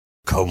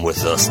Come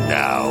with us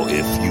now,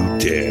 if you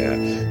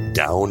dare,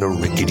 down a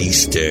rickety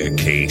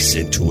staircase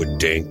into a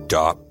dank,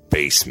 dark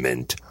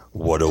basement.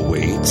 What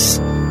awaits?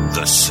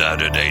 The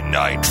Saturday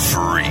Night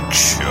Freak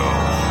Show.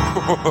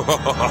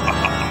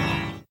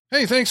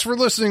 Hey, thanks for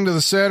listening to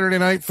the Saturday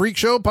Night Freak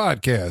Show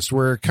podcast.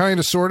 We're kind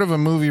of sort of a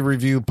movie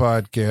review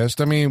podcast.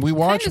 I mean, we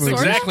watch Kinda, movies.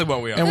 sorta. Exactly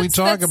what we are. And we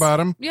talk about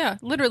them. Yeah,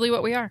 literally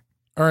what we are.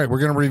 All right, we're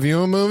going to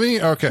review a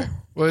movie? Okay.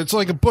 Well, it's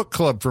like a book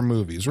club for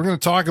movies. We're going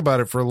to talk about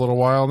it for a little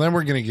while, and then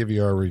we're going to give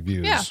you our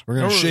reviews. Yeah. We're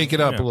going to shake it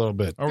up a little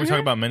bit. Or we talk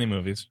about many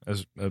movies,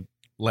 as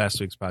last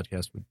week's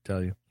podcast would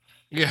tell you.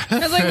 Yeah.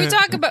 Like we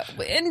talk about,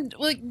 and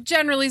like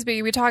generally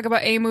speaking, we talk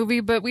about a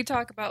movie, but we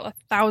talk about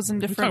 1,000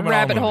 different about all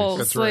rabbit movies. holes.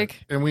 That's right.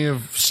 Like, And we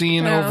have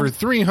seen Yeah. over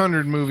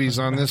 300 movies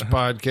on this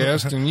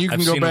podcast, and you can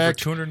I've go seen over back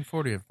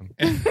 240 of them.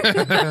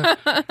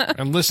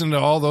 and listen to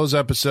all those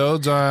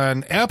episodes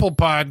on Apple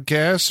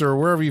Podcasts or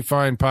wherever you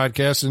find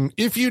podcasts. And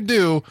if you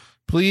do,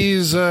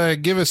 please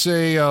give us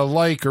a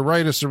like or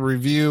write us a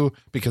review,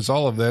 because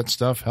all of that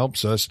stuff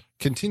helps us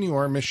continue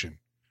our mission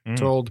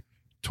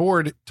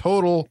toward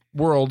total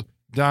world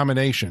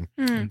domination.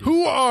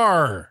 Who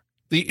are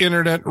the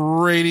internet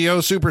radio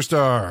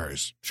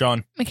superstars?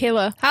 Sean.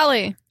 Michaela,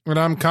 Holly, And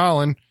I'm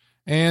Colin.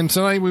 And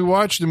tonight we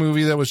watched a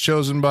movie that was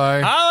chosen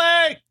by...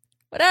 Holly!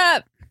 what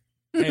up?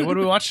 Hey, what do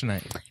we watch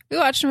tonight? We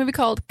watched a movie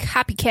called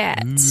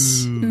Copycat.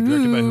 Ooh,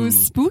 directed by who?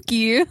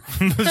 Spooky.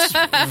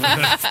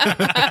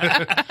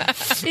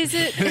 Is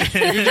it?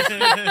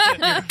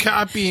 You're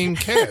copying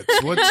cats.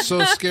 What's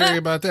so scary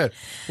about that?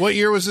 What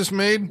year was this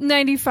made?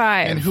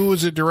 95. And who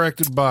was it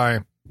directed by?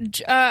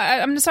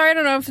 I'm sorry, I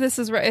don't know if this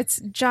is right. It's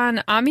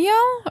John Amiel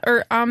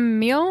or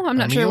Amiel. I'm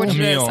not sure which it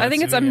is. Amiel. I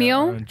think it's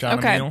Amiel. John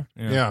okay. Amiel?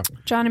 Yeah.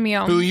 John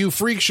Amiel. Who you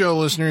Freak Show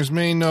listeners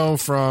may know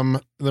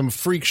from the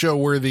Freak Show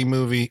worthy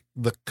movie,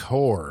 The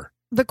Core.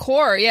 The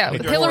Core, yeah.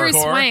 With Hilary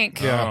Core?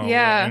 Swank. Yeah.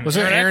 Yeah. Was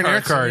that Aaron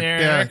Eckhart?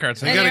 Aaron Yeah. Eckhart.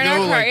 They And gotta Aaron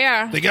go, Eckhart, like,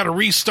 yeah. they gotta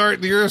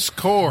restart the Earth's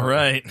core.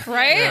 Right.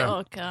 Right?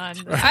 Oh, God.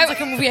 Sounds like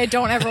a movie I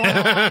don't ever want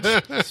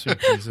to watch. Sweet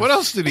Jesus. What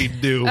else did he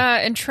do?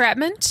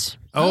 Entrapment.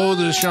 Oh,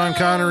 the Sean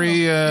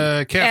Connery,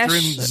 Catherine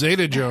Ash-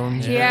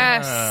 Zeta-Jones.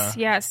 Yes.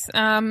 Yes.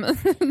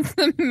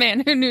 The Man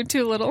Who Knew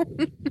Too Little.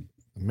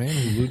 The man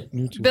who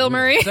knew too Bill little.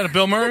 Murray. Is that a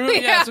Bill Murray movie?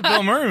 Yeah, it's a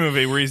Bill Murray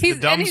movie where he's the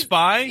dumb and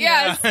spy.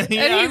 Yes. Yeah,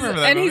 and I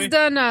remember that movie.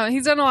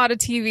 he's done a lot of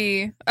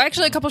TV.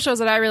 Actually, a couple shows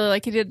that I really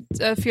like. He did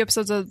a few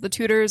episodes of The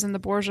Tudors and The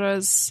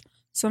Borgias,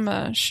 some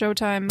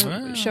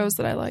Showtime shows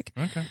that I like.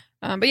 Okay.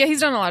 But yeah,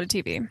 he's done a lot of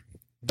TV.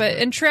 But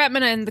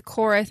Entrapment and The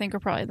Core, I think, are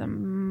probably the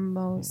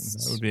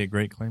most. That would be a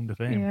great claim to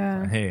fame.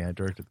 Yeah. Hey, I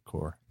directed The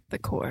Core. The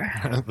Core.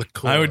 The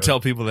Core. I would tell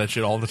people that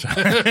shit all the time.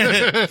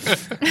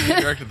 I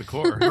directed The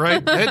Core.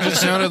 Right? That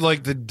just sounded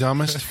like the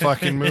dumbest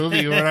fucking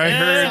movie when I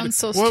heard. Sounds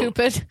so What-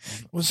 stupid.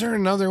 Was there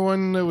another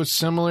one that was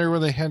similar where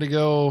they had to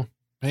go?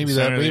 Maybe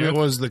Center of the maybe it Earth?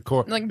 was The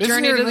Core. Like Isn't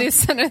Journey there to ano- the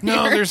Center of the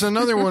No, Earth. there's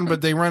another one,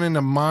 but they run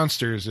into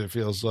monsters, it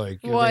feels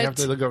like. They What? have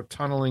to go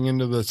tunneling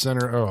into the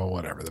center. Oh,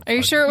 whatever. Are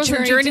you sure it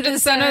wasn't Journey to the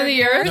Center of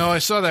the Earth? No, I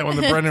saw that one,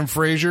 the Brendan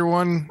Fraser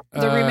one.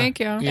 The remake,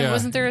 yeah. And Yeah.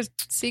 wasn't there a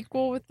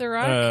sequel with The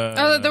Rock?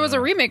 Oh, there was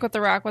a remake with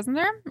The Rock, wasn't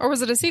there? Or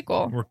was it a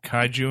sequel? Were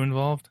kaiju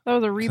involved? That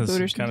was a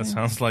reboot or It kind of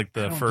something. sounds like I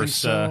the don't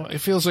first. think so. It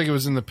feels like it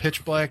was in the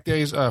Pitch Black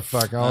days. Oh,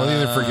 fuck. I'll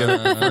either forget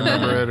it,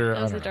 remember it, or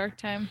That was I a don't know. dark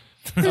time.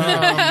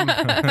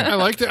 I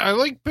liked it. I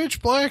liked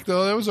Pitch Black,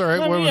 though. That was all right.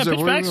 Well, What yeah, was it? Pitch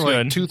What Black's was it,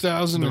 like good.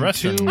 2002? The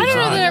rest of them- I don't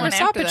know that I One ever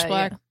saw after Pitch that,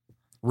 Black. yeah.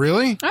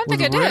 Really? I don't With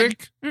think I did.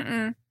 Riddick?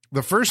 Mm-mm.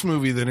 The first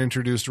movie that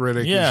introduced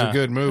Riddick Yeah. is a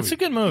good movie. It's a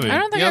good movie. I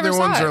don't think The I other ever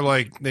ones saw are it.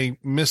 like they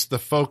missed the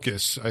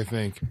focus, I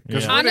think.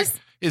 Because Yeah. Riddick Honest-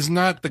 is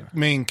not the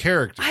main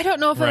character. I don't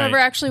know if Right. I've ever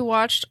actually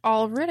watched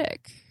all of Riddick.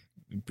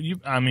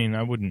 I mean,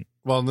 I wouldn't.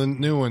 Well, the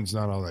new one's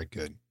not all that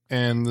good.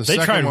 And the They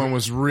second tried- one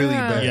was really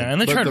Yeah. bad. Yeah, and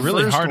they But tried the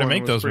really first hard to one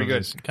make was those pretty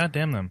movies. God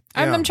damn them.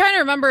 Yeah. I'm trying to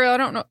remember. I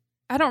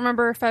don't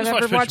remember if I've Just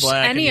watch ever Pitch watched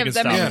Black and any you of can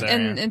them stop there,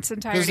 in yeah. its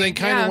entirety. Because they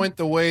kind of Yeah. went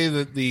the way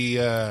that the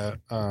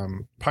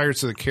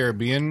Pirates of the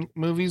Caribbean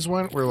movies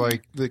went, where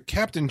like the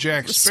Captain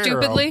Jack Sparrow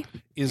Stupidly.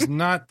 is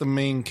not the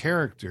main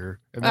character,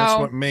 and that's Oh.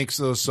 what makes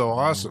those so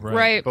awesome.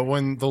 Right. But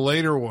when the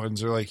later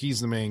ones are like he's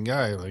the main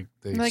guy, like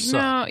they Like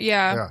suck. no,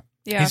 yeah.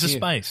 Yeah. He's the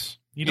spice.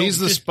 You don't He's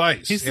the just-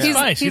 spice. He's the Yeah.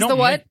 spice. You He's don't the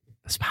what? make-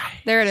 The spy.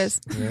 There it is.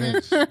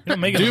 Yes. You don't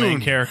make it the main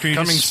Dune, character. You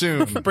coming just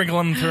soon. sprinkle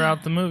them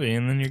throughout the movie,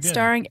 and then you're good.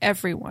 Starring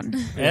everyone.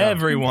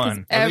 Everyone.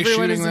 Are they Everyone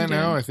shooting is that in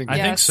now? Dune. I think. I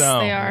think Yes, so.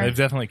 they are. They've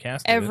definitely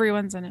cast it.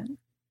 Everyone's in it.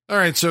 All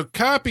right, so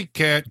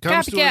Copycat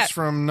comes to Copycat. us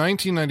from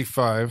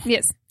 1995.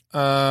 Yes.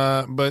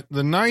 But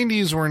the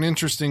 90s were an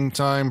interesting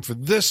time for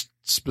this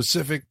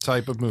specific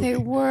type of movie. They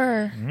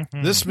were.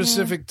 Mhm. This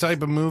specific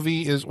type of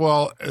movie is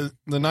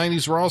the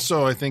 90s were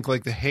also, I think,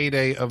 like the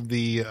heyday of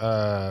the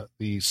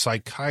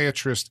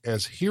psychiatrist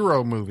as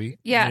hero movie.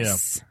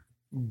 Yes.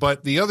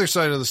 But the other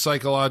side of the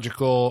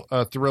psychological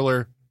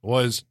thriller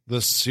was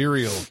the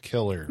serial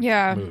killer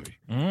Yeah. movie.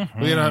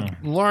 Mhm. We had a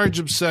large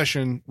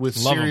obsession with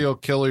Love 'em. serial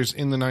killers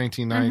in the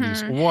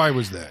 1990s. Why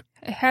was that?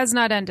 It has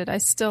not ended. I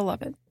still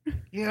love it.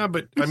 Yeah,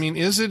 but I mean,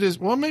 is it as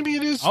well? Maybe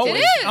it is. Oh, It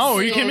it's- is. Oh,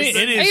 are you kidding me?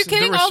 It is. Are you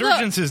kidding? The All the-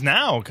 resurgence is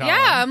now. Colin.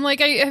 Yeah, I'm like,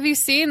 have you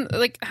seen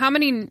like how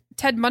many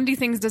Ted Bundy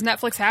things does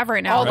Netflix have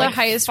right now? All the Like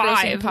highest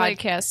grossing 5. Like,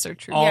 podcasts are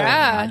true. All of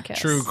them. podcasts.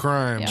 True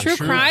crime. Yeah. True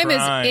crime is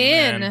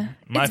in. man.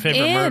 My It's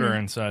Favorite in. Murder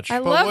and such. I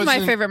But love My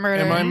wasn't- Favorite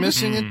Murder. Am I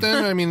missing it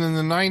then? I mean, in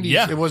the 90s,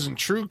 Yeah. it wasn't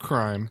true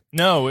crime.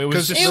 No, it was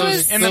 'Cause just it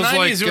was- in the those,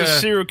 90s. like, it was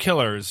serial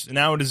killers.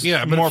 Now it is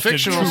Yeah, but morphed to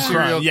fictional true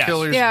serial crime. Yes.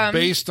 killers Yeah.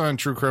 based on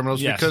true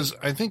criminals Yes. because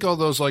I think all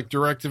those like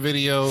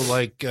direct-to-video,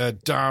 like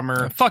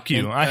Dahmer. Fuck you!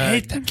 and, I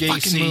hate that Gacy.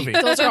 fucking movie.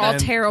 Those are all And-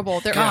 terrible.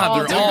 They're God, all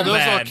they're terrible. all those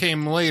all bad.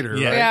 came later,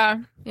 Yeah. right?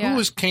 Yeah. Who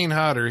was Kane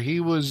Hodder? He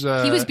was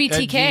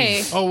BTK.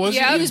 Ed Gein. Oh, was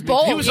Yeah, he? he was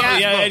both. He was Yeah.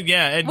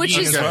 Ed Which Gein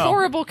is as well.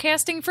 horrible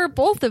casting for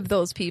both of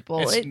those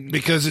people. It's-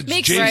 because it's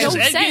Makes Jason no Because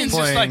Ed sense. Gein's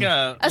just like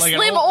A an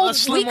slim old,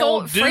 slim weak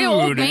old, frail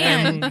old dude,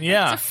 man. and-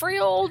 yeah, He's a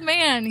frail old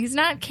man. He's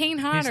not Kane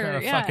Hodder. he's not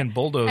a yeah. fucking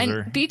bulldozer.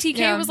 And BTK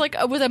Yeah. was like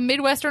with a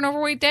Midwestern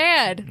overweight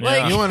dad. Yeah.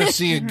 Like You want to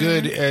see a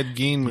good Ed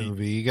Gein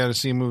movie? You got to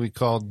see a movie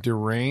called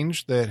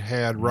Deranged that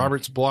had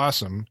Roberts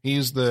Blossom.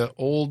 He's the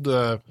old.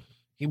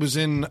 He was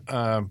in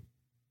Home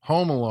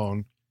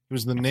Alone. He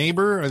was the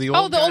neighbor or the old.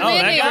 Oh, the old guy.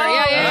 man that neighbor.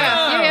 guy?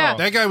 Yeah.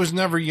 That guy was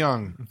never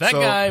young. that So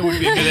guy would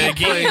be a good Ed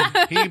he Gein.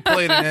 played, he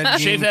played an Ed Gein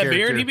Shave that character.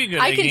 beard, he'd be good.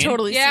 I Ed can Gein.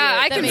 totally see it. Yeah,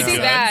 I That can makes see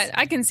sense. that.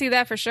 I can see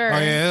that for sure. Oh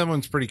yeah, that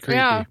one's pretty creepy.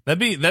 Yeah. That'd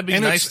be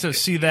And nice it's- to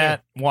see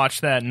that,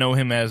 watch that, know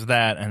him as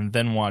that, and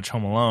then watch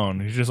Home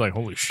Alone. He's just like,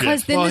 holy shit.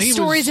 Because then Well, the he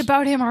stories was-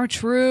 about him are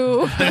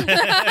true.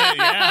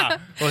 yeah.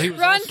 Well, he was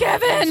Run, also-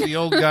 Kevin! he was the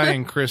old guy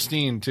in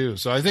Christine too.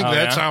 So I think Oh,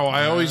 that's yeah? how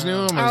I always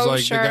knew him as Oh,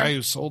 like sure. the guy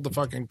who sold the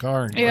fucking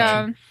car. in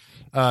Yeah. Christine.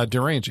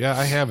 Deranged. Yeah,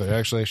 I have it.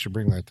 Actually, I should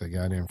bring that to the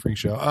goddamn free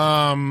show.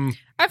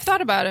 I've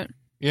thought about it.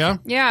 Yeah.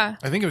 Yeah.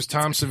 I think it was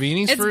Tom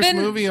Savini's It's first been-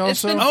 movie. it's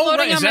Also, been- Oh, floating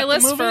right. Is on my that the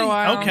list for a movie?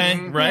 while. Okay,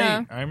 right.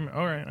 Yeah. I'm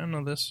all right. I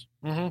know this.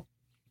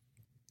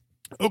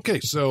 okay.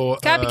 So,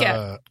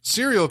 Copycat.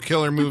 serial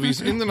killer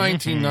movies in the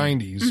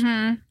 1990s.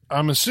 Mm-hmm.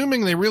 I'm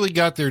assuming they really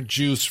got their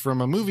juice from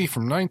a movie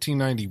from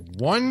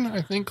 1991,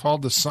 I think,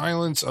 called The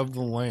Silence of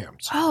the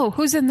Lambs. Oh,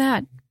 who's in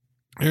that?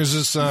 There's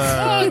this Oh,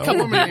 a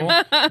woman named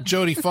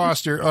Jodie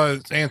Foster,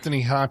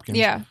 Anthony Hopkins.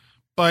 Yeah.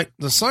 But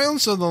The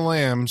Silence of the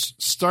Lambs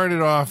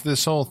started off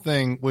this whole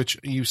thing, which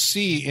you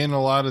see in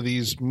a lot of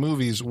these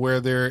movies, where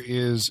there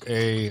is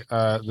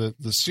the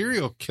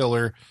serial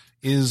killer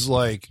is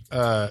like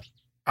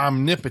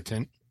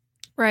omnipotent,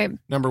 Right.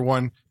 number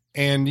one,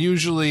 and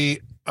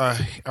usually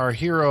our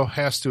hero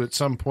has to at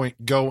some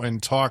point go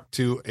and talk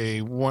to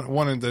a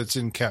one that's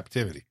in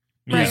captivity.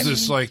 Right. He's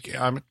just like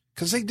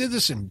because they did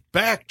this in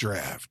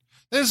Backdraft.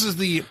 This is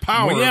the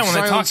power Well, yeah, of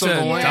when they talked Silence to of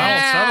the Lambs.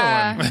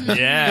 Yeah. Donald Sutherland.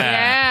 Yeah.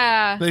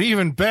 Yeah. They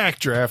even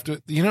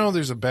backdraft. You know,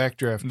 there's a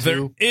backdraft There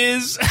too.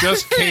 is.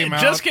 Just came It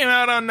out. just came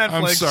out on Netflix.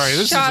 I'm sorry.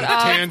 This Shut is a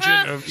up.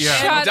 tangent of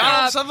Shut Donald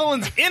up.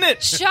 Sutherland's in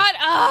it. Shut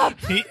up.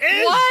 He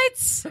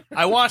is. What?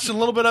 I watched a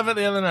little bit of it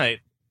the other night.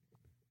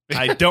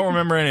 I don't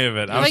remember any of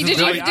it. I was Like, just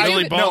did you- like, did you-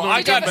 Billy no, Baldwin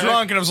I got back?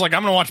 drunk and I was like,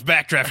 I'm gonna watch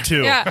Backdraft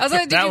too. Yeah. I was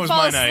like, did That you was fall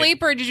my night.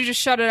 asleep or did you just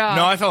shut it off?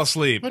 No, I fell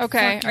asleep.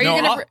 Okay. Are you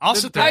No, gonna I'll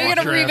sit there. Are you and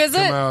gonna watch it.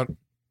 revisit? Come out.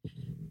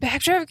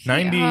 Backdraft?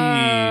 90 It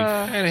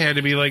had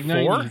to be like 4?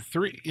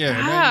 93. Yeah,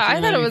 I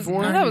thought it was.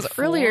 1994. I thought it was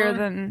earlier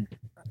than.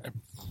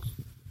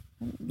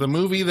 The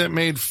movie that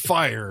made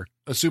Fire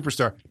a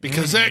superstar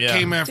because that Yeah.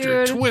 came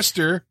after Dude.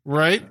 Twister,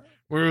 right?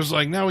 Where it was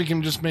like now we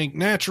can just make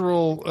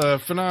natural I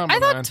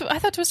phenomenon.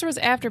 thought Twister was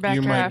after Backdraft.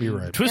 You might be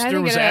right. Yeah, I Twister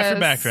think was it after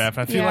is. Backdraft.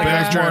 I feel Yeah. like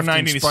that's more Backdraft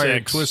 96.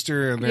 inspired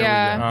Twister, and there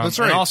Yeah. we go. That's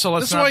and right. also,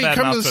 let's That's not why you badmouth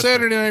come to the Twister.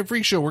 Saturday Night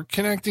Freak Show. We're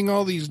connecting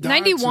all these dots.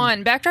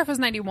 91. Backdraft was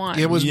 91.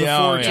 It was Yeah,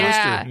 before oh,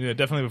 yeah. Twister, Yeah,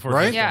 definitely before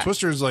right? Twister. Yeah.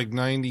 Twister is like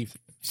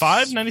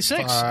 5,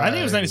 96? I think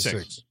it was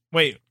 96.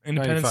 Wait,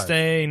 Independence 95.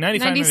 Day,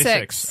 95, 96.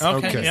 96.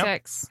 Okay. Okay. Yep.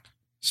 96.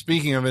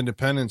 Speaking of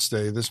Independence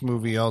Day, this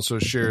movie also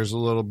shares a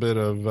little bit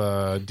of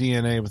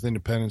DNA with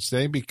Independence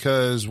Day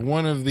because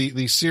one of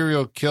the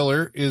serial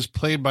killer is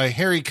played by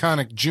Harry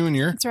Connick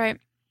Jr. That's right.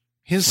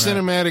 His Right.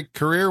 cinematic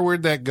career,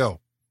 where'd that go?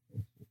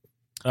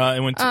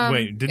 It went to,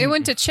 wait, didn't It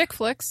went to Chick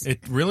Flicks. It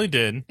really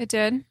did. It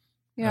did.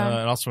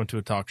 Yeah. It also went to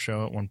a talk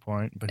show at one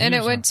point. But he and it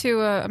was went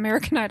to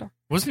American Idol.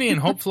 wasn't he in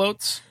Hope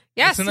Floats?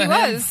 Yes, Isn't he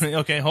that was. him?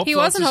 Okay, Hope He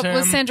Floats wasn't is Hope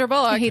with him. Sandra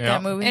Bullock. I hate Yeah.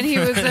 that movie. And he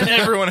was in.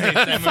 Everyone hates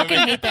that movie.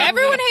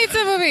 Everyone hates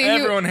the movie.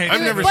 Everyone hates I've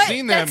that never movie.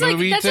 seen that that's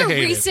movie That's to a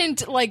hate it.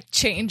 recent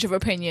change of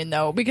opinion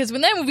though, because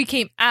when that movie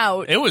came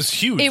out, It was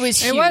huge. it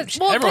was huge. It was.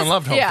 Well, Everyone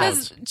loved Hope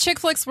because Floats. chick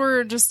flicks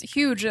were just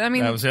huge. I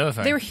mean, That was the other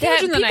thing. They were huge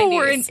that in the people 90s.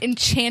 were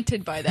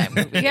enchanted by that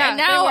movie. Yeah, and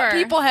now they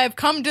were. people have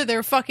come to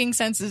their fucking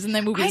senses, and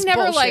that movie I is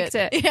never bullshit. liked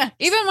it. Yeah,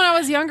 Even when I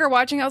was younger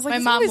watching, I was like, my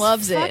this mom movie's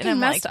loves it, fucking and I'm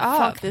messed like, up.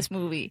 fuck this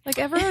movie. Like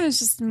everyone is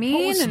just What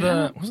mean. was And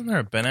wasn't there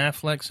a Ben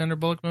Affleck Sandra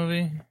Bullock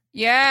movie?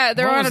 yeah,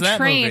 they were What on was a that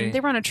train. movie? They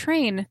were on a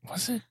train.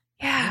 Was it?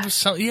 Yeah. It was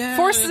so, yeah.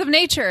 Forces of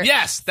Nature.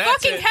 Yes, that's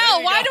Fucking it. hell! There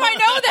you Why go. do I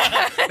know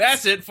that?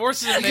 That's it.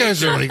 Forces of You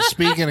guys Nature. are like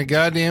speaking a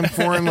goddamn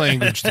foreign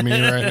language to me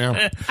right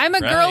now. I'm a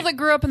girl Right. that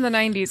grew up in the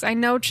 90s. I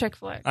know chick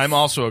flicks. I'm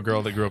also a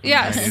girl that grew up in the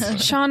 90s.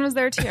 Yes, Sean was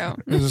there too.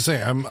 As I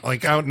say, I'm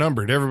like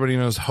outnumbered. Everybody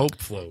knows Hope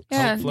Floats.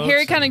 Yeah, Floats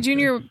Harry and- Connick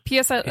Jr.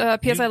 P.S.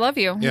 I Love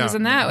You. He Yeah. was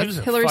in that He was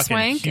with a Hilary fucking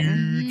Swank.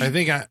 and- huge- I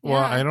think I Yeah.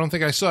 I don't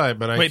think I saw it,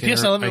 but I Wait, can,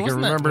 P.S. I Love You, I can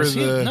wasn't that- remember was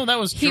he? the. No, that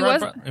was He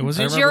Gerard was. Butler. Was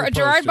he? I remember the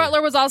Gerard poster.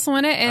 Butler was also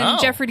in it, and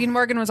Oh. Jeffrey Dean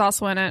Morgan was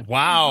also in it.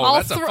 Wow,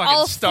 that's a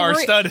fucking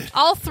star-studded.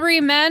 All three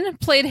men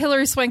played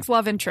Hilary Swank's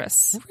love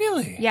interests.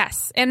 Really?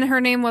 Yes, and her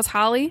name was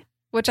Holly,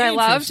 which I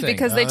loved Interesting.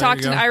 because they There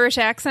talked you in go. Irish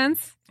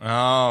accents.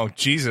 Oh,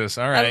 Jesus.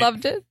 All right. I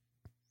loved it.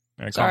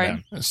 All right, Sorry.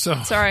 calm down.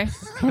 So, Sorry.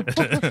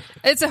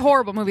 It's a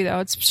horrible movie, though.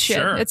 It's shit.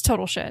 Sure. It's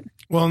total shit.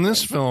 well, in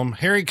this film,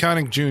 Harry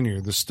Connick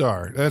Jr., the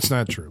star, that's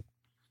not true.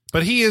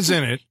 But he is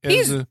in it as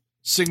He's- a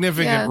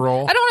significant Yeah.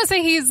 role. I don't want to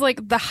say he's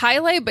like the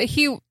highlight, but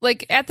he,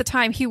 like, at the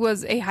time, he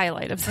was a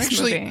highlight of this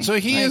Actually, movie. so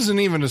he Like, isn't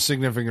even a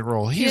significant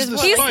role. He's is the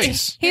what, like,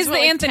 spice. He's the what,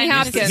 like, Anthony 10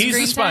 Hopkins. He's the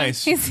Screen time?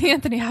 spice. He's the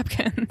Anthony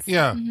Hopkins.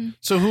 Yeah. Mm-hmm.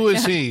 So who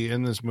is he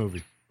in this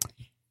movie?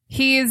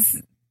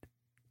 He's,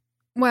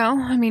 well,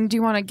 I mean, do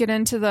you want to get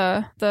into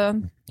the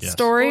Yes.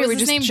 story? What Or was we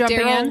his just name? jumping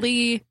Daryl in?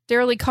 Lee.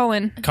 Daryl Lee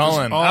Cullen.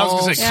 Colin. I was All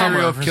going to say serial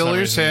Summer for some killers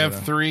reason, have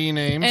but, 3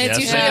 names. And it's Yes,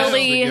 usually yes. a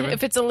Lee. Given.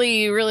 If it's a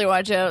Lee, you really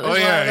watch out. Oh,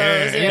 There's a lot of yeah,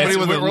 those. yeah. Anybody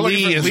with a we're looking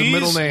Lee for as a Lees-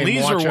 middle name,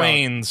 Lees watch or out.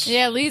 Waynes.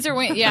 Yeah, Lees are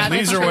Wayne. Yeah,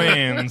 Lees that's or true.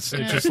 Waynes.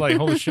 It's just like,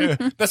 holy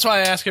shit. That's why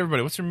I ask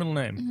everybody, what's your middle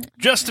name?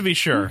 Just to be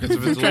sure. If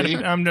it's Lee,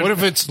 I'm just- what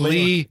if it's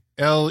Lee,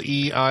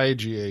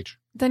 Leigh?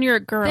 Then you're a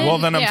girl. Then- Well,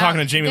 then I'm Yeah, talking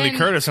to Jamie Lee then-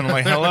 Curtis, and I'm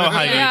like, hello,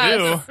 how Yes.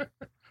 you do?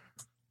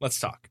 Let's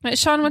talk. Wait,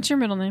 Sean, what's your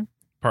middle name?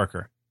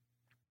 Parker.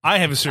 I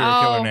have a serial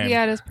killer name.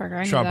 Yeah, it is Parker.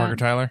 I knew Sean that. Parker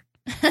Tyler.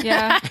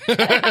 Yeah.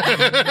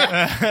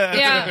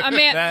 Yeah,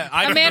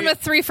 a man with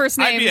 3 first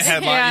names. I'd be a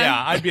headline.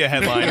 Yeah, I'd be a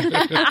headline.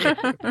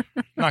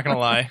 Not gonna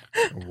lie.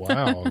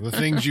 Wow, the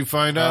things you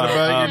find out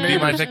about your Be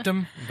my neighbors.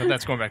 victim, but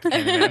that's going back to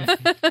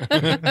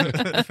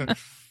Candyman.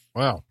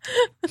 Wow.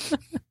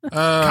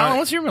 Colin,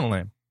 what's your middle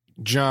name?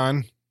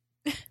 John.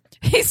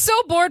 He's so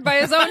bored by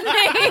his own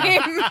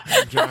name.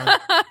 John.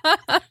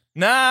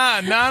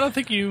 Nah, I don't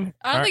think you.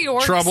 I don't think it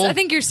works. Trouble. I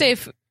think you're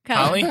safe,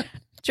 Colin. Holly.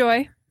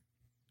 Joy.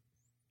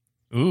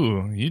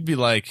 Ooh, you'd be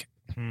like,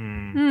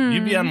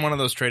 you'd be on one of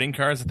those trading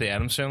cards that the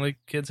Addams Family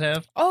kids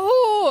have.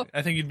 Oh,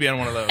 I think you'd be on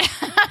one of those.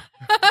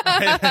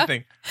 I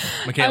think.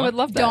 Michaela? I would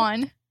love that.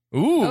 Dawn.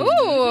 Ooh.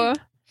 Ooh.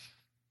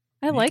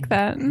 I like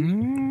that.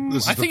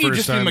 This is I the think you'd first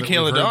just be time that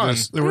Michaela we've heard Dawn.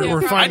 this.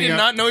 We're I finding did out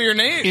not know your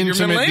name. Your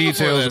intimate middle name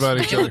details before about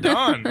this. each other.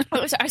 Dawn.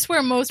 I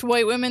swear most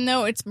white women,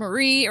 though, it's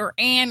Marie or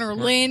Anne or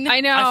Lynn. I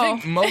know. I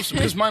think most,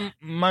 because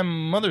my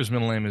mother's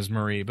middle name is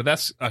Marie, but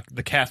that's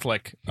the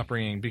Catholic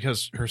upbringing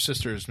because her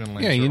sister's middle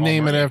name. Yeah, you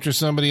name it after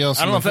somebody else.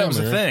 I don't know in if the that was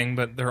a family, right? thing,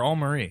 but they're all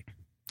Marie.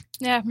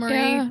 Yeah, Marie,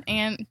 Yeah.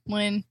 Anne,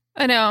 Lynn.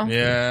 I know.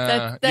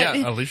 Yeah, That-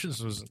 yeah.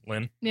 Alicia's was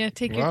Lynn. Yeah,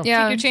 take Wow. your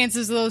take your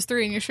chances of those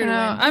 3 and you're sure to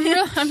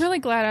win. I'm really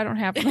glad I don't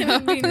have Me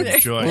them. neither.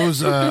 Joy. What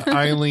was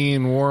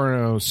Eileen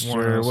Warnos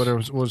or Warnos. whatever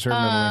was her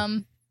middle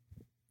name?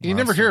 You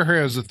never hear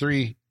her as a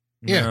 3.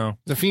 Yeah, No.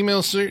 the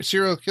female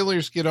serial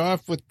killers get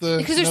off with the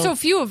Because there's so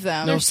few of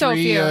them. no There's so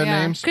 3, few, yeah.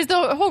 names. Because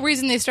the whole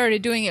reason they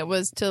started doing it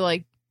was to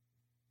like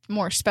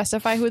more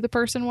specify who the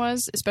person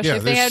was, especially Yeah,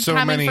 if they there's had so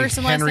common many first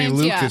and last Henry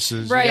names.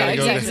 Lucases. You Right, gotta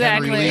go to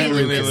exactly.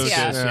 Henry Lee Lucas, Lucas.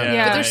 yeah.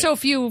 Yeah. But there's so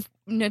few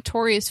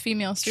notorious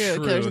female serial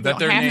True, killers that, that they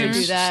their don't have to names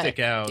do that. stick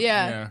out.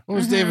 Yeah. What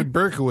was David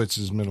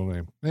Berkowitz's middle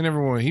name? They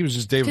never wanted. He was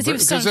just David. Because he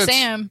was son of that's-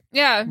 Sam.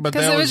 Yeah, But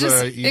because that it was was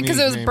just a unique because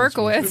it was name.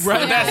 Berkowitz.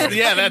 Right.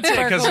 That's it.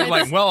 Because Berkowitz.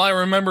 like, well, I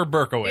remember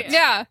Berkowitz.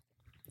 Yeah,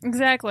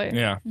 exactly.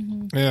 Yeah.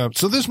 Yeah.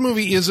 So this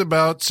movie is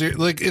about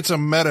it's a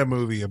meta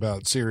movie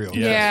about serial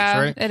killers, Yeah,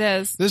 right? it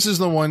is. This is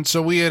the one.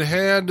 So we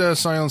had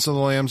Silence of the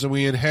Lambs, and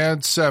we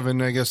had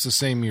 7, I guess, the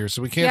same year.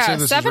 So we can't say Yeah,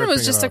 this. 7 is was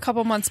ripping just it a off.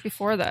 couple months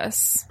before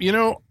this. You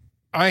know,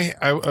 I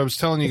was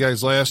telling you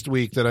guys last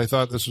week that I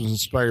thought this was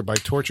inspired by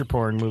torture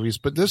porn movies,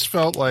 but this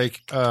felt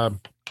like,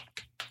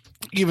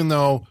 even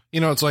though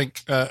it's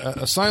like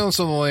a Silence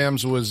of the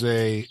Lambs was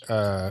a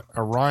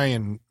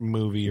Ryan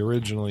movie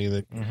originally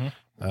that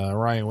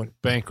Ryan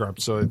went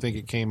bankrupt, so I think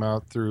it came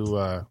out through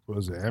what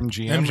was it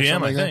MGM? or something MGM, I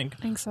like that? think.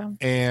 I think so.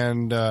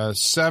 And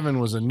 7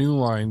 was a New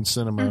Line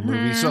Cinema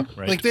movie. So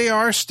Right. like they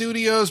are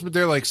studios, but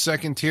they're like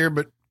second tier.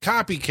 But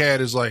Copycat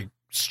is like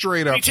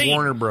straight up 18.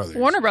 Warner Brothers.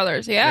 Warner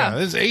Brothers, Yeah, yeah.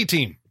 this is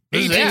 18.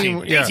 This is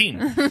 18. Yeah.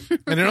 18.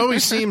 And it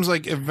always seems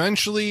like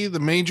eventually the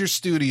major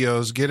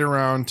studios get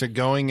around to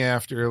going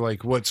after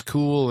like what's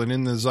cool and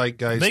in the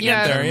zeitgeist. They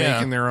get and there, yeah.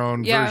 making their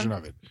own Yeah. version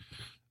of it.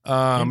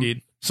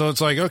 Indeed. So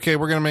it's like, okay,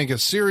 we're going to make a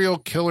serial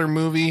killer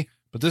movie,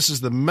 but this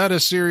is the meta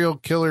serial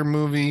killer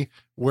movie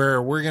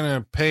where we're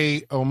going to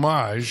pay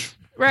homage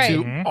Right.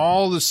 to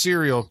all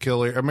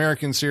the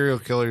American serial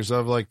killers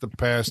of like the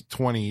past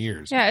 20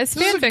 years. Yeah, it's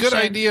This fan is a fiction. good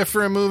idea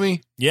for a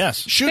movie. Yes.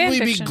 Should Fan we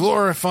be fiction.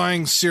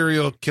 glorifying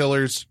serial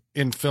killers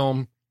in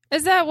film?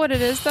 Is that what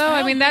it is, though?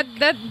 I mean, that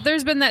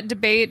there's been that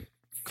debate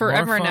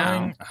forever now.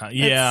 Glorifying?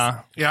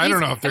 Yeah. Yeah, I don't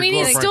know if they're I mean,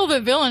 he's glorifying. still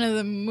the villain of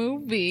the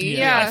movie.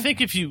 Yeah. I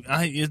think if you,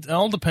 it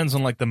all depends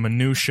on like the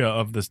minutia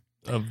of this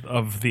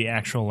of the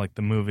actual like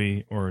the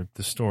movie or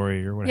the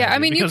story or whatever. Yeah, I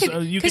mean, you could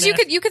because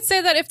you could say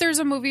that if there's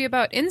a movie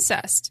about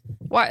incest,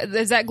 why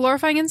is that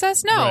glorifying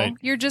incest? No, Right.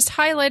 you're just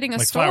highlighting a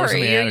Like Flowers in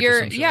story. the Attic or You're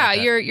some shit yeah, like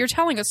that. you're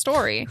telling a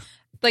story.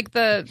 Like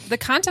the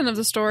content of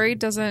the story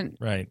doesn't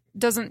right.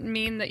 doesn't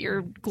mean that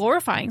you're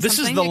glorifying This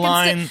something. is the It can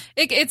line.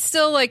 it's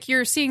still like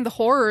you're seeing the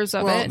horrors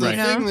of it. the You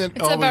know? thing that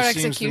It's always about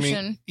seems to me,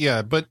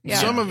 execution. but Yeah.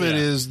 some of it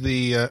Yeah. is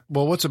the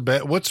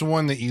what's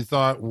one that you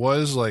thought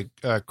was like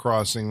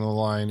crossing the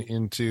line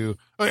into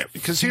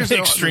because here's the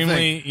thing.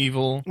 Extremely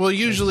evil. Well,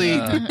 usually,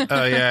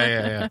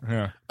 yeah.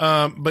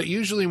 Yeah. But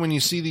usually when you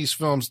see these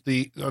films,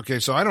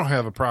 so I don't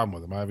have a problem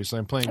with them. Obviously,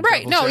 I'm playing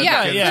Right, devil's no, yeah,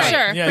 advocate yeah,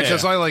 there. sure. Yeah,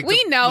 Because I like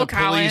We know, the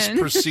police Colin.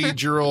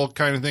 procedural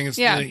kind of thing. It's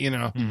Yeah.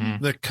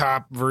 the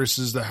cop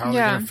versus the how they're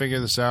Yeah. going to figure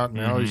this out, and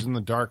how he's in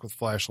the dark with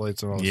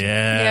flashlights and all this.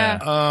 Yeah.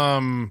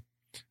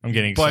 I'm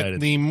getting but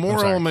excited. the moral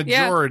sorry.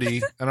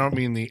 majority, I don't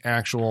mean the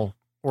actual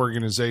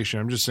organization.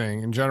 I'm just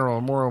saying, in general,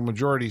 a moral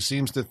majority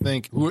seems to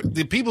think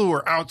the people who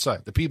are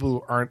outside, the people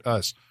who aren't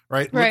us,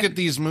 right? Right. Look at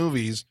these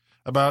movies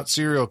about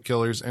serial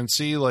killers and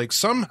see like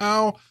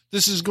somehow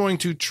this is going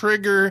to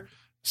trigger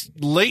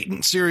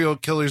latent serial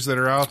killers that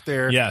are out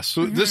there. Yes.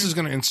 Who, This is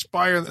going to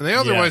inspire them. They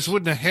otherwise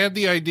wouldn't have had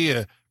the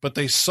idea, but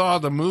they saw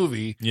the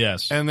movie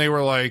Yes. and they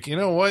were like, you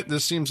know what?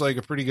 This seems like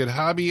a pretty good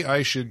hobby.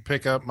 I should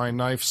pick up my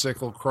knife,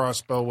 sickle,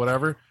 crossbow,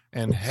 whatever,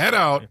 and head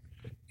out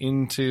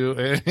into.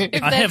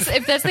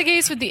 If that's the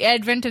case with the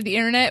advent of the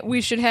internet,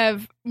 we should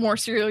have more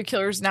serial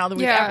killers now than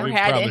we've Yeah. ever We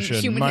had probably in should.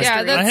 human My- history.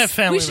 Yeah, that's- I have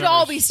family we should all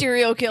members- be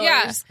serial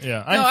killers.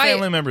 Yeah, I No, have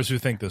family members who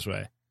think this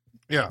way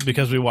yeah.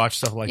 because we watch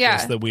stuff like Yeah.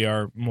 this, that we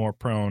are more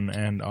prone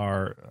and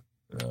are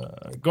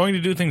going to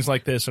do things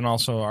like this, and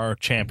also are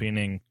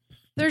championing.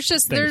 There's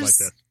just Things like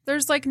that.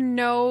 there's like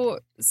no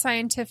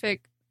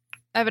scientific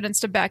evidence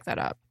to back that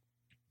up.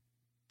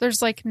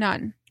 There's like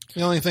none.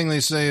 The only thing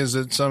they say is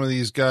that some of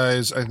these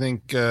guys, I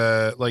think,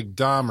 like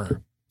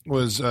Dahmer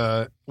was,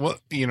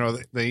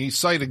 they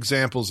cite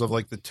examples of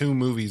like the two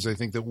movies I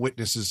think that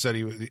witnesses said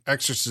he was The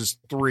Exorcist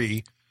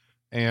 3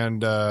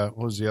 and what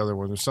was the other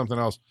one? There's something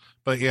else.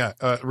 But yeah,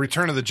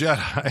 Return of the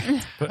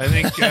Jedi. I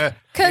think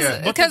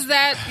Because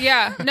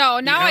now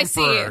I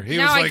see it. He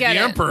Now was I like get the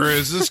it. emperor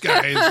is this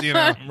guy is,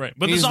 Right,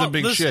 but he's there's the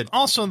big shit.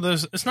 Also,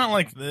 it's not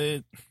like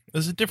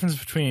there's a difference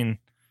between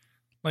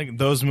like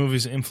those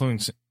movies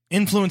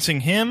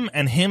influencing him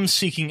and him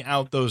seeking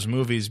out those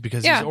movies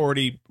because Yeah. he's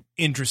already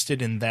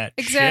interested in that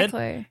shit,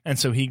 Exactly. and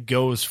so he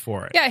goes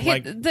for it. Yeah,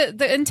 like,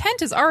 the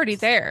intent is already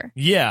there.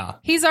 yeah.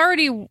 He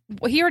already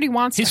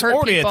wants He's to hurt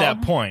already people. at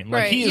that point.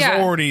 Like Right, he is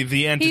yeah. already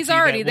the entity He's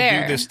already that will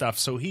there. do this stuff,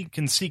 so he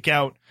can seek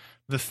out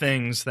the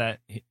things that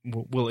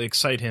will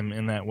excite him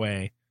in that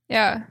way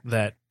Yeah.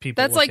 that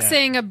people. That's look like at.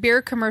 saying a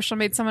beer commercial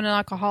made someone an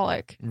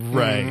alcoholic.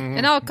 right. Mhm.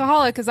 An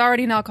alcoholic is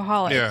already an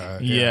alcoholic. Yeah.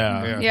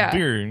 Yeah.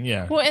 Beer.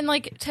 Yeah. Well, and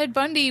like Ted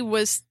Bundy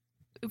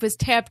was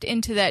tapped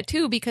into that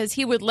too because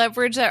he would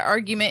leverage that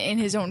argument in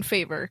his own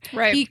favor.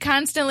 Right. He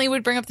constantly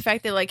would bring up the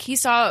fact that like he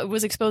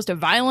was exposed to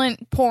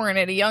violent porn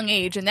at a young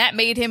age and that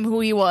made him who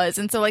he was.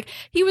 And so like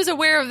he was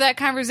aware of that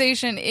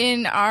conversation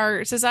in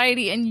our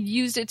society and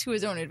used it to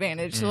his own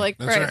advantage. So like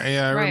That's right.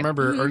 Yeah, I Right.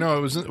 remember. Or no,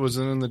 it was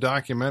in the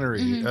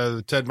documentary,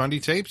 the Ted Bundy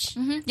tapes.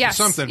 Yes.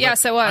 Something.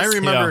 Yes, But it was. I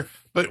remember. Yeah.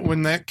 But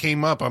when that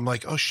came up, I'm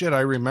like, oh shit,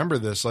 I remember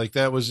this. Like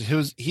that was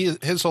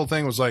his whole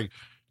thing was like,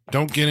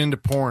 don't get into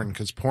porn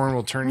because porn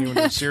will turn you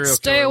into a serial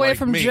Stay killer away like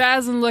from me.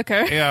 jazz and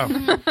liquor. Yeah.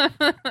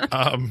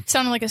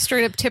 sounded like a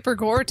straight up Tipper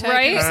Gore type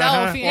Right? himself.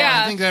 Uh-huh. Yeah.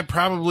 Well, I think that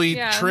probably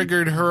Yeah.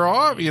 triggered her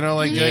off.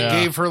 Like Yeah. that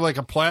gave her like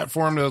a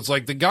platform that was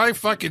like the guy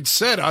fucking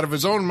said out of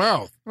his own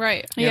mouth.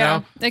 Right. You Yeah,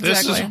 know? This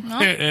is-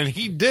 exactly. and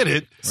he did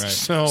it. Right.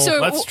 So, So-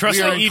 Let's trust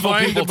we are the evil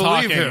inclined people to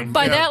believe talking. him.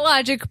 By Yeah. that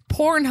logic,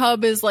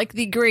 Pornhub is like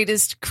the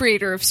greatest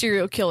creator of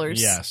serial killers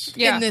Yes.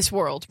 Yeah. in this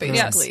world,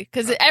 basically.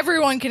 Because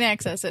everyone can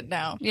access it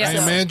now. Yeah. I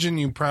So- imagine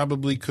you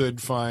probably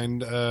could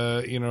find, if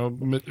you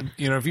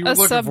were A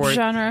looking for it,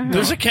 subgenre.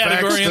 There's a facts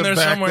category in to there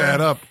back somewhere.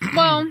 that up.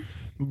 Well,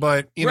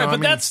 But you right, know,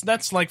 but I mean,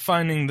 that's like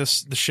finding the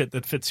shit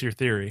that fits your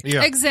theory.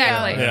 yeah,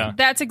 exactly. Yeah.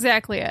 That's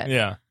exactly it.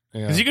 Yeah.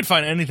 yeah. Because you can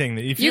find anything.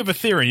 If you You- have a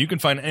theory, you can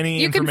find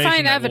any you can information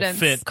find that evidence.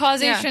 will fit.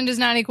 Causation does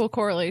not equal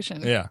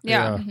correlation. Yeah.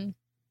 Yeah.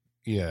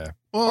 yeah.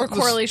 Well, Or this-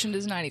 correlation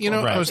does not equal. You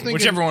know, Right. I was thinking,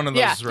 Whichever one of those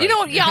yeah. is right. You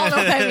know, y'all know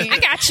what I mean. I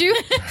got you.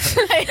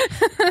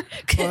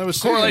 well, I was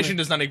thinking Correlation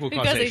does not equal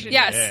causation. Causation.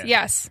 yes, Yeah.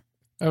 yes.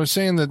 I was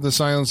saying that that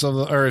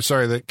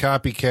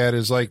Copycat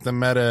is like the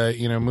meta,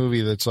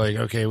 movie that's like,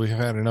 okay, we've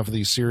had enough of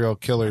these serial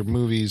killer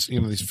movies,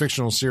 these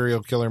fictional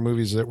serial killer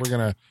movies that we're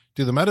going to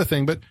do the meta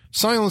thing. But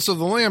Silence of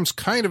the Lambs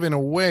kind of in a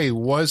way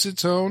was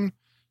its own.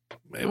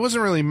 It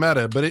wasn't really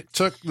meta, but it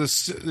took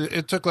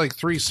like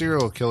 3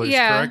 serial killers,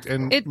 Yeah, correct?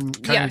 And it-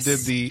 kind yes. of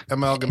did the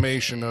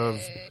amalgamation of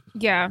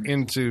Yeah.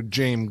 into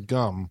James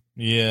Gumb.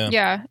 Yeah.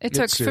 Yeah. It It's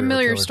took serial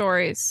familiar killer.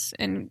 stories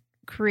and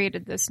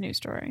created this new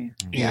story.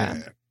 Yeah.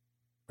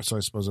 So I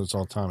suppose it's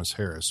all Thomas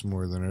Harris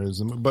more than it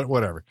is, but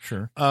whatever.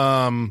 Sure.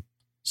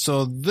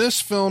 So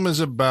this film is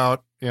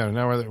about,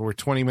 now we're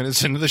 20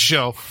 minutes into the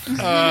show.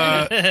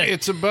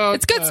 It's about,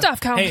 It's good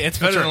stuff, Colin. Hey, it's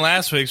better than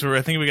last week's where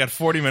I think we got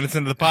 40 minutes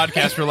into the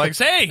podcast. We're like,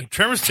 hey,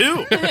 Tremors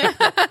 2.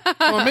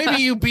 well,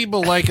 maybe you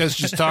people like us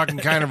just talking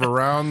kind of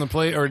around the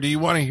play, or do you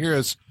want to hear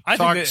us I think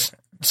talk that-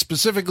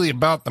 specifically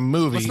about the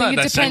movie? Let's not it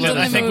dissect depends it. on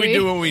the I think we movie.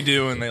 do what we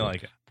do and they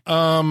like it.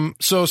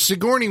 So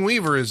Sigourney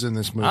Weaver is in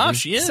this movie. Oh,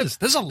 she is.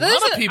 There's a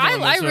lot of people in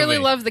this I really movie.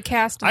 love the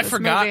cast of I this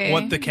forgot movie.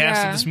 what the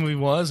cast Yeah. of this movie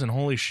was, and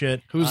holy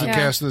shit. Who's the Yeah.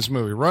 cast of this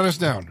movie? Run us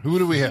down. Who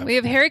do we have? We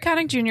have Harry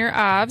Connick Jr.,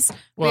 Obs.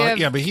 Well, we have,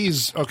 yeah, but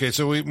he's okay.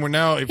 So we're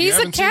now. If you He's a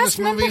haven't seen this cast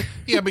movie, member?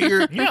 yeah, but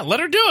you're. Yeah, let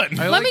her do it.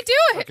 I Let like- me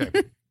do it.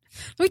 Okay.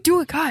 Let me do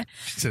it, God.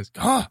 She says,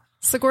 oh.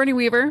 Sigourney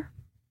Weaver.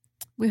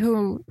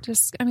 Come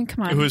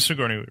on. Who is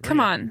Sigourney Weaver? Come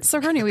on.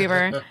 Sigourney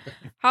Weaver.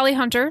 Holly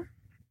Hunter.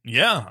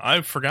 Yeah,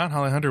 I forgot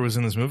Holly Hunter was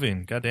in this movie,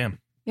 and goddamn.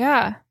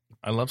 Yeah.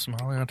 I love some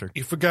Holly Hunter.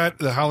 You forgot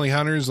the Holly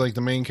Hunter is like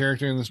the main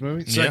character in this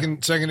movie. Yeah.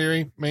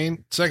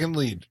 Second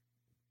lead.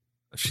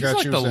 She's Forgot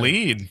like she the was in it.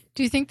 lead.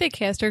 Do you think they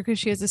cast her because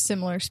she has a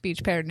similar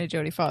speech pattern to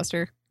Jodie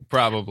Foster?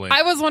 Probably.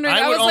 I was wondering.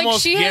 I would was like,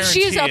 almost she is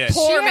She's a guarantee it.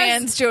 poor She has-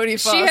 man's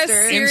Jodie Foster. she has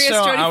And serious so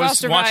Jodie I was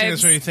Foster watching vibes.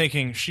 this movie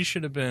thinking she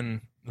should have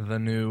been the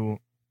new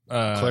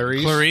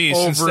Clarice? Clarice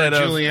Over instead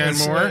Julianne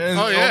of Moore?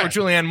 Oh, yeah. over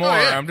Julianne Moore. Oh,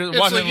 yeah. I'm just It's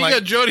wasn't like you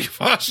got Jodie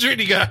Foster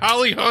and you got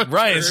Holly Hunter.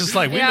 right. It's just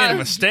like we Yeah. made a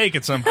mistake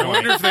at some I point.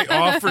 wonder if they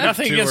offered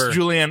Nothing it to against her.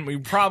 Julianne. We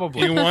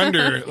probably. You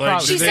wonder, like,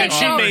 Probably. did She they said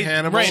she offer made-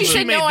 Hannibal? right, She to- she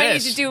said, made no, I need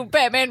this. to do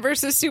Batman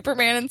versus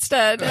Superman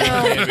instead.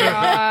 Oh,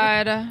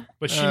 God.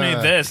 But she made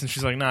this, and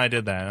she's like, "No, I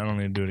did that. I don't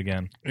need to do it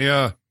again."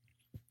 Yeah.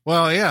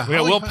 Well, yeah. We got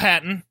Holly Will Hun-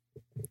 Patton.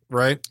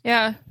 Right.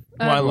 Yeah.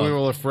 Who I We love.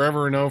 will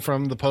forever know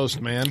from the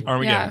Postman.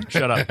 Armageddon.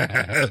 Shut up.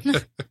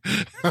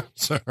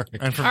 Sorry.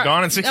 And from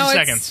Gone in 60 no,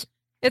 it's- Seconds.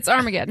 It's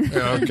Armageddon.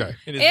 Yeah, okay.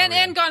 It is And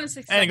Armageddon. Gone in 60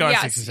 And Seconds. Gone in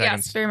yes, 60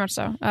 Seconds. Yes, very much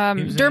so.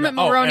 He was in Dermot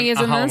the- Mulroney and is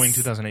in Halloween this.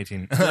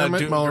 2018.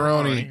 Dermot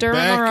Mulroney. Dermot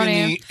Back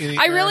Mulroney. in the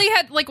I really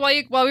had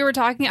while we were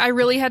talking, I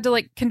really had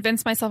to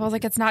convince myself. I was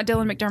like, it's not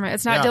Dylan McDermott.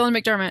 It's not Yeah. Dylan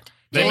McDermott.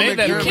 They Well, made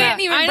that you movie. Can't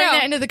even I bring know.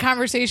 that into the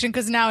conversation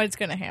because now it's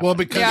going to happen. Well,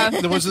 because Yeah,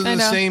 it was in I the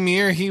know. same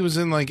year he was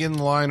in In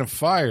Line of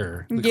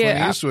Fire, the Clint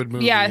Yeah. Eastwood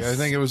movie. Yes. I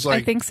think it was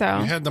I think so.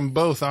 you had them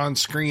both on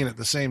screen at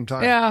the same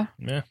time. Yeah.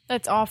 Yeah.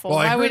 That's awful. Well,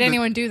 I Why heard would that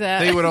anyone do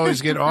that? They would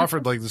always get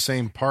offered the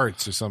same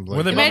parts or something.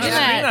 Were they like both that.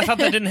 Imagine on screen? that. I thought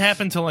that didn't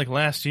happen until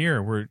last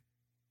year, where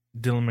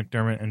Dylan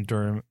McDermott and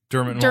Dermot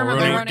Dermot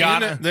Mulroney Mulroney.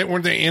 got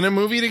Weren't they in a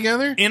movie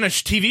together? in a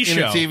TV show. In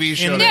a TV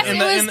show. In the, Yeah, in it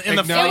the, was- in, in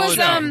the it film was,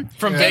 show.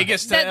 From yeah.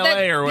 Vegas to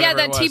LA or whatever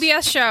that it was.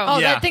 TBS show. oh,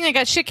 Yeah. that thing that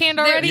got shit canned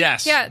already?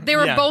 Yes. Yeah, they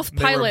were both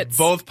They were pilots.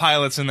 both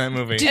pilots in that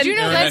movie. Did you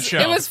know They were in that's-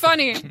 that show. It was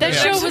funny. That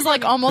Yeah. show was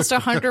almost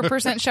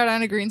 100% shot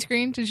on a green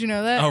screen. Did you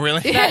know that? Oh,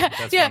 really? Yeah.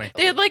 That's yeah. funny.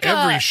 They had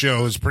Every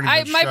show is pretty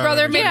much My shot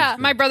brother on made Yeah.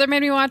 my brother made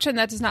me watch it, and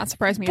that does not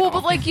surprise me. Well, at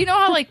all. but you know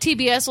how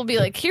TBS will be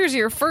here's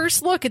your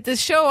first look at this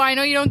show I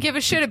know you don't give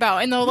a shit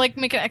about, and they'll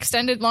make an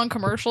extended long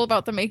commercial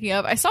about the making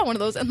of. I saw one of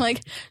those, and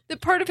the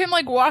part of him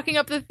walking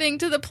up the thing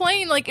to the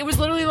plane, it was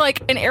literally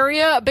an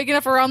area big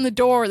enough around the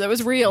door that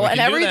was real, and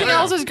can do everything that.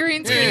 else was green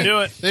You can screen. do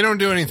it. They don't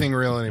do anything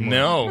real anymore.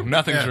 No,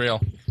 nothing's Yeah.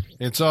 real.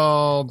 It's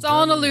all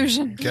an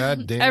illusion.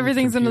 God damn.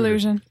 Everything's an computer.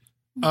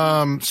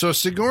 illusion. So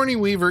Sigourney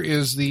Weaver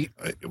is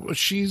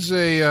she's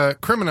a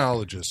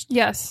criminologist.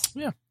 Yes.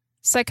 Yeah.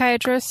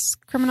 Psychiatrist,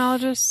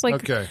 criminologist,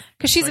 Okay.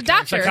 because she's a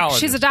doctor.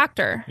 Psychologist. She's a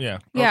doctor. Yeah.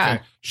 Yeah.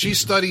 Okay. She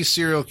studies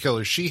serial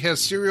killers. She has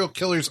serial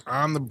killers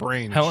on the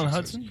brain. Helen she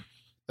Hudson? says.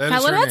 That is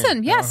Helen her name.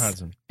 Hudson. Yes. Helen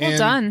Hudson. Well And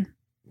done.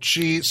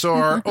 So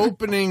our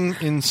opening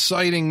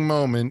inciting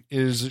moment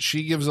is that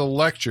she gives a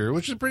lecture,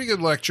 which is a pretty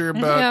good lecture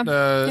about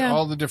Yeah.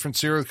 all the different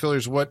serial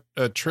killers, what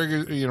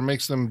triggers,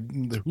 makes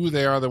them who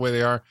they are the way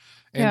they are.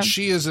 And Yeah.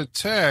 she is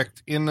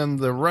attacked in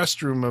the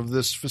restroom of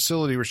this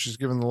facility where she's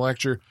given the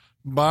lecture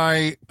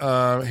by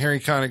Harry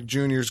Connick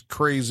Jr.'s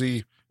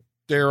crazy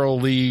Daryl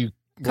Lee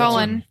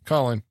Cullen.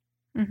 Cullen,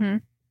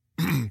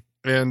 Mm-hmm.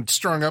 and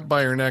strung up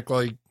by her neck,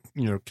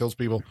 kills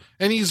people.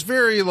 And he's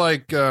very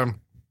I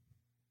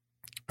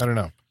don't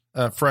know,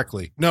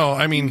 freckly. No,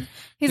 I mean,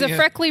 He's a Yeah.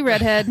 freckly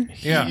redhead.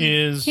 yeah. He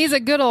is He's a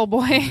good old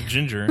boy.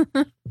 Ginger.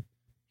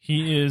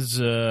 He is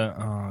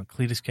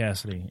Cletus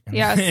Cassidy in,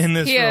 Yes, in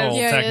this he is. role,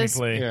 Yeah, he is.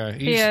 technically. Yeah,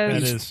 He is. That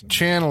he's is.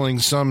 channeling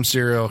some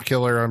serial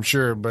killer, I'm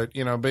sure, but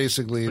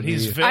basically, But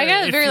he's the- very, I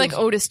got it very feels-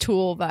 Otis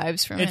Toole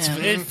vibes from It's,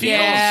 him. it feels.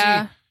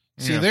 Yeah.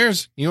 see, Yeah.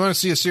 you want to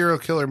see a serial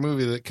killer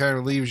movie that kind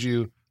of leaves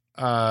you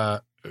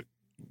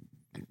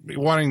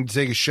wanting to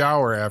take a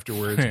shower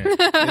afterwards.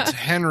 It's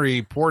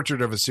Henry,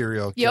 Portrait of a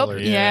Serial Yep. Killer.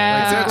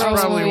 Yeah. Like, that's Gross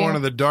probably movie. one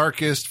of the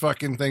darkest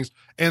fucking things.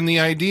 And the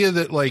idea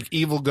that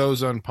evil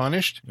goes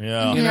unpunished,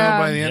 Yeah. you know, Yeah.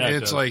 by the end, Yeah, it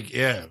it's does.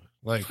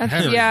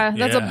 Henry.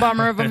 That's a Yeah.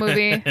 bummer of a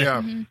movie.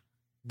 Yeah.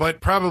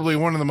 But probably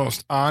one of the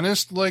most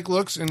honest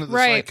looks into the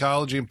Right.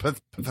 psychology and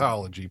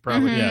pathology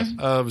probably Mhm. Yes.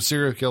 of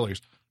serial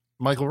killers.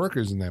 Michael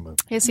Rooker's in that movie.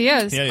 Yes, he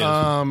is.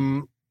 Yeah,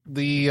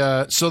 he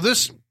is. So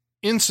this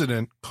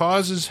incident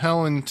causes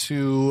Helen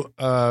to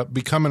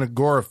become an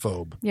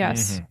agoraphobe.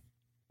 Yes. Mhm.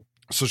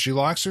 So she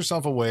locks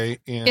herself away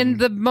In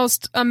the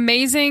most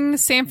amazing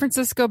San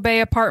Francisco Bay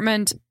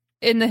apartment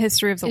in the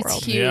history of the It's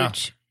world. huge. Yeah.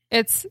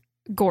 It's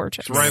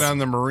gorgeous. It's right on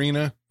the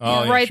marina.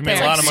 Oh, yeah. Right She made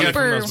there. a lot of money Super-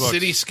 from those books.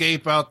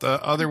 Cityscape out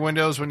the other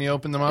windows when you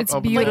open them up. It's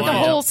open Like beautiful. the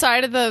blinds. whole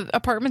side of the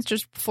apartment's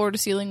just floor to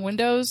ceiling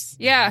windows.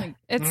 Yeah, Like,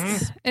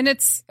 it's and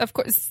it's of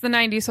course it's the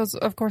 90s, so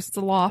of course it's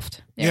a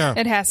loft. Yeah.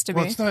 It has to be.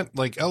 Well, it's not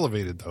like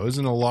elevated though.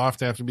 Isn't a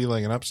loft have to be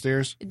like an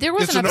upstairs? There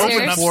was It's an an open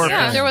upstairs. floor Yeah,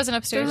 plan. there was an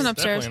upstairs. There was an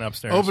Definitely upstairs. an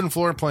upstairs. Open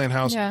floor plan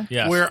house. Yeah.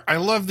 Yes. Where I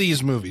love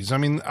these movies. I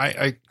mean,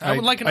 I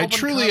would like an open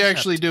truly concept.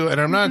 actually do, and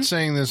I'm not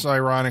saying this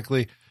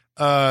ironically.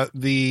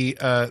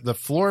 The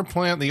floor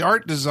plan, the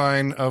art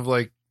design of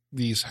like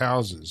these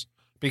houses,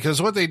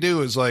 because what they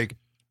do is like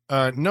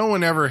no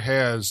one ever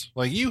has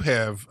like you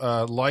have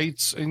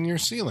lights in your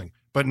ceiling,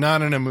 but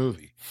not in a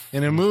movie.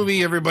 In a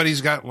movie,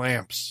 everybody's got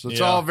lamps. So it's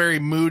Yeah. all very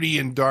moody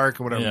and dark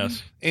and whatever.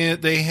 Yes.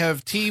 And they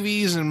have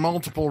TVs in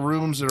multiple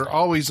rooms that are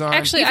always on.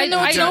 Actually, Even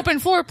though it's an open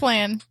floor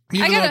plan.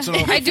 Even though it's an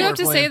open I do floor have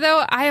to plan. say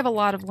though, I have a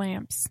lot of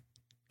lamps.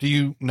 Do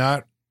you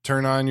not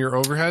turn on your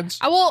overheads?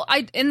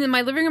 In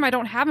my living room I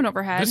don't have an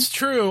overhead. It's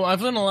true.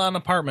 I've lived in a lot of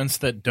apartments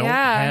that don't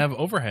Yeah. have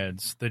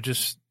overheads. They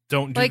just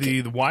don't do Like-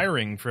 the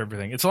wiring for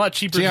everything. It's a lot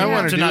cheaper See, I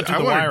want to to not do I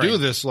the want wiring. to do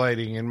this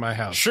lighting in my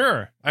house.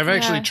 Sure. I've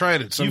actually Yeah. tried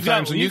it. You've Sometimes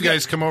got- when you you've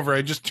guys come over,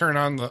 I just turn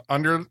on the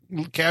under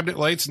cabinet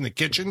lights in the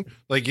kitchen.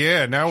 Like,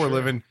 yeah, now we're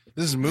living.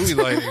 This is movie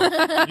lighting. You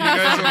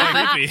guys are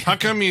like, Creepy. how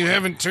come you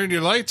haven't turned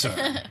your lights on?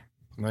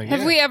 I'm like,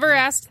 Have yeah. we ever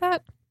asked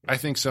that? I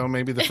think so.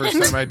 Maybe the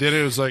first time I did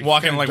it was like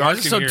Walking kinda like, why dark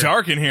is it in so here.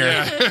 dark in here?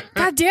 Yeah.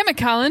 God damn it,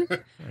 Colin. Are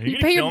You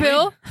gonna pay your kill me?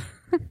 bill?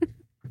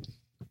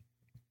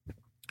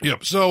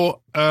 Yep.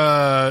 So,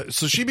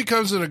 so she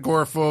becomes an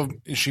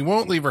agoraphobe. She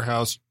won't leave her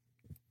house,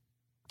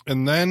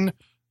 and then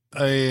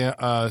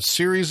a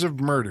series of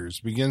murders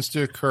begins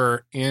to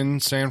occur in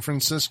San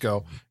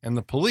Francisco, and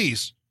the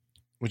police,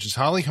 which is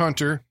Holly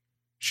Hunter,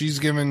 she's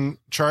given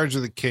charge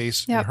of the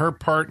case, Yep. and her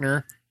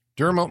partner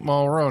Dermot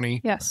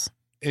Mulroney Yes.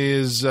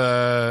 is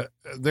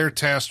they're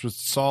tasked with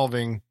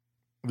solving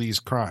these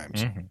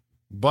crimes, Mhm.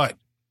 but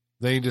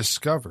they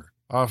discover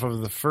off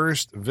of the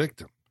first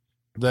victim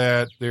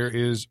that there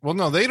is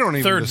they don't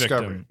even Third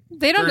discover victim.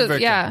 They don't. Third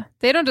victim. Yeah,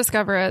 they don't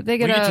discover it. They We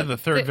get get a. to the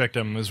third they-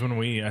 victim is when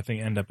we, I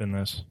think, end up in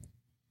this.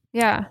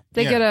 Yeah,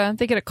 they Yeah.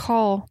 get a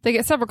call. They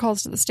get several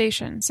calls to the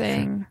station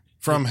saying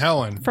from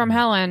Helen, from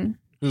Helen.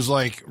 who's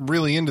like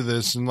really into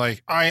this and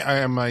like I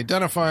am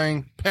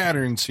identifying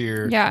patterns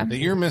here Yeah. that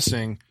you're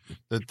missing,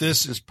 that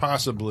this is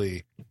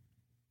possibly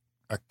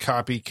a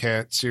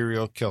copycat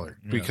serial killer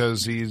Yeah.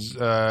 because he's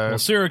Well,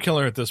 serial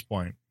killer at this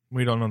point.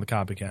 We don't know the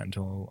copycat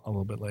until a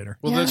little bit later.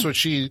 well Yeah. that's what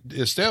she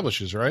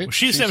establishes, right? Well,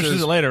 she establishes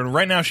says- it later.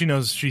 Right now, she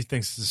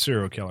thinks it's a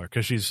serial killer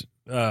because she's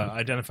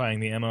identifying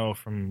the MO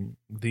from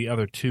the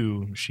other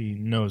two she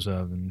knows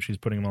of, and she's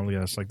putting them all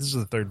together. It's like, this is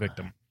the third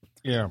victim.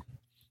 Yeah.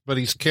 But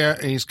he's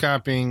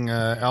copying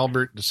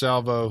Albert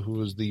DeSalvo, who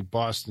was the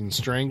Boston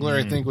Strangler,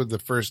 I think, with the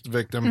first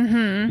victim.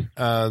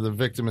 Mm-hmm. The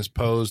victim is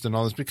posed and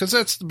all this, because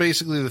that's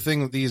basically the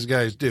thing that these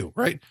guys do,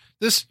 right?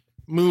 This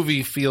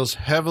movie feels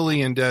heavily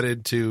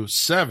indebted to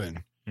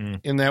Seven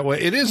in that way.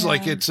 It is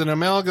like it's an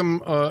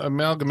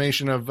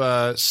amalgamation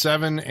of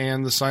Seven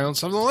and The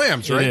Silence of the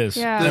Lambs, right? It is.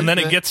 Yeah. And then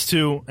The- it gets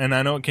to, and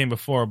I know it came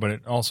before, but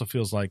it also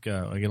feels like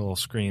I get a little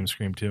Scream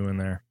 2 in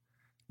there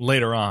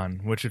later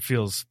on, which it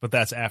feels, but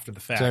that's after the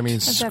fact. So, I mean,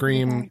 That's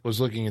Scream definitely- was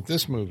looking at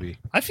this movie.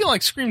 I feel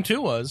like Scream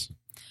 2 was.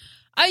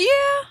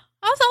 Yeah,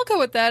 I'll go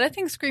with that. I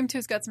think Scream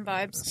 2's got some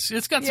vibes.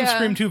 It's got some Yeah.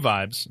 Scream 2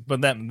 vibes,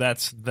 but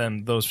that's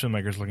them, those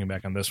filmmakers looking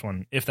back on this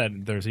one, if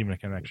there's even a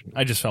connection.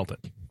 I just felt it.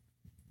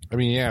 I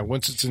mean, yeah,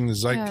 once it's in the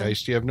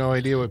zeitgeist, you have no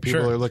idea what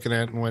people Sure. are looking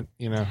at and what,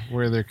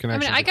 where their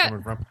connections I are got-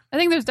 coming from. I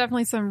think there's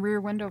definitely some Rear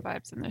Window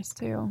vibes in this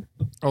too.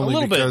 Only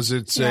little bit. because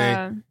it's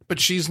Yeah. but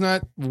she's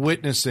not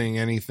witnessing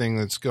anything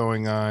that's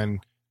going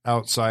on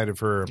outside of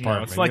her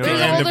apartment. it's like You know the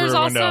what I end mean? of There's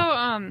Rear also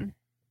Window.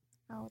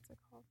 what's it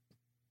called?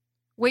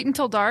 Wait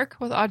Until Dark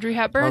with Audrey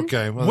Hepburn.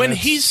 Okay, well, When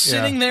that's- he's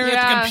sitting there at the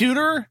Yeah.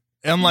 computer,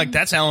 I'm like,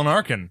 that's Alan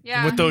Arkin.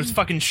 Yeah. With those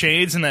fucking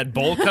shades and that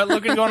bowl cut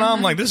looking going on.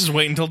 I'm like, this is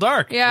Wait Until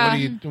Dark. Yeah.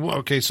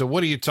 Okay, so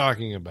what are you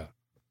talking about?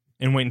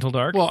 And Wait Until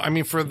Dark? Well, I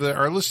mean, for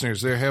our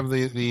listeners, they have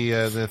the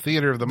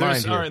theater of the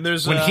mind here. all right,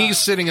 there's, when he's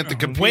sitting at the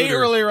computer, way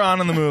earlier on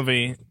in the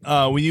movie,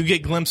 when you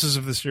get glimpses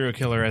of the serial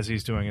killer as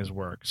he's doing his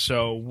work.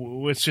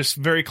 So it's just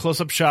very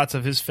close-up shots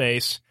of his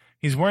face.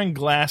 He's wearing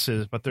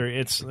glasses, but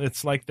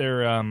it's like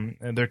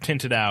they're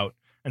tinted out,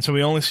 and so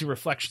we only see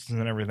reflections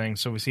and everything.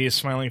 So we see his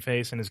smiling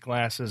face and his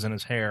glasses and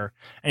his hair,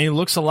 and he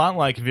looks a lot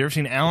like. Have you ever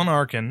seen Alan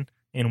Arkin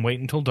in Wait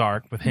Until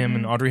Dark with him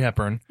and Audrey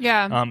Hepburn?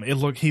 Yeah.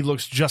 He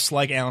looks just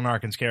like Alan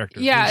Arkin's character.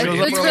 Yeah, He Wait,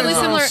 shows it's up really early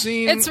on. similar.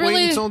 Seen It's Wait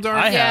really- Until Dark.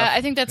 I have. Yeah,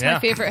 I think that's Yeah. my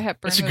favorite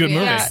Hepburn It's a good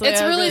movie. honestly.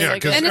 It's I really- Yeah,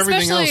 like because it. And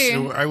everything especially-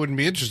 else I wouldn't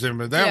be interested in,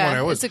 but that Yeah, one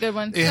I would. it's a good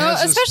one. It No,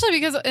 has this- especially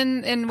because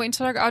in Wait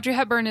Until Dark, Audrey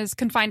Hepburn is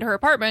confined to her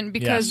apartment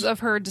because Yes. of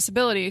her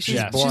disability. She's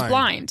Yes. she's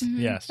blind.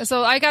 Yes.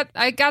 So I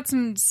got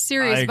some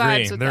serious I agree.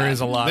 vibes with There that. is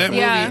a lot. That of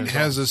movie Yeah.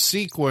 has a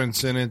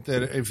sequence in it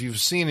that if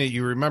you've seen it,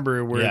 you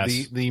remember where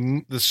Yes.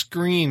 the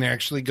screen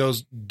actually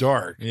goes dark.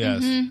 dark.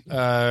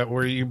 Yes.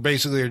 Where you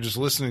basically are just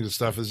listening to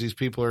stuff as these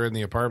people are in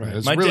the apartment.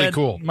 It's My really dad-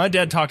 cool. My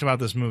dad talked about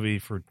this movie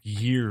for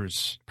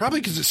years.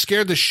 Probably because it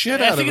scared the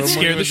shit I out of think him. it when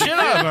scared he the was- shit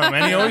out of him,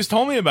 and he always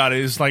told me about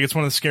it. It's like it's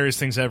one of the scariest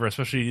things ever,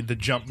 especially the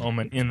jump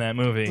moment in that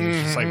movie.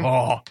 It's just like,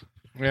 oh,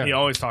 Yeah. he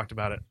always talked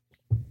about it.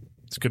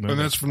 It's a good movie.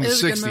 And that's from It the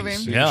is a good 60s. movie.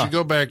 So you Yeah. should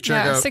go back,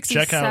 check out.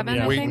 67,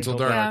 yeah, I Wait think. Until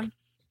Dark. Yeah.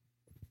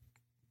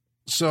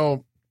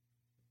 So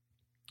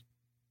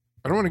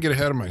I don't want to get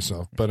ahead of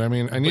myself, but I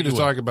mean, I need to you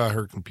talk about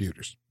her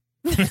computers.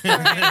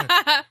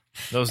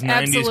 Those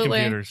 90s Absolutely.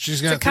 computers.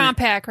 She's It's got a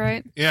compact,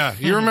 right? Yeah,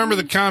 you remember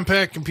the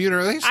compact computer?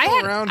 Are they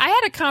still around? I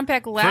had a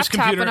compact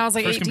laptop when I was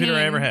like first 18. computer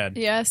I ever had.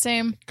 Yeah,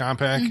 same.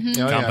 compact. Mhm.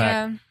 Oh, yeah.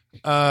 Compact.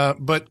 Yeah.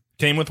 But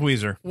Came with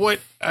Weezer. what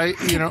I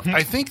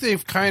think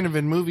they've kind of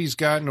in movies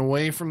gotten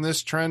away from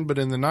this trend, but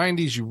in the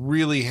 90s you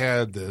really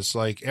had this.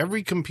 Like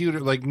every computer,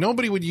 like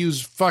nobody would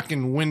use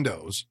fucking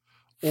Windows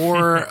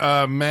or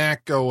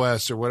Mac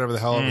OS or whatever the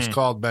hell it was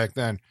called back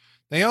then.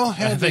 They all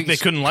had I think they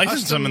these couldn't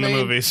license them in the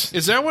custom-made- movies.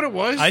 Is that what it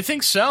was? I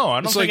think so. I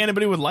don't It's think like,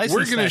 anybody would license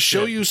We're going to that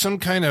show shit. you some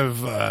kind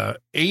of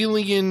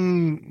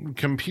alien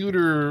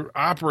computer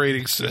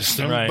operating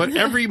system, Right. but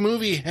every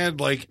movie had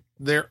like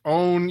their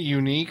own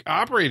unique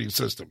operating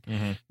system.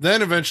 Mhm.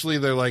 Then eventually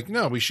they're like,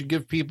 no, we should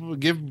give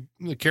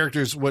the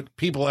characters what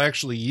people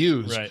actually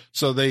use. Right.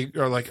 So they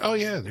are like, oh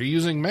yeah, they're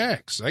using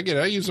Macs. I get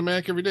it. I use a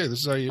Mac every day. This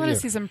is how I you want do to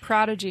it. see some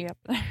Prodigy up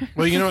there.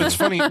 Well, you know, it's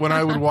funny when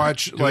I would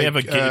watch Do we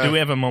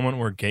have a moment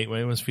where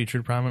Gateway was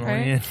featured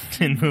prominently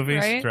in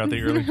movies Right. throughout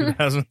the early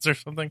 2000s or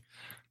something?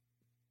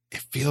 it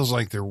feels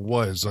like there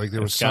was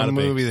It's some gotta be.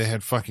 movie that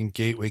had fucking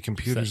Gateway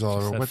computers That- all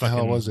over. that What the hell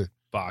fucking- was it?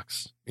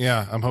 Box.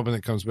 Yeah, I'm hoping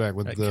it comes back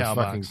with That the cow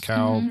fucking box.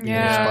 cow Mhm. you know,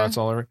 Yeah. spots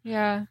all over.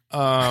 Yeah.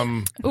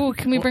 Ooh,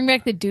 can we bring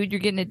back the dude you're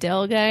getting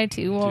Adele guy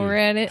too while we're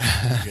at it?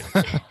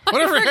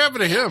 Whatever happened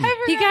to him?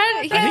 He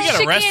got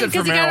got arrested because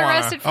for he got marijuana.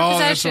 arrested for Oh,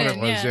 that's possession.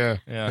 what it was. Yeah.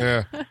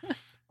 Yeah.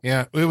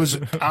 Yeah. It was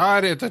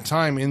odd at the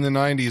time in the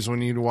 90s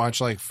when you'd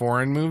watch like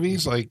foreign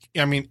movies. Like,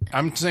 I mean,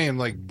 I'm saying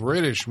like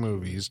British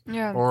movies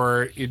Yeah.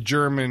 or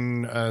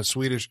German,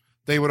 Swedish.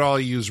 They would all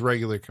use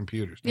regular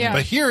computers. Yeah.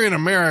 But here in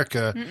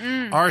America,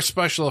 Mm-mm. our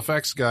special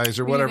effects guys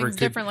or We do whatever things could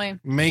differently.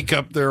 make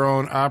up their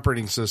own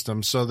operating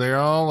system. So they're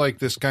all like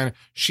this kind of.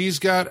 She's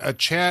got a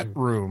chat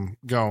room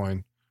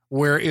going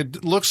where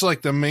it looks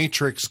like the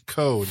Matrix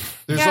code.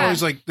 There's Yeah.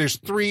 always like there's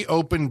 3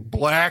 open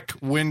black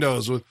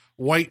windows with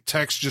white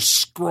text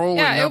just scrolling.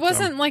 Yeah, up it them.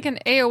 wasn't like an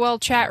AOL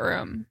chat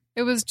room.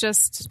 It was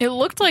just It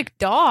looked like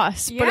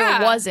DOS, but Yeah.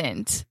 it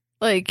wasn't.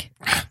 Like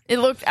it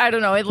looked. I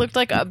don't know. It looked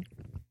like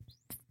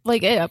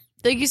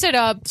like you said,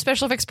 a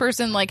special effects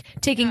person like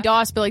taking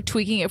DOS but like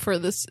tweaking it for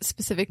this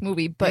specific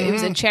movie. But it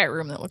was a chat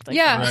room that looked like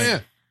Yeah. DOS. Yeah.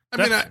 I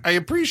mean, I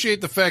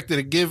appreciate the fact that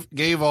it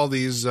gave all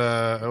these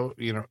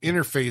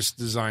interface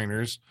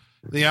designers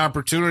the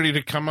opportunity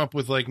to come up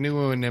with like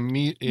new and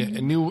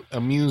new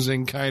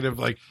amusing kind of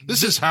like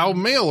this is how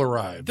mail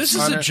arrived. This is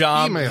on a an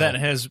job email. that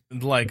has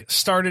like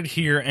started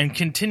here and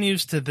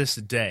continues to this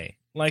day.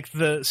 Like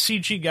the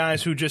CG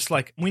guys who just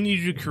like, we need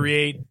you to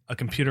create a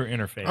computer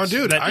interface. Oh,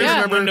 dude, that I isn't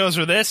remember Windows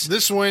or this.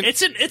 This went.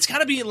 It's got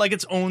to be like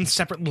its own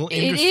separate little It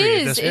industry at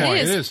is. this It point.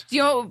 is. It is. Do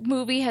you know what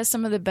movie has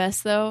some of the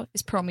best though?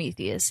 Is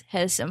Prometheus.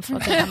 Has some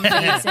fucking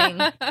amazing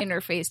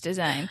interface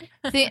design.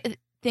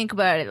 Think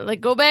about it.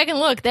 Like, go back and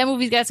look. That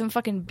movie's got some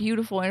fucking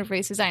beautiful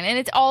interface design, and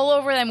it's all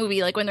over that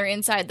movie. Like when they're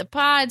inside the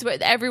pods,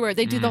 but everywhere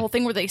they do the whole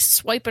thing where they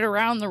swipe it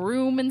around the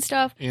room and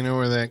stuff. You know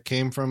where that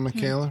came from,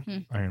 Michaela?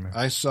 Iron Man.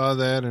 I saw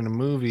that in a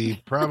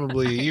movie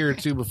probably a year or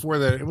two before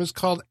that. It was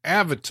called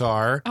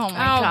Avatar. Oh my Oh,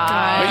 god!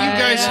 God. But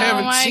you guys Oh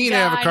haven't my seen God.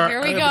 Avatar.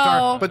 Here we Avatar.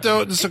 go. But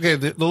though it's okay.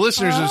 The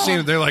listeners have seen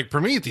it. They're like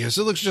Prometheus.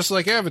 It looks just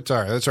like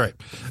Avatar. That's right.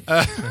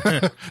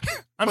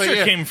 I'm but sure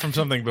yeah. it came from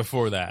something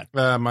before that.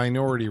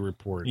 Minority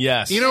Report.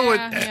 Yes. You know what?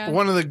 Yeah.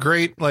 One of the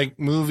great like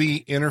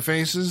movie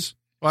interfaces.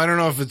 Well, I don't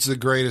know if it's the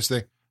greatest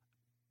thing.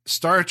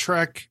 Star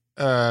Trek,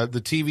 the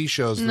TV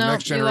shows, the No,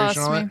 Next you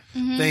Generation, lost all that.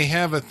 me. Mhm. They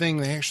have a thing.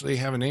 They actually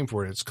have a name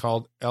for it. It's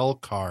called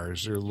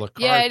LCARS or LCARS.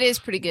 Yeah, it is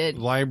pretty good.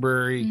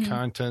 Library Mhm.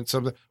 content,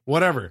 something,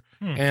 whatever.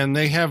 And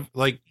they have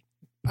like,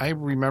 I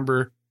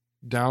remember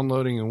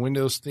downloading a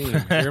Windows theme.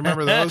 You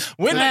remember those?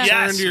 Windows, That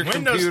yes, turned your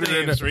Windows computer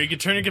themes, into- where you could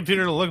turn your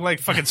computer to look like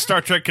fucking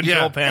Star Trek control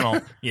Yeah.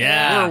 panel.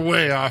 Yeah. We're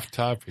way off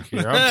topic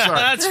here. I'm sorry.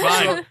 That's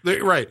fine.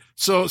 Right.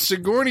 So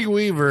Sigourney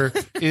Weaver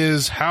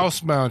is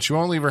housebound. She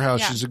won't leave her house.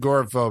 Yeah. She's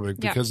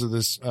agoraphobic Yeah. because of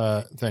this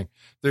thing.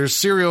 There's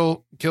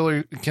serial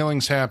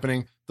killings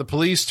happening. The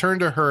police turn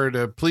to her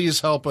to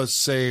please help us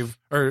save,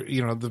 or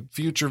the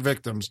future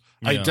victims.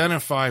 Yeah.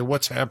 Identify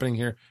what's happening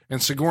here.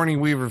 And Sigourney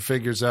Weaver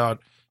figures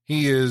out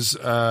he is,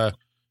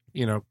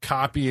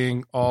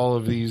 copying all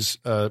of these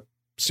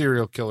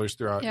serial killers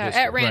throughout. Yeah,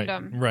 history. at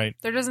random. Right.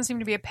 There doesn't seem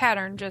to be a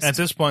pattern. Just At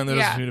this point, there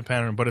doesn't Yeah. seem to be a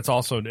pattern, but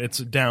it's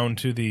down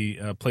to the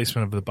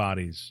placement of the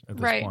bodies at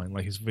this Right. point.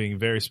 Like he's being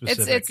very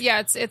specific.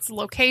 it's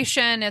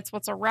location. It's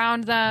what's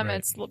around them. Right.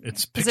 It's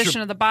It's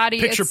position of the body.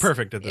 picture It's-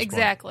 perfect at this point.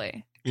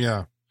 Exactly.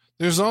 Yeah.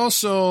 There's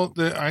also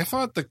I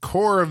thought the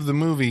core of the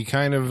movie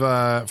kind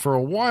of for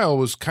a while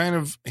was kind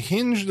of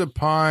hinged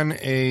upon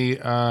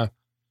a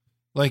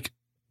like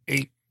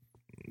a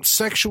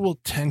sexual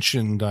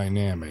tension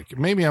dynamic.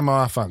 Maybe I'm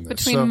off on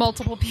this. Between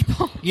multiple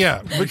people.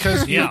 Yeah,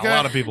 because Yeah, you a got-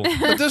 lot of people.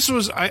 But this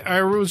was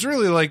I was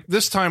really like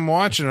this time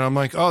watching it. I'm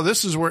like, oh,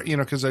 this is where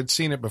because I'd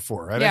seen it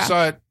before, and I Yeah.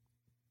 saw it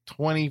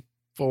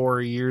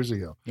 24 years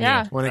ago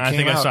Yeah. when it I came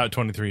think out. I saw it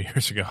 23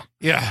 years ago.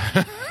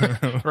 Yeah,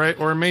 right,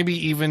 or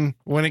maybe even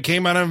when it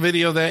came out on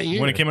video that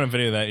year. When it came out on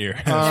video that year.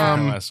 That's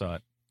when I saw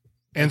it.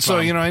 And so,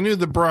 Fun. I knew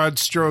the broad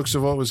strokes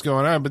of what was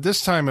going on, but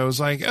this time it was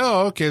like,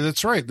 oh, okay,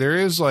 that's right. There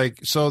is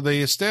so they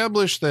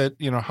established that,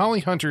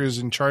 Holly Hunter is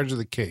in charge of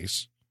the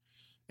case.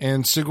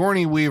 And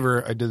Sigourney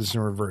Weaver, I did this in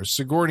reverse.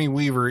 Sigourney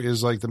Weaver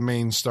is like the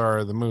main star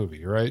of the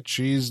movie, right?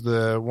 She's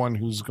the one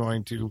who's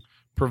going to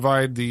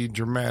provide the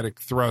dramatic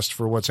thrust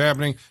for what's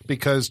happening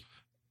because,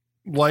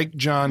 like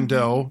John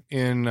Doe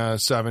in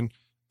Seven,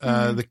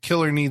 the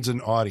killer needs an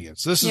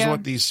audience. This is Yeah.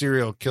 what these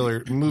serial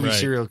Right.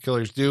 serial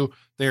killers do.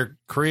 They're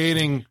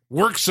creating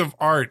works of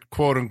art,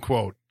 quote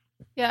unquote.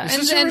 Yeah. Is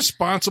this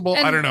irresponsible?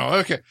 I don't know.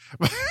 Okay.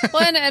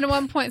 Well, and at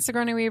one point,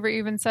 Sigourney Weaver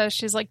even says,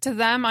 she's like, to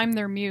them, I'm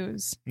their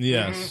muse.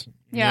 Yes.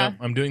 Yeah. Yep,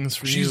 I'm doing this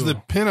for you. She's the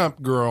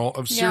pinup girl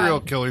of serial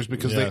Yeah. killers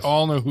because they Yes.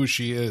 all know who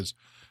she is.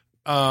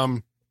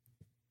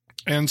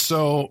 And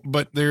so,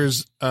 but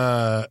there's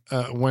Dermot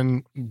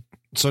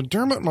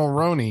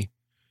Mulroney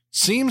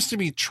seems to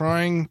be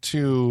trying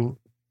to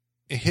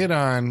hit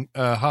on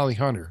Holly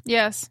Hunter,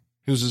 Yes.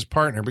 who's his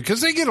partner,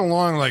 because they get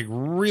along like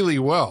really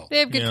well. They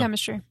have good Yeah.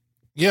 chemistry.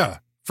 Yeah,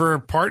 for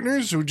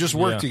partners who just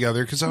work Yeah.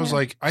 together. Because I was Yeah.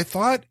 like, I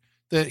thought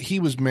that he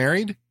was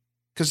married.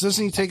 Because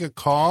doesn't he take a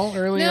call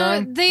early No,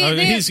 on? they Oh,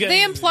 they, he's got-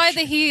 they imply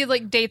that he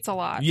dates a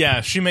lot. Yeah,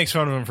 she makes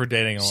fun of him for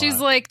dating a lot. She's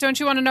like, don't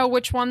you want to know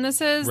which one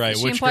this is? right,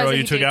 She which implies girl that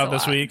you he took dates out a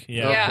this lot. week?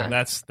 Yeah, Yeah.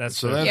 that's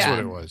So that's Yeah. what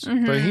it was.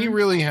 Mhm. But he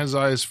really has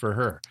eyes for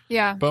her.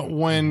 Yeah. But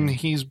when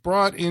he's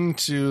brought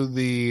into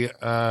the,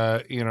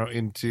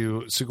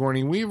 into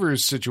Sigourney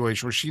Weaver's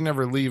situation where she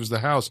never leaves the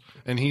house,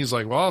 and he's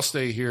like, "Well, I'll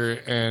stay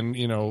here and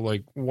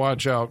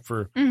watch out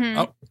for." Mhm.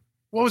 Oh,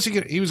 what was he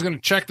going? He was going to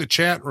check the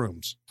chat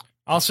rooms.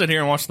 I'll sit here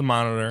and watch the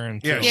monitor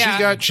and Yeah, Yeah.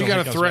 she Until got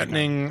he a goes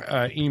threatening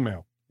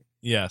email.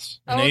 yes,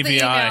 Oh, an the AVI.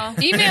 email.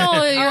 Email,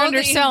 you're Oh, the-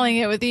 underselling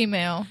it with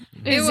email.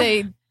 Is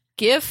a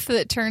GIF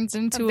that turns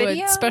into a,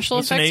 video? special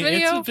It's an effects It's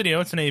video. a video.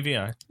 It's an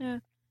AVI.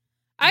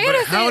 I gotta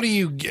But how say, do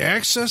you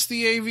access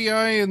the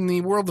AVI in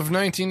the world of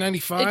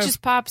 1995? It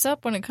just pops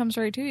up when it comes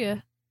right to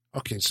you.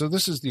 Okay, so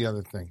this is the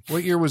other thing.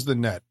 What year was the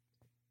net?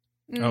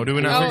 Oh, do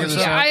we not figure this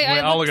yeah, out? I Wait,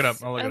 I'll looked- look it up.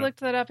 I'll look I it up. looked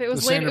that up. It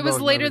was The later. It was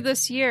Sanderberg later movie.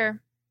 this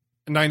year.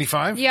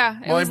 95? Yeah,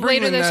 it Well, was I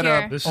bring later the this net year.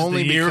 up This is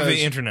only the year of because-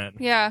 the internet.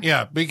 Yeah.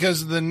 Yeah,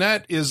 because the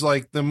net is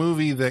like the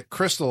movie that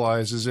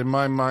crystallizes in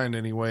my mind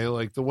anyway,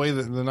 like the way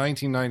that the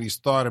 1990s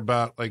thought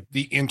about like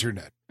the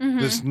internet,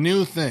 Mhm. this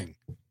new thing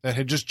that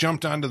had just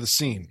jumped onto the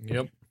scene,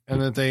 Yep.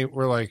 and that they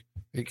were like,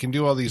 it can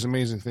do all these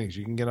amazing things.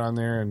 You can get on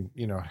there and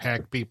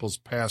hack people's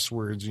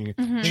passwords. And you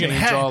Mhm. You can change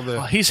hack- all the.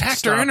 Oh, he's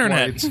hacked our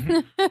internet.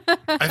 stoplights.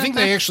 I think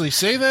they actually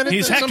say that.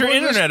 He's at hacked some our point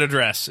in this- internet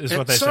address, is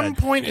what they At some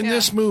said. point in Yeah.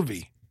 this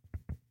movie,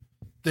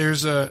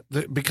 there's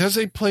because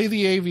they play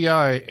the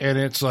AVI and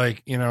it's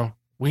like,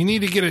 we need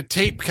to get a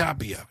tape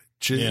copy of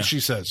it. Yeah. She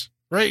says,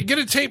 right? Get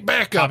a tape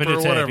backup Copy to or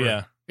tape, whatever.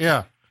 yeah.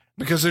 Yeah.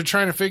 Because they're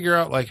trying to figure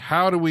out like,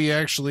 how do we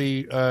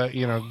actually,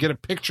 get a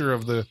picture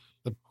of the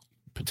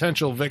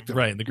potential victim.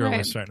 Right, the girl Right.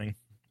 was threatening.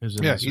 Who's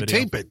in Yeah. this You video.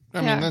 tape it.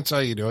 I Yeah. mean, that's how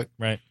you do it.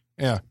 Right.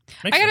 Yeah.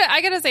 Makes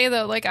I gotta say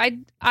though, like I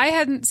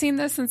hadn't seen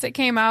this since it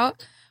came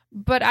out,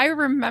 but I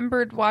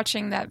remembered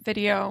watching that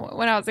video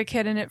when I was a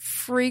kid, and it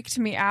freaked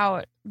me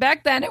out.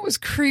 Back then, it was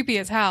creepy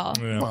as hell.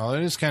 sense. Yeah. Well,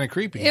 it is kind of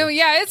creepy.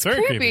 Yeah, it's Very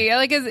creepy. creepy.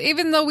 Like,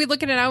 even though we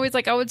look at it now, it's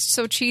like, oh, it's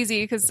so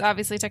cheesy because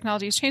obviously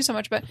technology has changed so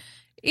much. But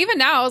even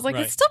now, I was like,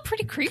 Right. it's still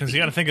pretty creepy. Because you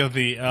got to think of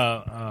the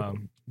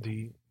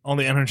all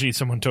the energy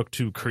someone took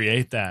to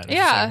create that. It's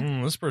Yeah.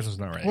 like, this person's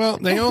not right. Well,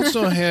 they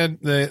also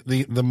had the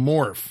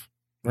morph,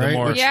 the right?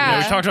 morph. Yeah.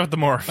 We talked about the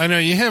morph. I know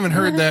you haven't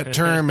heard that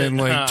term in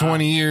like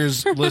 20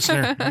 years,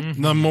 listener.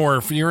 The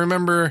morph. You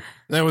remember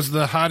that was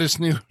the hottest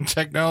new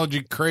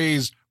technology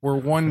craze where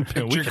one we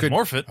picture can could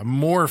morph it.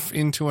 morph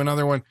into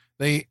another one.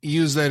 They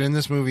use that in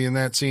this movie in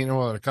that scene.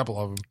 Well, a couple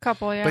of them.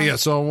 Couple, yeah. But yeah,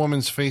 so a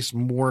woman's face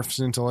morphs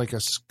into like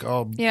a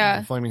skull,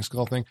 Yeah. flaming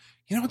skull thing.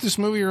 You know what this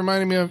movie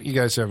reminded me of? You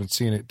guys haven't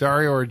seen it.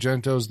 Dario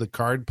Argento's The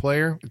Card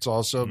Player. It's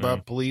also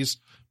about police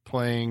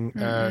playing.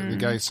 The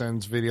guy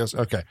sends videos.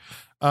 Okay.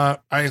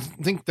 I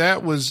think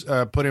that was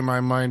put in my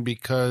mind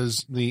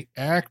because the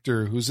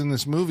actor who's in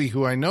this movie,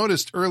 who I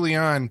noticed early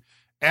on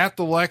at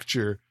the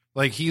lecture,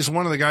 like he's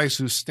one of the guys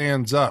who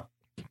stands up,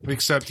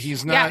 except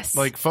he's not Yes.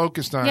 like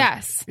focused on.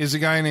 Yes. Is a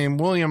guy named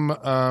William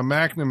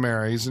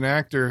McNamara. He's an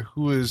actor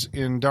who is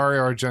in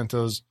Dario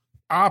Argento's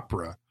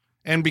opera.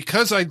 And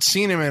because I'd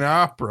seen him in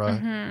opera,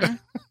 Mhm.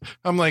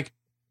 I'm like,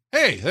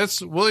 hey,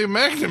 that's William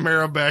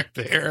McNamara back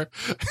there.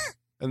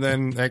 And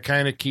then that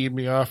kind of keyed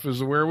me off as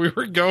to where we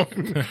were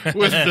going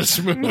with this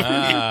movie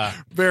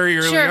very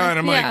early Sure, on.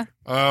 I'm yeah. like,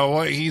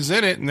 well, he's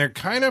in it. And they're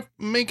kind of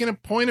making a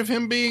point of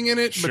him being in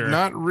it, Sure. but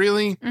not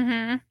really.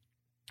 Mm-hmm.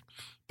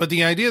 But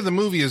the idea of the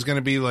movie is going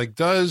to be like,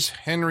 does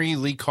Henry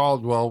Lee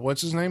Caldwell,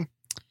 what's his name?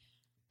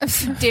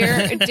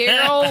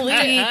 Daryl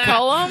Lee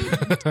Cullum.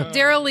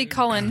 Daryl Lee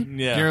Cullen.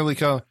 Yeah. Darryl Lee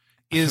Cullen.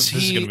 Is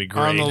This is gonna be he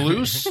great. on the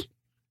loose?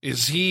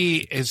 Is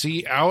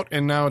he out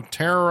and now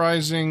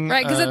terrorizing?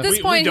 Right, because at this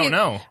We point, don't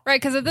know. Right,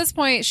 because at this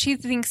point, she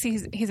thinks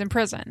he's in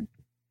prison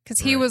because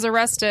he was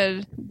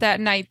arrested that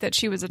night that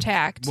she was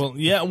attacked. Well,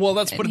 yeah. Well,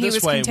 let's put it And he this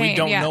was way: we contained,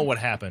 don't yeah. know what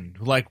happened.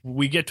 Like,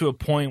 we get to a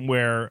point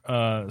where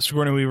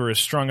Sigourney Weaver is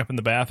strung up in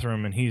the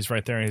bathroom, and he's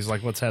right there, and he's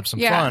like, "Let's have some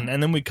Yeah. fun."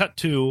 And then we cut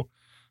to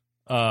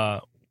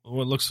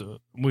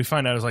we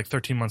find out is like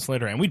 13 months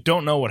later, and we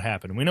don't know what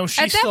happened. We know she's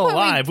At that still point,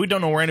 alive. We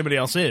don't know where anybody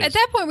else is. At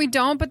that point, we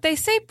don't, but they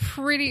say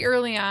pretty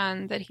early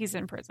on that he's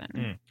in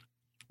prison.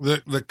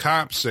 The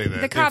cops say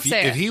that. The cops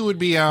say if it. he would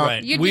be out,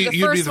 Right. You'd be the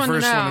first one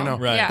to know.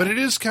 Right. Yeah. But it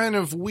is kind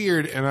of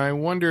weird, and I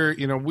wonder,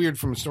 weird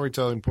from a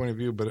storytelling point of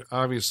view, but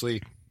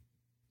obviously,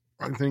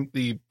 I think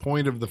the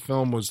point of the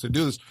film was to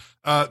do this.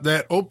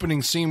 That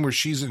opening scene where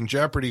she's in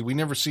jeopardy, we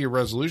never see a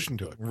resolution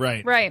to it.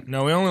 Right. Right.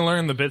 No, we only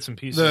learn the bits and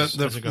pieces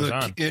as it goes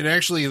on. It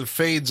actually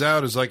fades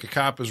out as like a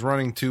cop is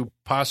running to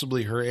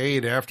possibly her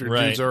aid after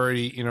Right. dude's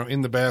already,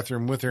 in the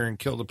bathroom with her and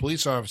killed a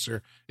police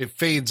officer. It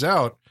fades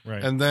out,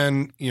 Right. and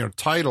then,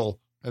 title,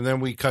 and then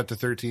we cut to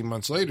 13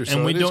 months later. So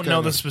And we it is don't know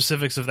kind the of-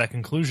 specifics of that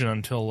conclusion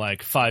until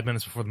like 5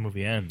 minutes before the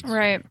movie ends.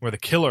 Right. Where the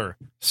killer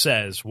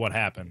says what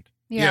happened.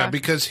 Yeah.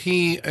 because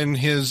he and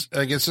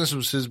I guess this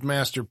was his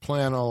master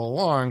plan all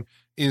along,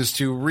 is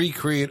to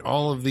recreate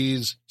all of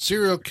these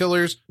serial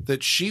killers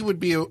that she would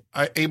be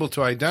able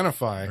to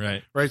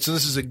identify. Right. So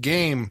this is a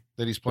game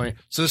that he's playing.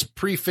 So this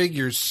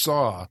prefigures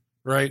Saw,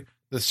 right?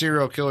 The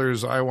serial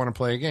killers, I want to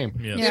play a game.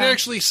 Yes. Yeah. It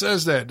actually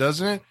says that,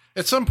 doesn't it?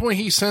 At some point,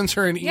 he sends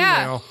her an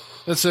Yeah. email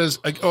that says,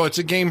 like, "Oh, it's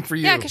a game for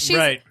you." Yeah, because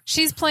Right.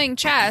 she's playing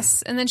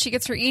chess, and then she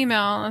gets her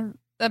email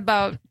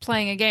about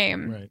playing a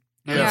game. Right.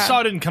 Yeah.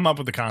 Saw didn't come up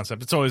with the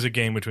concept. It's always a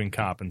game between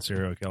cop and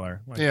serial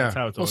killer. Like, Yeah. That's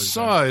how it's Well, always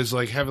Saw is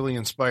like heavily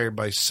inspired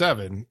by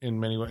Seven in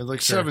many ways.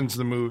 Like Sure. Seven's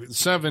the movie.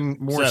 Seven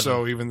more Seven.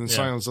 so even than Yeah.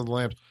 Silence of the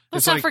Lambs.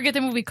 Let's It's not like, forget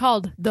the movie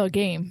called The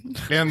Game.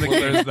 and the Well,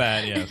 there's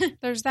that, yes.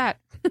 There's that.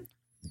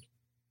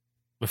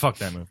 But fuck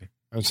that movie.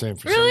 I was saying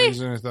for Really?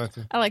 some reason I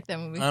thought I like that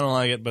movie. I don't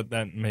like it, but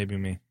that may be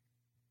me.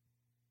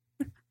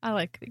 I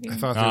like The Game.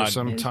 there was It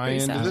some was tie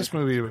pretty into solid. this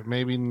movie, but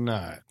maybe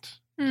not.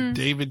 Hmm.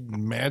 David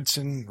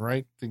Madsen,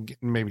 right?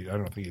 Maybe I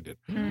don't think he did.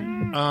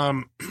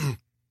 Hmm.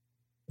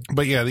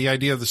 But yeah, the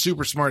idea of the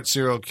super smart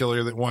serial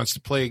killer that wants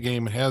to play a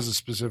game and has a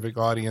specific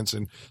audience,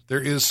 and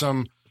there is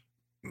some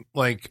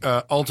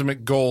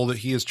ultimate goal that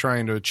he is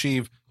trying to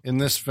achieve. In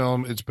this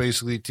film, it's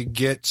basically to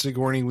get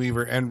Sigourney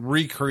Weaver and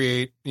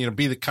recreate,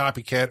 be the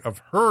copycat of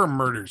her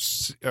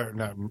murders.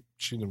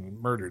 She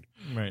didn't murdered,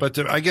 Right. but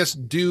to, I guess,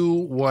 do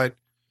what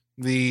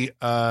the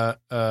God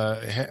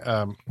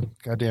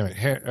damn it,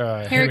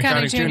 Harry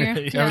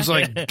Connick Jr. I was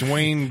like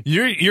Dwayne.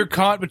 You're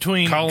caught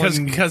between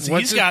Colin- because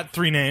what's he's it? got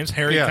three names: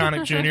 Harry Yeah.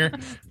 Connick Jr.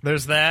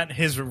 There's that.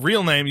 His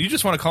real name. You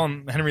just want to call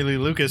him Henry Lee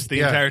Lucas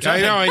the entire time.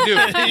 I know, I do.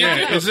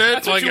 Yeah, is that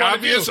That's what like you wanna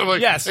obvious? do. I'm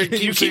like, Yes, I keep you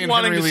keep saying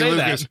wanting Henry to Lee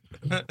say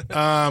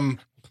Lucas.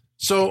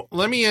 So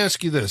let me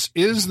ask you this: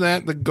 is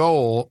that the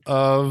goal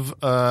of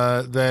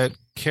that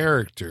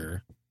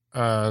character,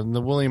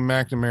 the William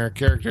McNamara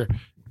character?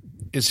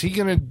 Is he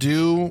going to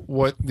do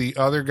what the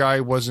other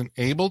guy wasn't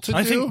able to do?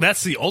 I think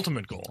that's the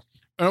ultimate goal.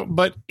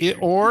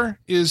 Or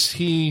is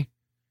he?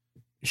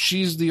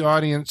 She's the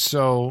audience,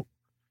 so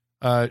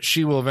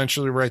she will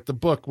eventually write the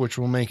book, which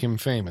will make him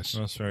famous.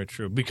 That's very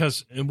true.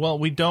 Because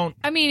we don't.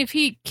 I mean, if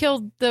he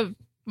killed the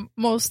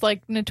most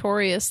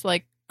notorious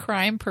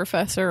crime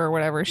professor or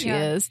whatever she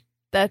Yeah. is,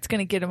 that's going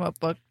to get him a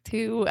book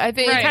too. I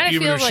think Right. it kind of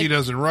Even feels if she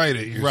doesn't write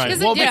it, you're Right.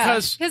 saying. Well,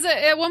 because-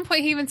 at one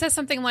point he even says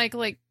something like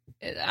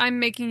I'm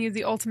making you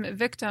the ultimate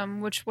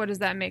victim, which what does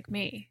that make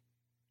me?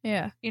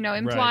 yeah.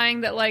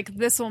 Implying that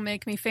this will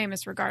make me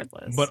famous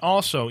regardless. But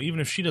also, even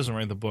if she doesn't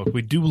write the book,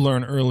 we do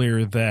learn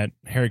earlier that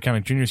Harry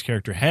Connick Jr.'s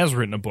character has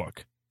written a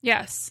book.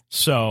 yes.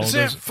 So Is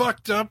that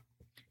fucked up?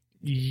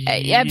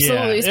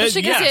 Absolutely.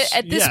 Especially because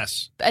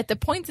yes. at the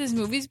point this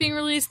movie's being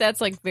released,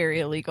 that's very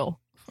illegal.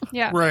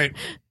 Yeah. Right.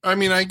 I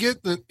mean, I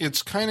get that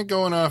it's kind of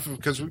going off of,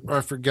 because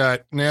I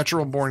forgot,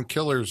 Natural Born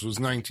Killers was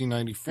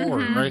 1994,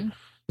 Mhm. right?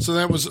 So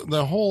that was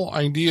the whole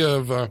idea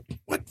of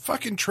what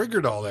fucking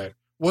triggered all that.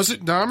 Was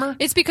it Dahmer?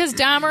 It's because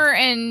Dahmer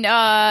and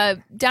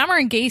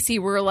Gacy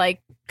were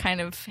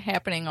kind of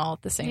happening all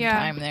at the same Yeah.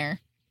 time there.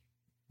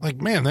 Like,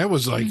 man, that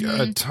was like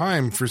a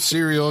time for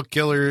serial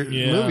killer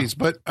Yeah. movies.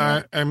 But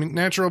I mean,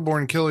 Natural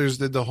Born Killers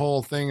did the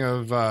whole thing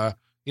of,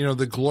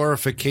 the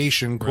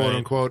glorification, quote Right.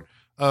 unquote,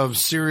 of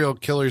serial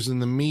killers in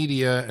the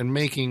media and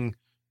making,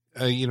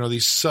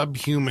 these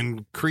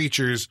subhuman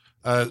creatures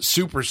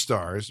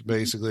superstars,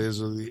 basically, is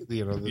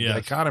the Yes.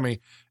 dichotomy.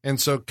 And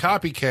so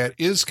Copycat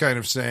is kind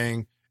of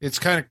saying, it's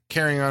kind of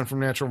carrying on from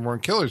Natural Born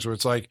Killers, where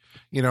it's like,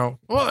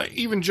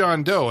 even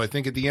John Doe, I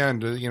think at the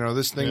end,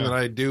 this thing Yeah. that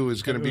I do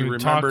is going to be We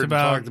remembered, talked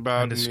talked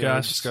about, and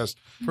discussed. discussed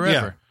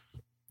Forever.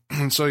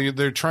 so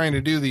they're trying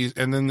to do these,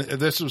 and then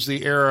this was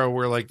the era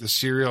where like the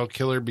serial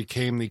killer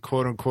became the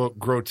quote unquote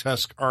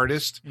grotesque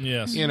artist.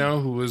 Yes. You know,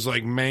 who was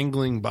like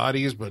mangling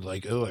bodies, but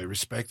like, oh, I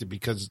respect it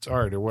because it's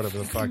art or whatever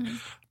the fuck.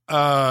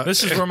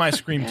 This is where my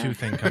Scream 2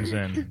 thing comes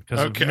in,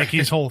 because of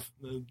Mickey's whole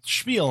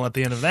spiel at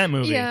the end of that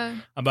movie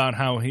about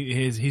how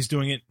he's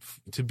doing it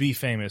to be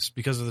famous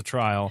because of the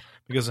trial,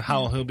 because of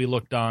how he'll be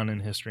looked on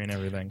in history and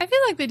everything. I feel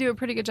like they do a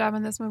pretty good job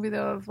in this movie,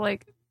 though, of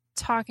like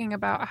talking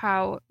about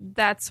how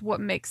that's what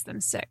makes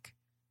them sick,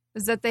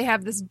 is that they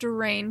have this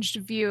deranged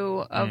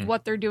view of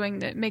what they're doing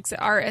that makes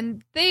it art,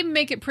 and they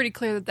make it pretty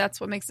clear that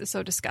that's what makes it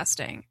so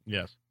disgusting.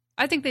 Yes.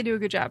 I think they do a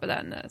good job of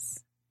that in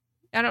this.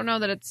 I don't know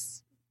that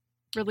it's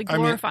really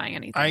glorifying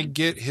anything. I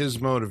get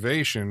his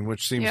motivation,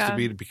 which seems to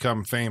be to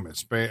become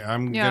famous, but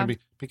I'm gonna be,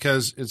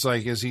 because it's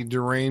like, is he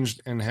deranged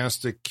and has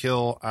to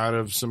kill out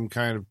of some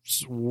kind of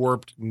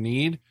warped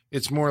need?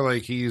 It's more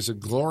like he's a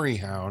glory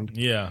hound,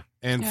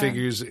 and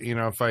figures, you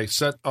know, if I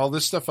set all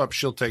this stuff up,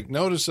 she'll take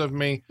notice of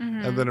me,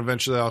 and then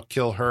eventually I'll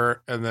kill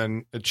her, and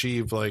then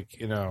achieve, like,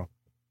 you know,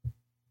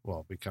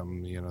 well,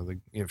 become, you know,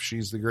 if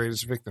she's the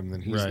greatest victim,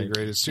 then he's the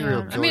greatest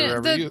serial killer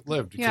ever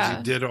lived, because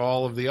he did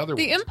all of the other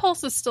ones. The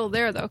impulse is still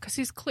there, though, because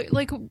he's clear.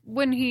 Like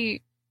when you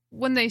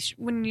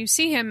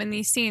see him in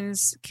these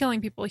scenes killing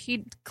people,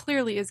 he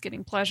clearly is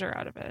getting pleasure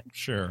out of it.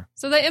 Sure.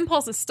 So the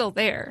impulse is still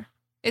there.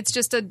 It's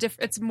just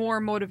it's more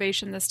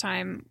motivation this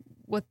time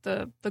with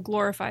the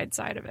glorified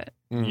side of it.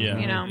 Yeah,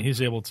 you know,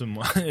 he's able to.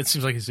 It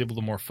seems like he's able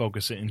to more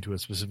focus it into a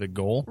specific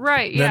goal,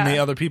 right? Than the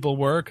other people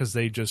were, because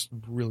they just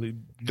really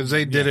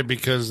did it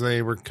because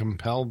they were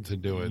compelled to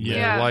do it.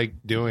 Yeah, they like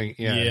doing.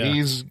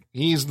 Yeah,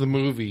 he's the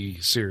movie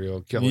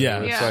serial killer.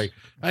 Yeah, it's like,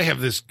 I have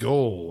this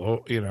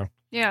goal. You know.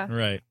 Yeah.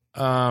 Right.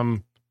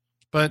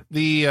 But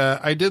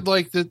I did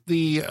like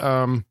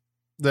that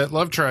that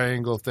love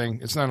triangle thing.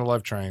 It's not a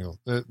love triangle.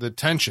 The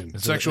tension,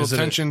 sexual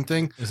tension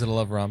thing. Is it a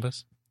love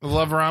rhombus?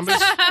 Love rhombus?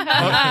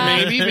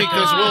 Maybe,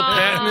 because Will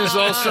Patton is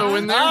also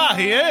in there. Ah,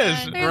 he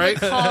is. Right?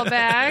 Call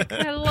back.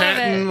 I love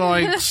Patton it.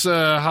 likes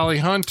Holly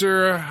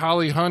Hunter.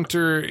 Holly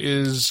Hunter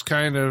is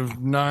kind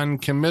of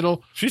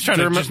non-committal. She's trying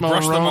to just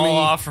brush them all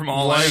off from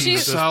all ends.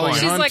 She's Holly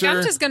like, Hunter.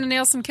 I'm just going to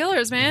nail some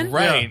killers, man.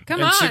 Right. Yeah. Come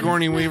and on.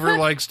 Sigourney Weaver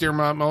likes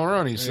Dermot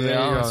Mulroney. So there you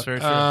go. That's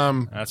very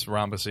true. That's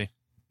rhombusy.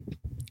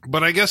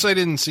 But I guess I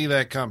didn't see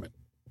that coming.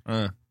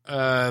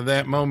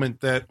 That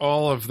moment that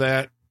all of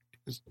that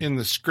in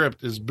the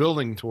script is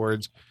building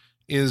towards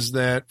is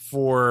that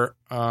for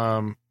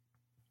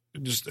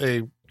just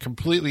a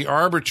completely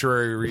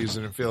arbitrary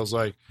reason, it feels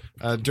like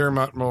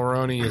Dermot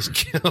Mulroney is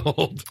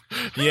killed.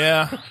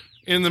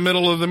 In the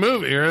middle of the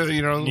movie, or,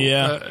 you know,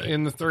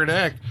 in the third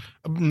act,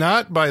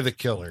 not by the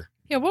killer.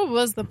 Yeah, what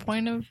was the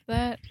point of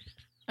that?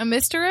 A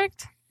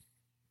misdirect?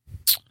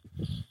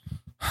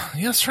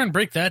 Yeah, let's try and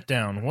break that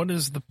down. What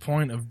is the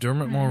point of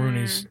Dermot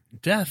Mulroney's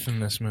death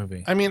in this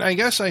movie? I mean, I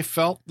guess I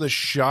felt the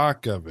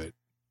shock of it,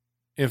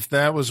 if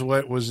that was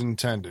what was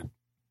intended.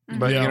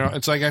 But, you know,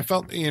 it's like I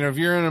felt, you know, if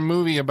you're in a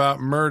movie about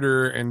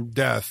murder and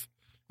death,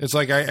 it's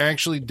like I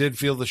actually did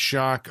feel the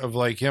shock of,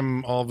 like,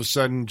 him all of a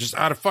sudden just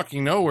out of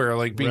fucking nowhere,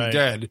 like, being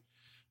dead.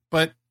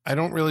 But I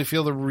don't really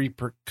feel the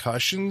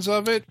repercussions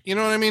of it. You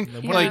know what I mean?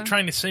 What are you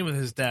trying to say with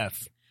his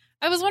death?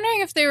 I was wondering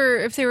if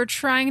they were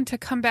trying to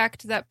come back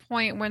to that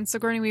point when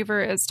Sigourney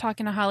Weaver is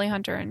talking to Holly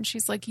Hunter, and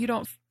she's like, "You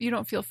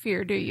don't feel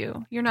fear, do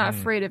you? You're not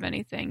afraid of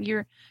anything.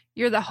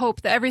 You're the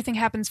hope that everything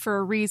happens for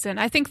a reason."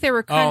 I think they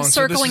were kind of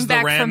circling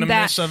back from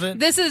that. Of it?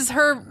 This is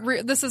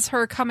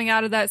her coming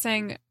out of that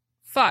saying,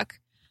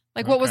 "Fuck."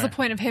 Like, what was the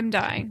point of him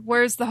dying?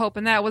 Where's the hope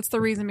in that? What's the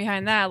reason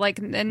behind that? Like,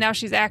 and now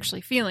she's actually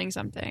feling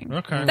something.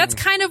 Okay, that's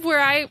kind of where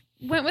I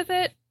went with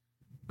it.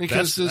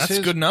 Because that's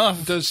good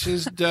enough. Does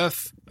his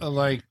death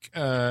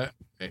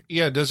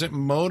does it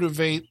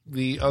motivate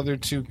the other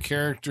two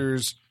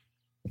characters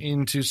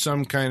into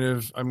some kind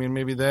of? I mean,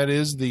 maybe that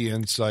is the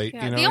insight.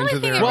 Yeah. You know, the only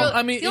into thing their. the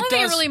only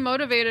thing it really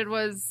motivated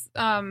was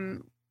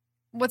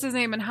what's his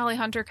name, and Holly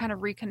Hunter kind of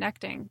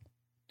reconnecting.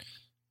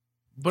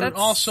 But it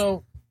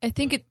also, I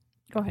think it.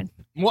 Go ahead.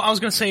 Well, I was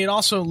going to say it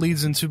also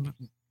leads into.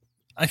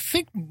 I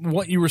think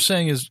what you were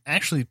saying is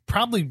actually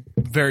probably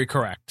very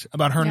correct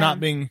about her not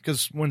being,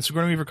 because when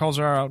Sigourney Weaver calls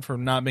her out for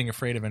not being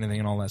afraid of anything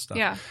and all that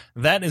stuff,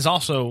 that is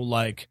also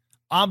like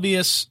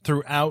obvious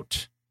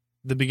throughout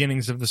the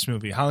beginnings of this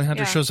movie. Holly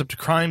Hunter shows up to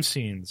crime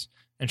scenes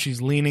and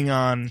she's leaning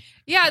on.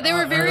 Yeah, they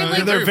were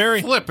very they're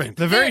very flippant.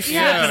 They're very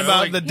flippant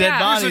about the dead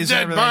bodies. There's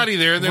a dead body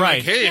there. And they're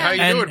like, "Hey, how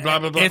you doing?" Blah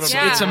blah blah.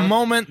 It's a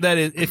moment that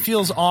it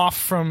feels off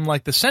from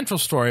like the central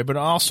story, but it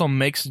also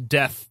makes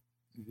death.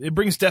 It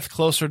brings death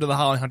closer to the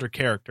Holly Hunter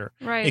character.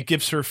 Right. It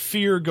gives her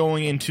fear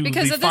going into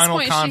because the at this final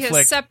point conflict. She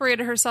has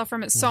separated herself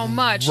from it so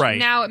much. Right.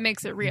 Now it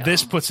makes it real.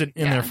 This puts it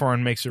in there for her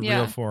and makes it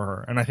real for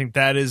her. And I think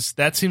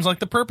that seems like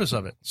the purpose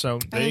of it. So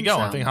there you go.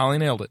 I think Holly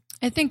nailed it.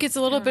 I think it's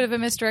a little bit of a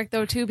misdirect,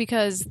 though, too,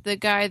 because the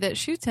guy that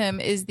shoots him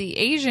is the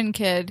Asian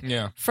kid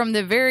from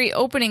the very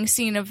opening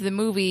scene of the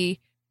movie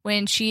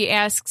when she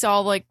asks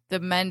all like the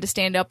men to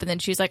stand up, and then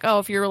she's like, "Oh,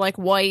 if you're like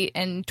white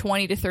and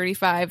 20 to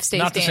 35, stay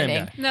Not the same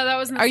standing." guy. No, that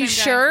wasn't. The Are same you guy.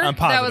 sure? I'm That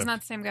positive. was not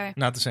the same guy.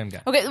 Not the same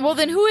guy. Okay, well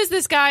then who is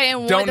this guy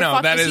and Don't why the know.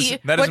 fuck That is is- he?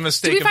 that is a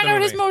mistake Did we of the find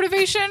out his movie.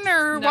 motivation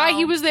or why No.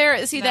 he was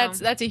there? See, No.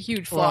 that's a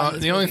huge flaw. Well, in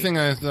this the only movie. thing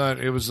I thought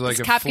it was like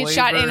This a cop flavor. gets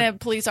shot in a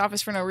police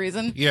office for no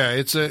reason. Yeah,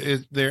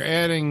 they're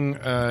adding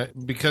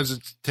because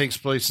it takes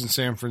place in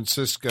San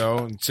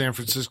Francisco, and San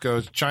Francisco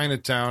is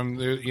Chinatown.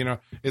 You know,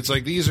 it's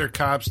like these are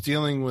cops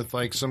dealing with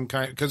like some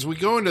kind, because we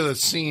go into the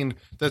scene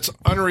that's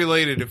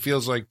unrelated. It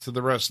feels like to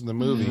the rest of the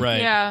movie,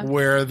 Right. Yeah.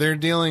 where they're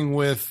dealing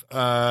with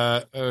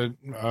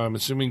I'm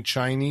assuming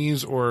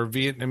Chinese or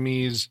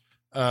Vietnamese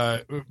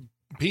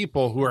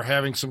people who are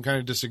having some kind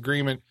of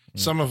disagreement.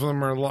 Some of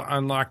them are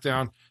on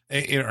lockdown.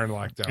 Are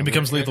lockdown. It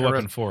becomes Lethal They're-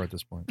 Weapon 4 at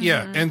this point.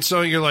 Yeah, Mhm. and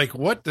so you're like,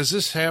 what does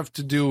this have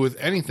to do with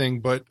anything?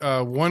 But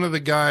one of the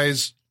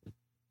guys,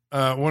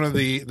 one of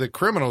the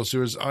criminals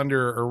who is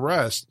under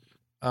arrest,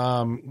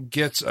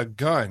 gets a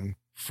gun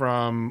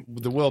from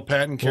the Will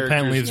Patton Will character.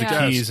 Patton leaves the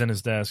Yeah. keys in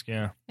his desk.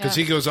 Yeah. because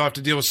he goes off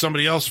to deal with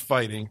somebody else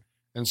fighting,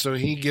 and so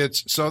he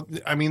gets. So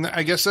I mean,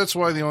 I guess that's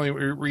why the only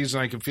reason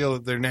I could feel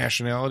that their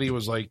nationality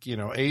was like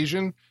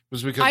Asian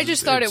was because I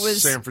just thought it's it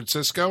was- San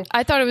Francisco.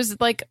 I thought it was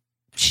like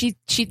she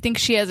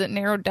thinks she has it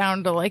narrowed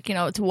down to like,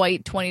 it's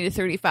white 20 to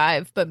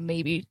 35, but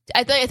maybe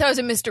I thought it was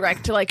a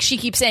misdirect to like she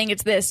keeps saying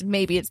it's this,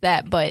 maybe it's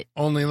that, but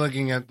Only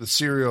looking at the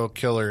serial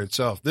killer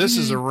itself. This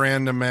is a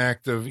random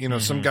act of,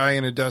 some guy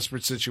in a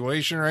desperate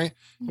situation, right?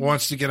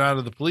 Wants to get out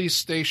of the police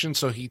station.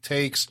 So he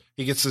gets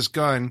this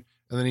gun,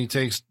 and then he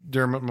takes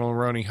Dermot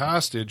Mulroney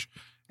hostage.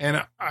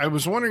 And I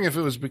was wondering if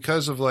it was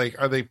because of like,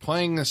 are they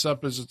playing this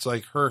up as it's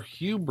like her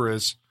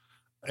hubris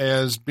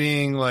as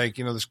being like,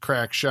 this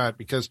crack shot?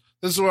 Because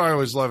this is what I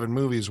always love in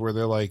movies where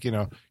they're like,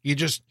 you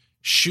just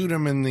shoot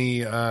him in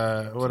the,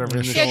 whatever,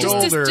 in the Yeah,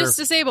 shoulder. just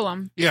disable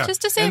him. Yeah,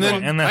 Just disable and then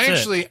him. And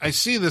that's I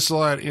see this a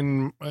lot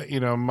in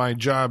my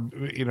job.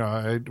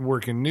 I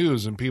work in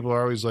news, and people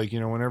are always like,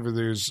 whenever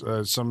there's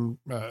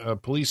a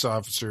police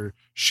officer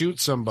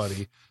shoots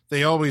somebody,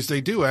 they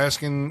do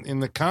ask in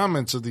the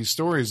comments of these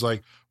stories,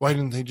 like, why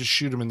didn't they just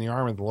shoot him in the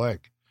arm or the leg?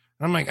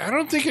 And I'm like, I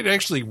don't think it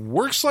actually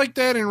works like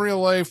that in real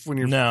life when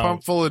you're No.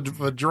 pumped full of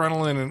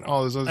adrenaline and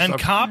all this other And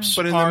stuff. cops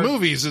But in are the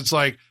movies, it's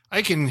like,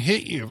 I can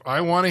hit you. If I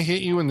want to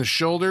hit you in the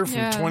shoulder from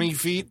Yeah. 20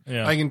 feet,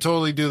 Yeah. I can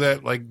totally do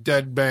that, like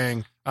dead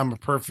bang. I'm a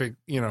perfect,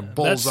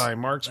 bullseye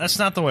marksman. That's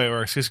not the way it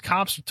works, because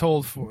cops are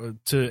told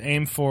to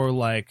aim for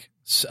like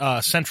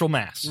central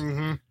mass.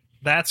 Mhm.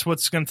 That's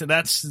what's going to.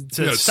 That's to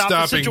Yeah, stop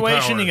the stopping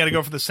situation. power. You got to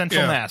go for the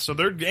central Yeah. mass. So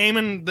they're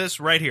aiming this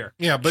right here.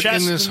 Yeah, but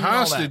Chest in this and all that.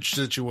 hostage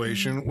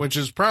situation, which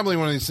is probably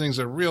one of these things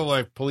a real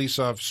life police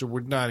officer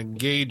would not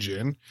engage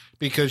in,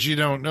 because you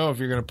don't know if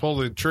you're going to pull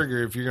the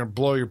trigger, if you're going to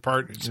blow your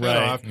partner's head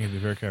off. You need to be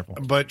very careful.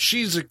 But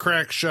she's a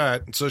crack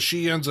shot, so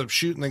she ends up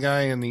shooting the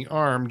guy in the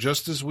arm,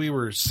 just as we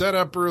were set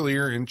up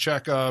earlier in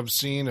Chekhov's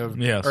scene of,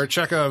 Yes. or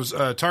Chekhov's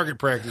target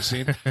practice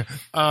scene.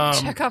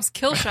 Chekhov's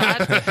kill shot.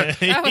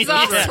 That was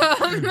Yeah.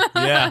 awesome.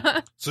 Yeah.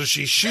 So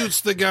she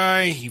shoots the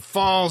guy, he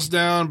falls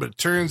down, but it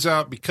turns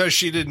out because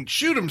she didn't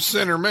shoot him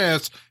center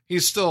mass,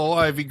 he's still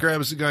alive. He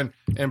grabs the gun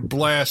and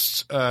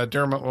blasts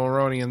Dermot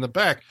Mulroney in the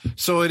back.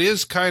 So it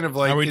is kind of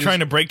like... Are we trying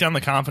to break down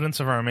the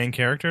confidence of our main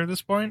character at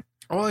this point?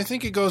 Well, I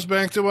think it goes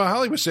back to what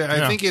Holly was saying. I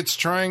Yeah. think it's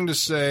trying to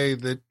say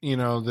that,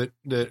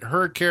 that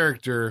her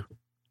character...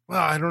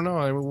 Well, I don't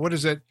know. What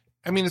is that?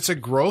 I mean, it's a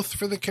growth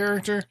for the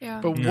character,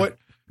 Yeah. but Yeah.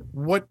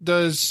 what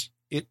does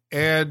it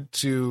add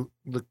to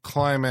the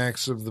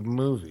climax of the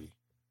movie?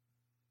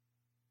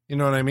 You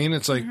know what I mean?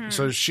 It's like,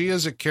 so she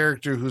is a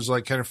character who's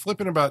like kind of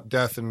flipping about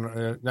death,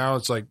 and now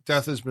it's like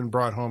death has been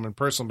brought home in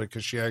person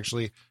because she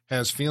actually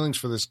has feelings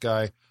for this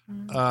guy.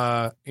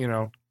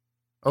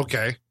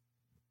 Okay.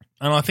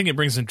 I don't know, I think it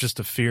brings in just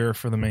a fear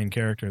for the main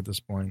character at this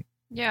point.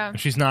 Yeah.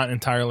 She's not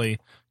entirely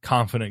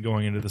confident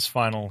going into this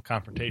final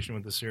confrontation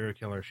with the serial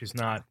killer. She's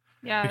not,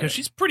 Yeah. because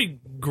she's pretty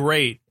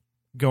great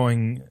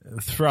going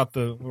throughout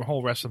the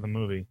whole rest of the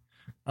movie.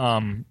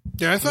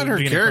 Yeah, I thought her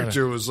Beginning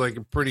character was like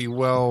a pretty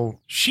well,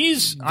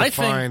 She's, I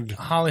Defined. think,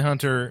 Holly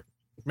Hunter,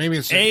 maybe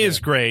it's A, is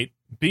great.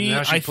 B,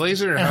 how she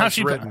plays it or and how it's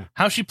written.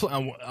 How she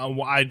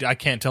I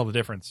can't tell the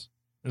difference.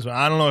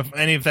 I don't know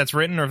if that's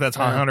written or if that's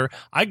Holly Hunter.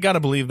 I gotta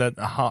believe that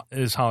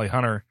is Holly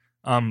Hunter.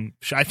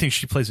 I think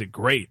she plays it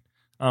great,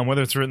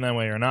 whether it's written that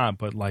way or not.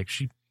 But like,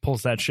 she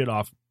pulls that shit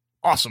off.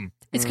 Awesome.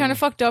 it's kind of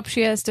fucked up.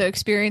 She has to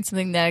experience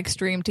something that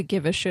extreme to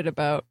give a shit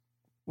about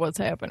what's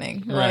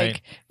happening.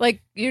 Right.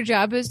 Like your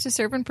job is to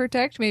serve and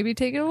protect. Maybe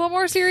take it a little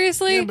more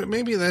seriously. Yeah, but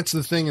maybe that's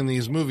the thing in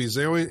these movies.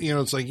 They always,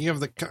 it's like you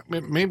have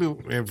maybe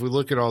if we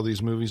look at all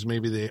these movies,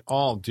 maybe they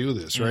all do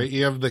this, right?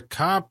 You have the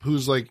cop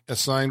who's like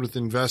assigned with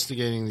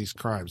investigating these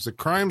crimes. The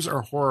crimes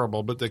are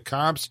horrible, but the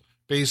cops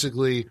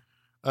basically,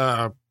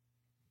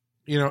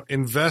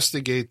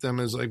 investigate them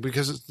as like,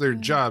 because it's their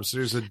job. So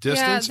there's a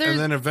distance, there's- and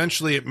then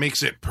eventually it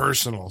makes it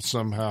personal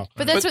somehow.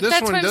 But that's this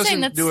what one I'm saying.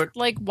 doesn't That's do it.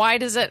 like, why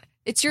does it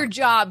It's your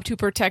job to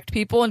protect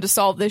people and to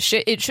solve this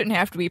shit. It shouldn't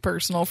have to be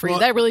personal for you. Well,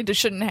 That really just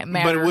shouldn't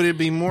matter. But would it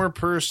be more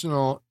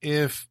personal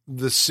if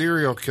the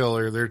serial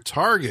killer, their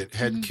target,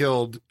 had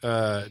killed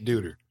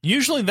Duder?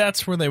 Usually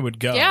that's where they would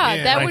go.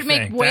 Yeah, that I would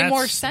make think. way That's-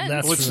 more sense.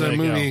 that's What's where the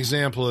they movie go.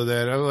 example of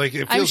that? Like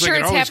it I'm feels sure like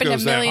it it's always happened a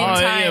goes that million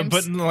way. times. Yeah,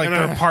 but like I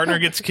know. their partner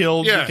gets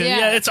killed. Yeah. because-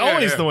 Yeah. It's Yeah,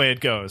 always yeah. the way it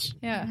goes.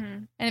 Yeah,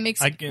 and it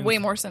makes I can- way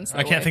more sense.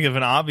 I can't think of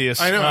an obvious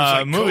I know it's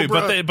like movie,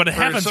 Cobra but it or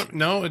happens. something.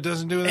 No, it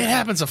doesn't do that. It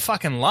happens a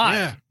fucking lot.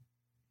 Yeah.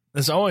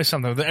 There's always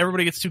something.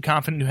 Everybody gets too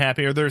confident, too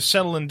happy, or they're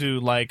settled into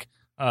like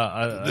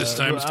This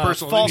time it's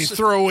personal. False, Then you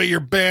throw away your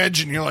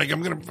badge and you're like,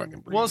 I'm gonna fucking.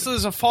 Bring well, it. so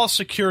there's a false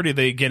security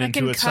they get Like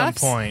into in at some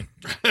Cuffs? point.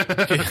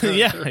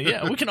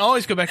 yeah. We can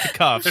always go back to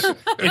Cuffs.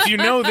 If you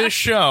know this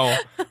show,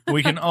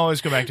 we can always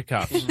go back to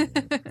Cuffs.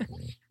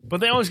 But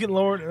they always get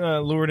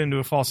lured into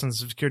a false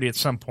sense of security at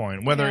some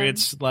point. Whether Yeah.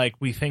 it's like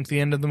we think the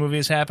end of the movie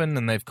has happened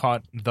and they've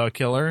caught the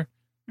killer,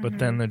 but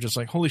then they're just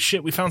like, holy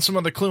shit, we found some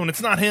other clue and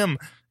it's not him.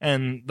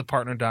 And the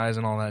partner dies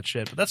and all that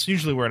shit. But that's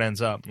usually where it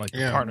ends up. Like the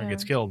Yeah. partner Yeah.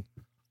 gets killed.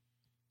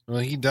 Well,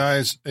 he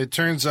dies. It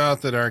turns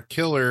out that our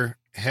killer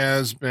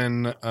has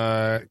been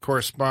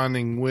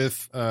corresponding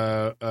with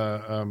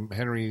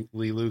Henry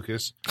Lee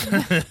Lucas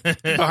behind Just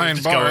go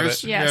with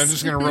bars. it. Yes. Yeah, I'm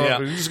just gonna roll. Yeah.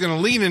 I'm just gonna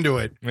lean into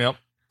it. Yep.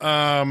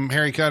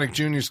 Harry Connick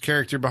Jr.'s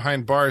character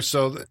behind bars.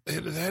 So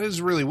that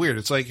is really weird.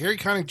 It's like Harry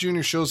Connick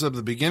Jr. shows up at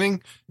the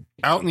beginning,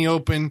 out in the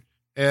open,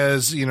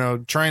 as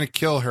trying to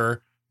kill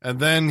her, and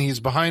then he's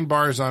behind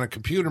bars on a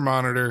computer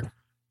monitor,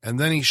 and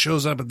then he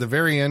shows up at the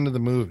very end of the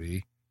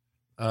movie.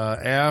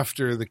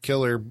 After the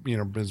killer,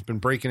 has been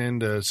breaking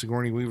into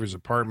Sigourney Weaver's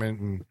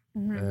apartment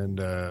and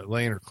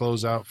laying her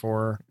clothes out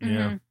for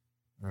Yeah.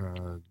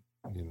 her.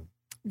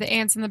 The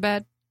ants in the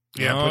bed.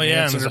 Oh, putting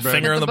yeah, ants and in there's her a bed.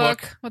 finger in With the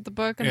book. With the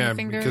book and Yeah, the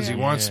finger. because he yeah.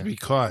 wants Yeah. to be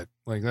caught.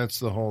 Like that's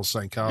the whole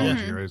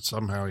psychology, Mhm. right?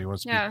 Somehow he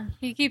wants to. Yeah,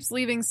 he keeps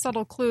leaving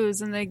subtle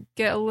clues, and they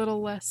get a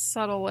little less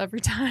subtle every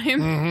time.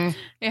 Hmm.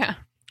 Yeah,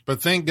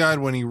 But thank God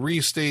when he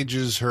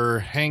restages her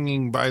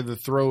hanging by the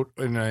throat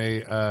in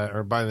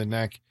or by the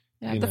neck.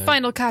 yeah. You The know.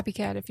 final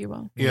copycat, if you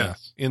will. Yeah,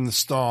 Yes. in the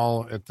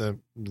stall at the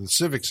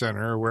Civic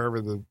Center or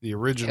wherever the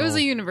original. It was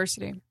a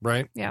university.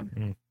 right. Yeah.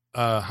 Mhm.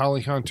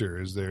 Holly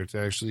Hunter is there to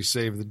actually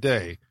save the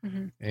day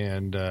Mhm.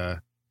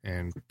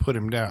 and put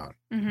him down,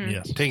 Hmm.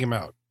 Yes. take him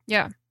out.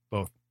 Yeah.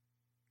 Both.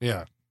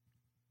 Yeah.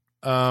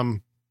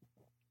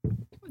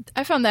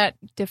 I found that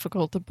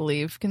difficult to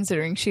believe,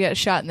 considering she got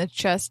shot in the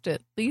chest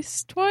at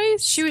least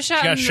twice. She was She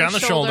shot, got shot in the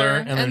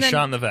shoulder and then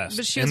shot in the but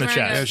vest. she In was the wearing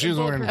chest. Yeah, she was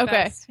wearing- bulletproof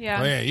Okay. vest.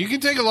 Yeah. Oh, yeah, you can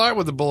take a lot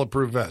with a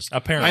bulletproof vest.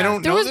 Apparently. I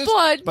don't There know was this,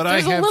 blood. but There I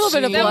was a have little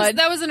bit of seen- blood.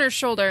 That was in her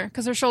shoulder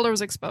because her shoulder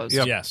was exposed.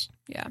 Yep. Yes.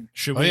 Yeah.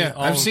 Should Oh we yeah,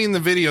 all- I've seen the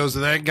videos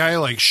of that guy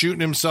like shooting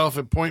himself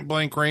at point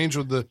blank range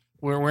with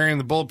wearing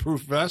the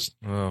bulletproof vest.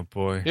 Oh,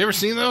 boy. You ever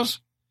seen those?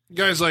 The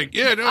guy's like,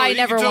 yeah, no, I you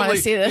never can wanna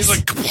totally- see this.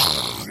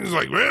 He's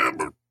like, man,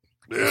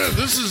 yeah,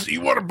 this is you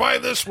want to buy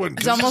this one?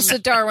 It's almost a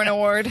Darwin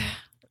Award.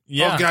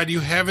 Yeah. Oh God, you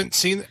haven't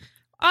seen?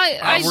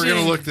 I We're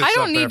gonna look this. I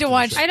don't up need after to the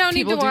watch. show. I don't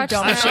need people to do watch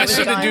dumb that. shit I all the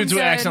said the time. dudes who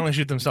Good. accidentally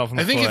shoot themselves in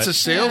the I think foot. it's a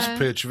sales Yeah.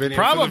 pitch video.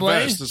 Probably. for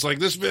the vest. It's like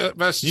this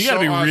vest. You got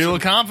got to to be real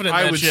confident in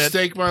I that would shit.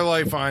 stake my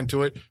life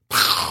onto it.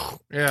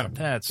 Yeah.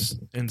 That's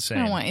insane.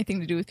 I don't want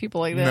anything to do with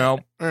people like that. No.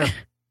 Yeah.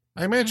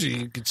 I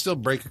imagine you could still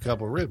break a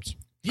couple ribs.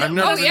 Yeah, I've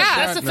never oh, been yeah. shot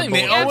That's the in a thing. They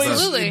bulletproof always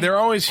vest. Absolutely. they're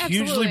always hugely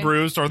Absolutely.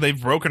 bruised, or they've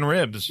broken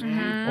ribs,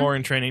 Mhm. or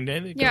in training day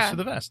it goes Yeah. to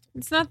the vest.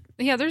 It's not.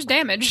 Yeah, there's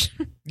damage.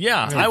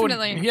 Yeah, I would.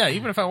 Definitely. Yeah,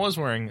 even if I was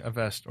wearing a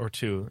vest or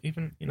two,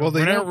 even Well,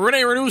 they don't- Rene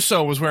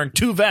Renusso was wearing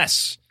two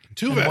vests.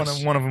 Two and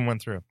vests. One of them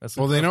went through. That's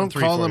Well, they don't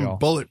three call for them y'all.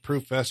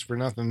 bulletproof vests for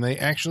nothing. They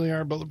actually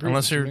are bulletproof.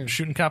 unless you're Yeah.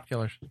 shooting cop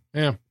killers.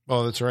 Yeah.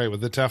 Oh, that's right.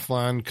 With the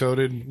Teflon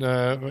coated.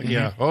 Yeah.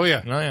 Oh,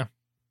 yeah. Oh yeah,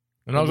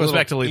 it all goes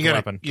back to lethal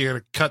weapon. You got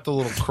to cut the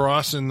little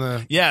cross in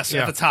the. Yes,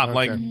 Yeah, at the top, okay.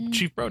 like Mhm.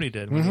 Chief Brody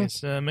did when Mhm.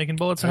 he's making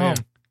bullets at Oh, yeah. home.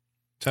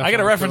 Teflon I got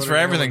a reference for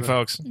coated everything,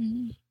 aluminum. folks.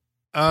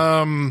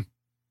 Mhm.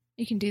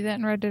 You can do that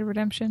in Red Dead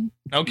Redemption.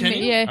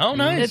 Okay. Yeah. Oh,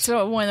 nice. That's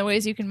one of the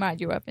ways you can mod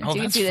your weapons. Oh, You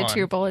can that's do that fun. to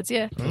your bullets.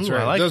 Yeah. That's Ooh,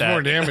 right. I like it does that.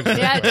 more damage.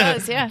 Yeah, it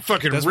does. Yeah.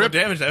 Fucking Does more rip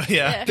damage.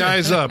 Yeah.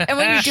 guys up. And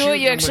when you do it, you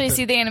Shoot them actually with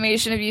see the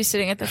animation of you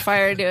sitting at the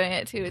fire doing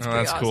it too. It's Oh,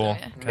 pretty that's awesome. cool.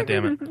 Yeah. God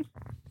damn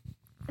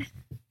it.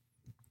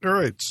 All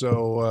right.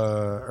 So,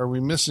 are we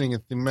missing a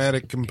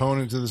thematic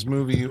component to this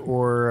movie,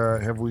 or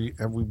have we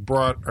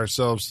brought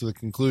ourselves to the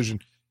conclusion?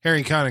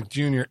 Harry Connick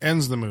Jr.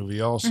 ends the movie.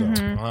 Also,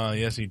 Mhm.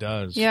 Yes, he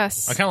does.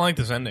 Yes. I kind of like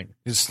this ending.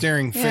 his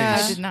staring Yeah. I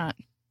face. did not.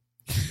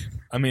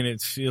 I mean,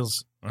 it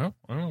feels. Well,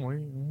 I don't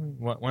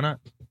know. Why not?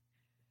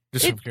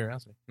 Just from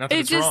curiosity. Not that it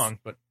it's just- wrong,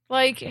 but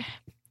Like,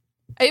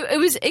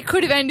 it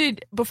could have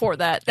ended before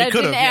that. That could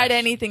didn't have, add yes.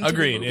 anything to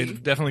agreed. the movie.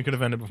 It definitely could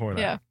have ended before that.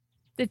 Yeah.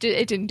 It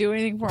didn't do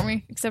anything for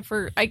me, except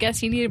for, I guess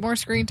he needed more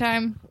screen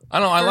time. I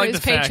don't know. I For like the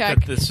his fact paycheck.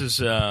 that this is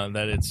that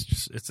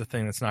it's a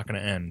thing that's not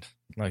going to end.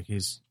 Like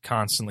he's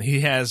constantly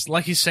he has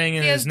like he's saying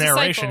in He his has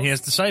narration, disciples. he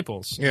has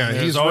disciples. Yeah,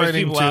 There's he's always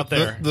writing people to out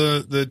there.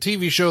 the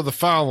TV show The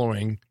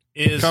Following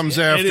comes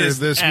It after is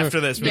this after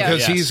this because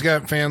yes. he's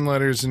got fan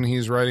letters and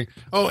he's writing.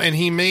 Oh, and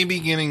he may be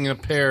getting a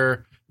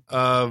pair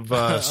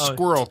of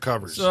squirrel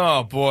covers.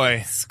 Oh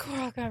boy.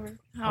 Squirrel cover.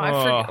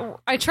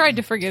 I tried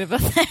to forget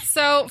about that.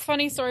 So,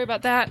 funny story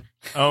about that.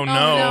 Oh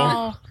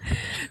no.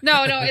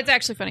 No, it's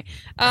actually funny.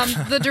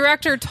 The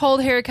director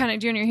told Harry Connick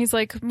Jr., he's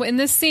like, in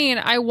this scene,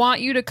 I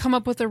want you to come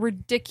up with a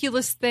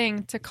ridiculous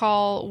thing to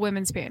call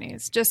women's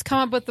panties. Just come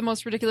up with the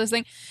most ridiculous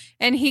thing.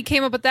 And he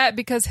came up with that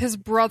because his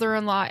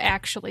brother-in-law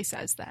actually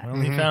says that.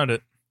 Well, he found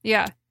it.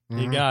 Yeah.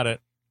 He got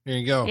it. There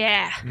you go.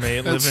 Yeah. May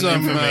it live That's in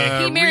some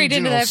infamy. He married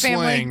into regional that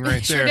family. slang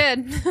right Sure there.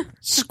 did.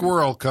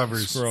 Squirrel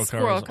covers. Squirrel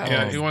Squirrel covers. covers.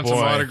 Yeah, Oh, he wants boy.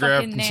 them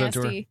autographed Fucking and sent to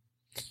her. nasty.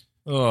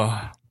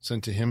 Oh.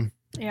 Sent to him.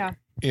 Yeah.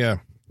 Yeah.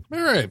 All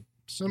right.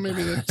 So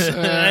maybe that's.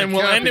 And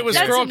we'll end it with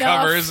That's squirrel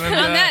enough. covers. And,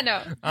 On that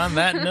note, on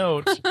that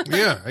note,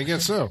 Yeah, I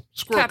guess so.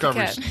 Squirrel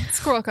covers. copycat.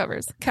 Squirrel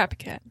covers.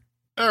 Copycat.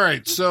 All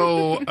right,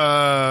 so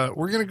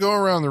we're going to go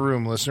around the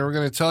room, listener. We're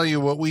going to tell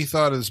you what we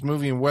thought of this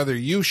movie and whether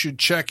you should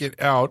check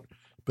it out.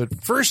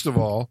 But first of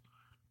all,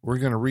 we're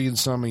going to read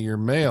some of your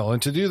mail.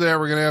 And to do that,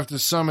 we're going to have to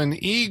summon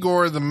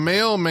Igor the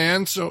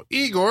mailman. So,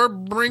 Igor,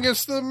 bring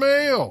us the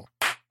mail.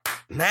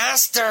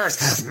 Masters,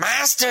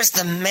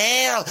 the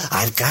mail.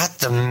 I've got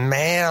the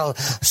mail.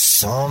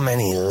 So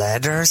many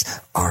letters.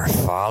 Our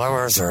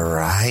followers are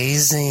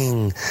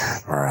rising.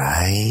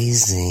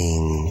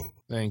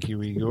 Thank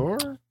you, Igor.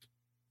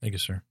 thank you,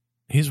 sir.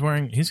 He's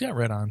got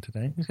red on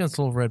today. He's got his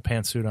little red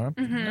pantsuit on.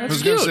 I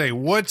was going to say,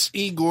 what's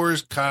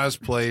Igor's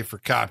cosplay for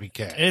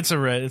Copycat? It's a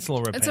little red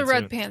It's pantsuit. a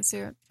red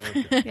pantsuit.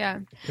 Yeah.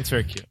 It's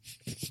very cute.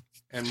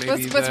 And maybe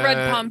With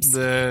red pumps.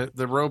 The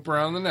rope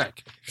around the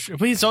neck. Sure,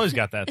 but he's always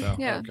got that though.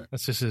 Yeah. Okay.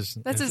 That's just his.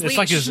 That's his It's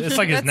like leash. his That's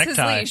his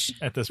necktie leash.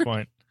 at this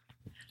point.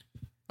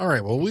 All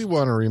right. Well, we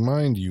want to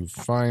remind you,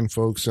 fine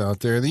folks out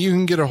there, that you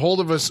can get a hold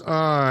of us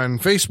on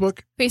Facebook,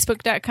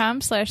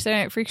 Facebook.com/Saturday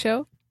Night Freak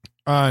Show.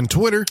 on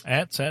Twitter,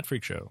 At Sad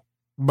Freak Show.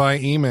 by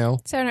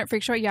email, Saturday Night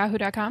Freak Show at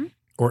yahoo.com.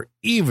 or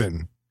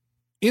even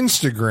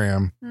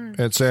Instagram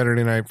at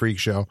Saturday Night Freak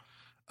Show.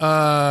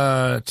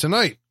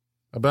 Tonight,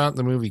 about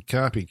the movie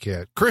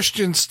Copycat,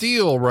 Christian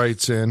Steele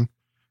writes in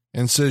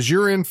and says,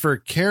 you're in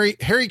for Harry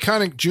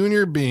Connick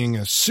Jr. being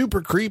a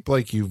super creep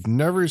like you've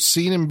never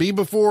seen him be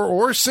before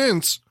or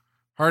since.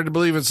 Hard to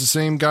believe it's the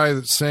same guy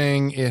that's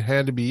saying It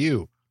Had to Be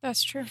You.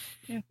 That's true.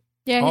 Yeah.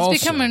 Yeah, he's Also-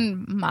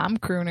 becoming mom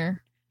crooner.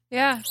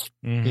 Yeah.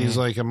 Mhm. He's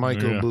like a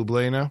Michael Yeah.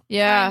 Bublé now.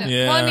 Yeah. Kinda.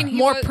 Yeah. Well, I mean, he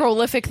More was,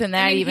 prolific than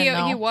that, I mean, even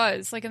though. he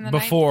was like in the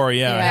Before,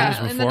 yeah, Yeah.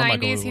 he was In the before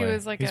Michael 90s, he Bublé.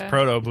 was like he's a-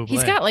 proto Bublé.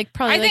 He's got like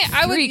probably I think like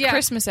I would- three yeah,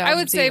 Christmas I albums.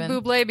 would say even.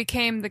 Bublé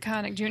became the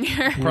Connick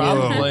Jr.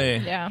 probably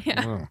Yeah.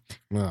 Yeah. Oh,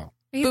 no.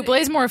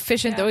 Bublé's more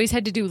efficient Yeah. though. He's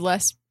had to do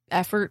less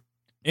effort.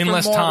 in for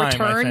less more time. I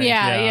return. think.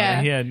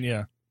 Yeah. He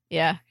had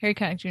Yeah, Harry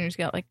Connick Jr.'s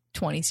got like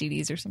 20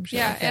 CDs or some shit.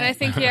 Yeah, like and that. I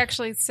think he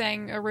actually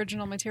sang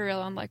original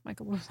material, unlike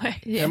Michael Bublé.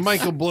 Yeah. And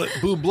Michael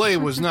Bublé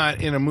was not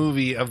in a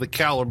movie of the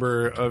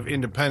caliber of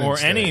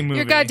Independence or any Day. movie.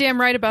 You're goddamn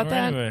right about Or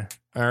that. anyway.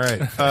 All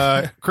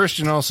right.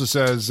 Christian also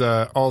says,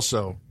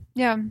 also,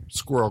 Yeah,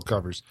 squirrel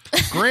covers.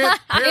 Grant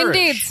Parrish.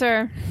 indeed,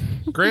 sir.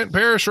 Grant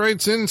Parrish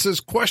writes in and says,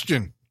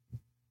 question,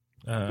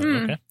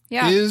 Okay.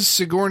 Yeah, is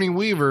Sigourney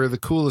Weaver the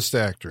coolest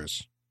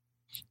actress?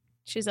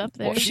 She's up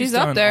there. Well, she's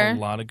done up there. A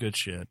lot of good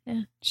shit.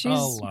 yeah. A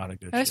lot of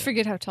good I always shit.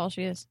 forget how tall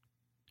she is.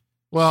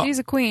 Well, she's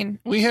a queen.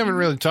 we haven't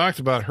really talked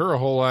about her a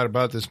whole lot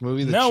about this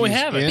movie. That No, we she's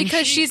haven't. in.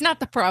 Because she's not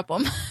the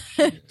problem.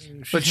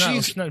 But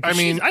she's- I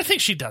mean, I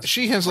think she does.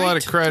 She has a lot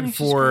of cred She's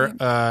for,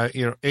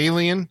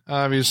 Alien,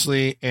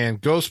 obviously,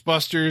 and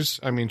Ghostbusters.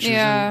 I mean, she's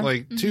Yeah. in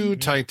like two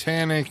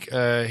Titanic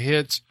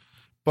hits.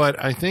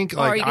 But I think, Or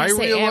are like, you going I to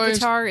say realized,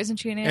 Avatar? Isn't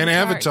she an and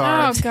Avatar?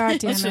 Avatar. Oh God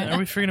damn Listen, are it!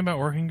 we forgetting about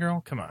Working Girl?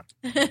 Come on.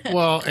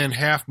 well, and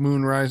Half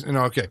Moon Rise.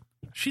 No, okay.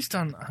 She's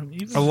done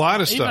even, A lot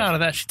of even stuff. out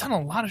of that. She's done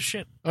a lot of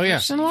shit. Oh yeah.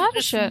 She's done a lot of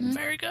It's shit.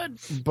 Very good.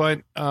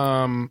 But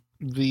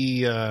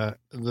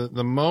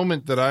the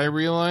moment that I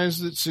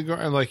realized that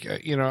Sigourney, like,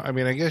 I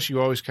mean, I guess you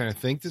always kind of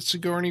think that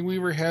Sigourney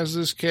Weaver has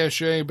this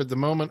cachet, but the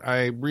moment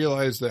I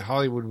realized that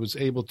Hollywood was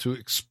able to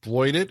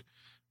exploit it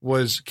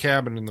was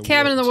Cabin in the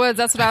Cabin in Woods. the Woods.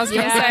 That's what I was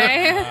gonna Yeah.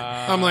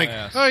 say. I'm like,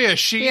 oh yeah,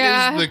 she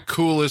Yeah. is the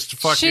coolest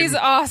fucking. She's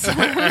awesome.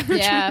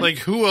 Yeah. Like,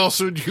 who else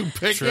would you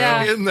pick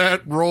Yeah. in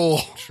that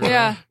role?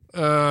 Yeah.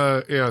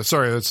 Yeah,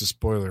 sorry, that's a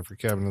spoiler for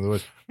Cabin in the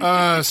Woods.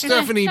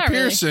 Stephanie Not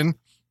really. Pearson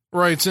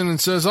writes in and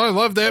says, I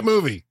love that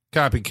movie,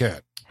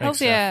 Copycat. Hell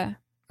Thanks, yeah.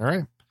 All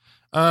right.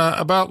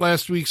 About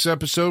last week's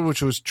episode,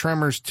 which was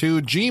Tremors 2,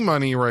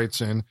 G-Money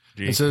writes in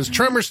and says,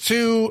 Tremors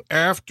 2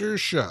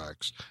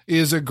 Aftershocks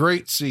is a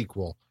great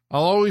sequel.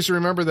 I'll always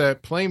remember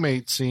that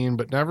Playmate scene,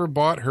 but never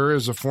bought her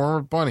as a form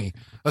of bunny.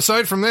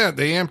 Aside from that,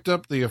 they amped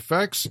up the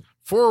effects,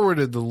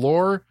 forwarded the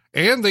lore,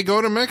 and they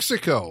go to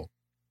Mexico.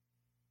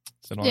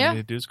 Is that all Yeah. you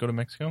need to do is go to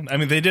Mexico? I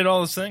mean, they did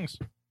all those things.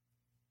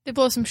 They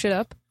blow some shit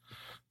up.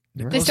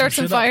 blow They start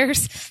some shit up.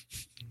 fires.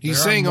 He's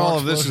There are saying more all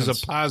of this is a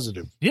explosions.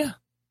 positive. Yeah.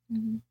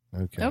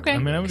 Okay. Okay. I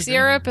mean, I would It's agree.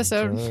 your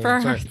episode Sorry.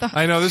 for Sorry. the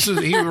I know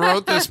he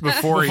wrote this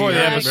before, Before he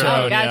the had it episode.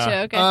 out. Oh,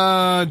 gotcha.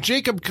 yeah. Okay.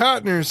 Jacob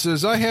Cotner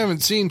says, I haven't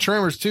seen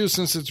Tremors 2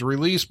 since its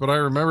release, but I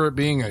remember it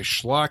being a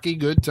schlocky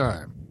good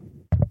time.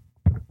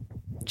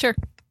 Sure.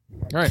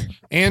 All right.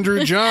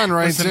 Andrew John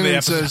writes Listen in to the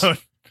and says,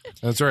 episode.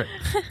 That's right.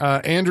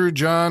 Andrew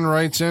John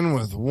writes in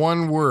with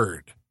one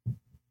word.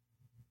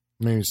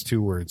 Maybe it's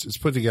 2 words. It's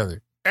put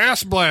together.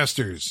 Ass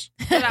blasters.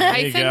 Is that a There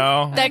you hyphen?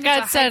 go. That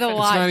got said a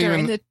lot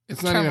during the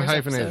It's not even Tremors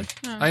hyphenated.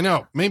 episode. I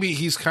know. Maybe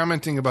he's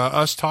commenting about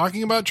us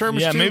talking about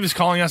Tremors 2. Maybe he's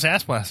calling us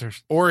ass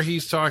blasters. Or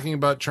he's talking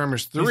about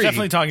Tremors 3. He's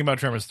definitely talking about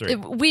Tremors 3.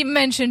 We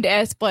mentioned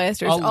ass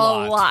blasters A a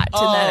lot. lot in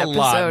that A episode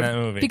lot in that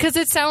movie. because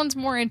it sounds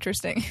more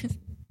interesting.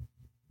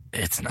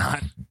 It's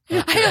not.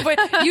 I know,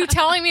 but you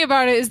telling me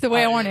about it is the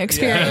way I want to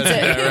experience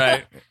it. Yeah,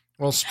 right.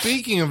 Well,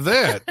 speaking of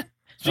that,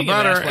 Speaking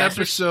about of our ass blasters.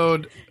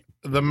 episode,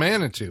 The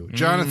Manitou,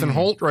 Jonathan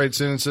Holt writes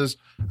in and says,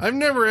 I've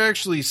never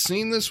actually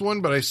seen this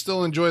one, but I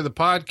still enjoy the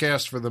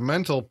podcast for the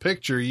mental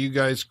picture you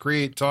guys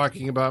create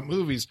talking about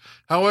movies.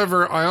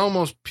 However, I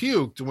almost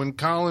puked when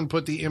Colin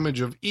put the image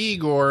of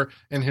Igor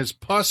and his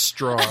pus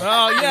straw.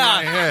 Oh yeah,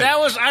 in my head.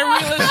 I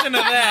re-listened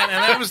to that,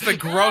 and that was the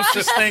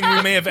grossest thing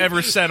we may have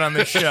ever said on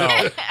this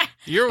show.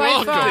 You're By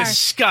welcome. far.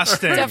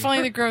 Disgusting.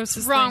 Definitely the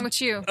grossest Wrong thing.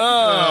 with you.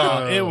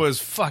 Oh, it was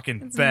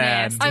fucking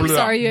bad. nasty. I'm Blah,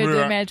 sorry you had to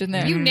blah. imagine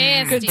that. You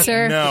nasty. Good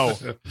sir. No,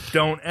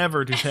 don't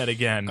ever do that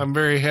again. I'm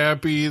very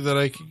happy that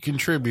I could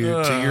contribute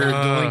to your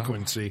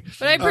delinquency.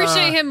 But I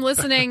appreciate him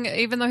listening,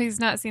 even though he's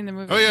not seen the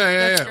movie. Oh,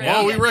 yeah. That's great.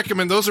 Well, we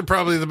recommend those are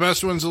probably the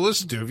best ones to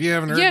listen to if you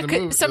haven't heard Yeah, the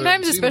movie.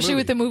 sometimes, seen the especially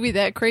with movie. a movie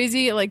that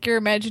crazy, like your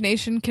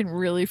imagination can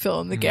really fill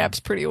in the gaps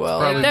pretty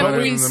well. Probably that better than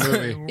movie's the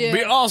movie. yeah.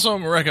 We also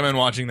recommend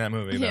watching that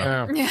movie, though.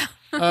 Yeah. Yeah.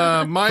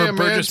 Yeah. Maya For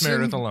Burgess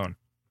Meredith Manson, alone.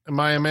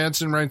 Maya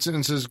Manson writes in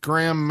and says,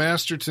 Graham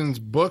Masterton's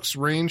books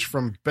range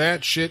from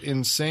batshit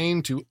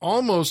insane to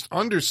almost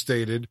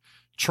understated.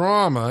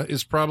 Trauma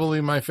is probably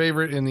my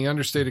favorite in the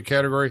understated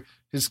category.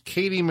 His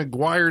Katie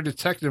McGuire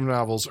detective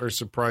novels are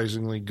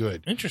surprisingly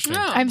good. Interesting. Oh.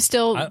 I'm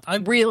still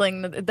I'm-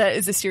 reeling that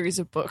is a series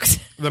of books.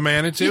 The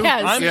Manitou?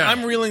 Yes.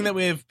 I'm reeling that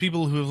we have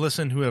people who have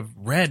listened who have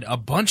read a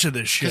bunch of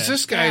this shit. Because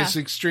this guy is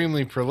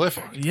extremely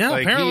prolific. Yeah,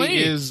 Like, apparently.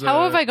 He is,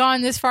 How have I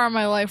gone this far in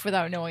my life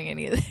without knowing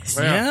any of this?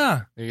 Well,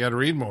 Yeah. You got to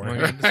read more.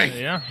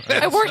 Yeah.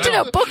 I worked in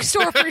a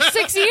bookstore for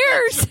 6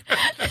 years,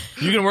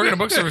 You can work in a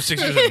bookstore for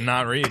 6 years and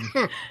not read.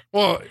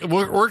 Well,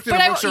 worked in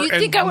but a bookstore you and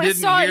think I would have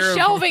didn't saw it hear of-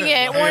 shelving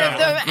it one Yeah, of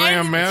them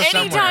Graham Master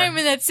any somewhere. time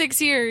in that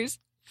 6 years.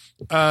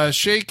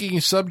 Shaky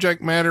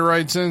subject matter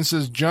writes in and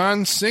says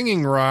John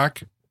Singing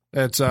Rock,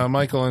 that's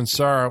Michael and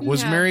Sarah,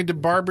 was Yeah. married to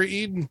Barbara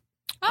Eden.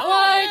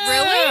 Oh,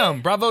 really?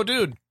 Damn, bravo,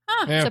 dude.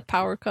 It's a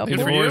power couple.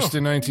 Good for you. Divorced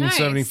in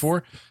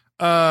 1974.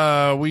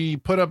 We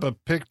put up a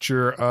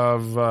picture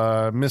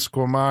of Miss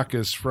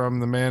Quamakis from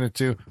the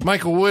Manitou.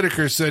 Michael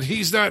Whitaker said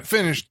he's not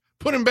finished.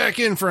 Put him back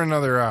in for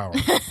another hour.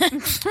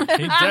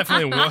 He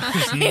definitely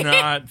was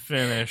not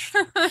finished.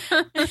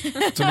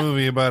 It's a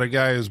movie about a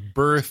guy who's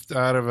birthed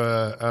out of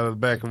the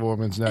back of a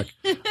woman's neck.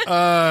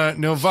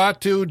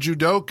 Novatu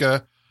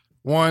Judoka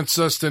wants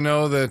us to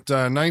know that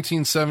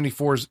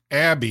 1974's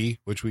Abby,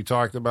 which we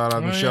talked about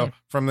on the show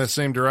from the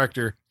same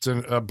director, it's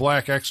a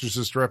Black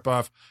Exorcist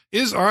ripoff,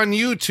 is on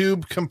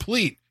YouTube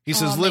complete. He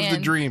says, "Live the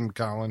man. dream,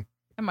 Colin."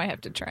 I might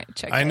have to try and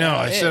check. I that know. out.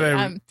 I said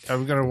I'm- I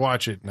was going to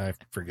watch it, and I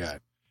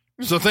forgot.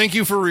 So thank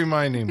you for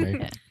reminding me.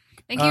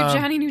 Thank you,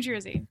 Johnny, New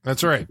Jersey.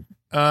 That's right.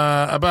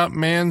 About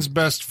man's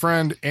best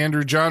friend,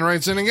 Andrew John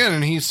writes in again,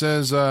 and he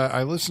says,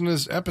 I listened to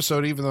this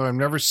episode even though I've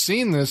never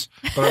seen this,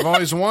 but I've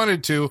always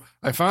wanted to.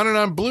 I found it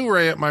on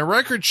Blu-ray at my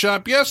record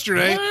shop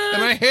yesterday,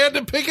 and I had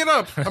to pick it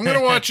up. I'm going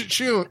to watch it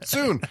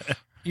soon.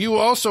 You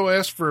also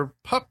asked for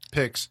pup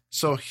pics,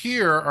 so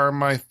here are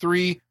my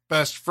 3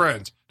 best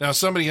friends. Now,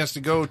 somebody has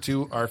to go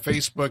to our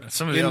Facebook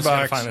Somebody else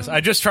gotta find inbox. this.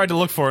 I just tried to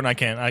look for it and I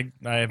can't.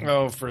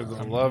 Oh, for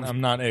the love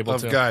I'm not able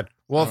of to. God.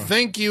 Well,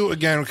 thank you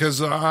again,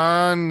 because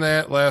on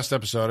that last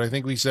episode, I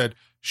think we said,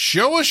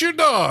 show us your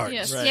dogs.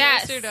 Yes. Right.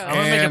 Yes. I want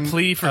to make And, a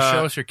plea for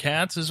show us your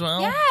cats as well.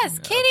 Yes,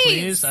 kitties.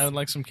 Please, I would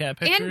like some cat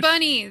pictures. And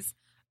bunnies.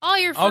 All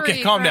your furry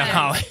Okay, calm down, friends.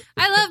 Holly.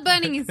 I love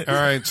bunnies. All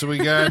right, so we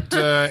got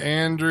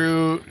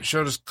Andrew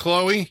showed us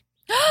Chloe.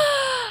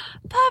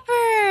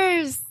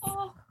 Puppers.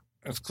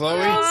 That's Chloe.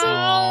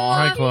 Oh,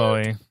 hi,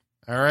 Chloe.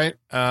 All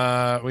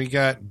right, we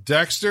got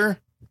Dexter.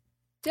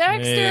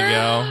 Dexter. There you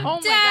go. Oh my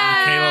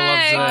Dad.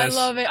 Kayla god. loves I this.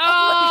 love it.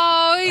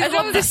 Oh, I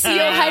love the seal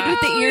head with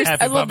the ears.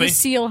 Happy I love puppy. the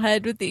seal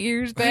head with the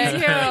ears back.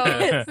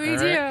 Me too.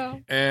 All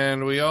right.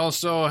 And we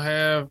also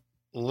have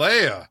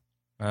Leia.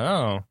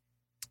 Oh.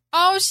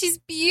 Oh, she's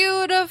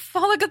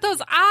beautiful. Look at those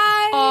eyes.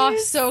 Oh,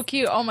 so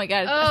cute. Oh my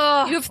god.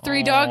 Oh. You have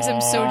 3 dogs. I'm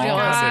so Oh,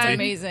 jealous. God. It's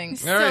amazing.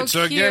 All right,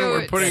 so again, we're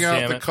cute. putting God out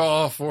damn the it.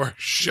 call for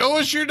show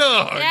us your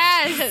dogs.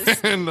 Yes.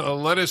 And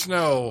let us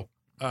know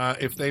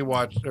if they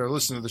watch or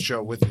listen to the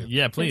show with you.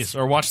 Yeah, please.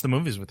 Or watch the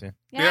movies with you.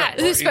 Yes.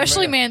 Yeah.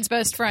 Especially Even man's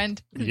best friend.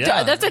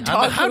 Yeah. That's a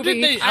dog How movie.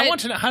 did they? I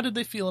want to know. How did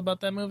they feel about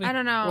that movie? I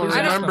don't know. Well, I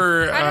don't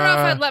remember, know if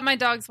I'd let my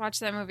dogs watch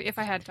that movie if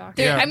I had dogs.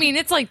 Dude, Yeah. I mean,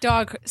 it's like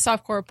dog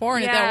softcore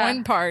porn at that Yeah.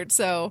 one part.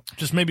 So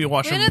Just maybe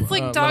watch And them. it's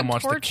like let dog them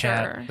watch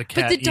torture. The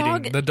cat the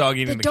dog- eating the dog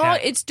eating the dog,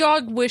 cat. it's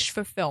dog wish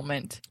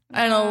fulfillment.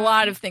 And a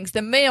lot of things.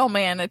 The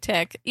mailman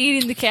attack,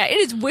 eating the cat. It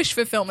is wish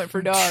fulfillment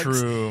for dogs.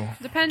 True.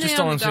 Depending Just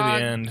on don't the see the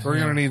dog. end. We're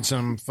going to need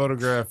some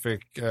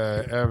photographic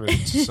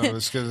evidence of some of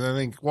this because I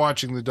think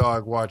watching the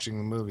dog watching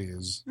the movie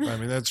is, I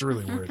mean, that's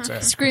really where it's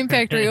at. Scream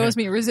Factory owes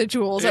me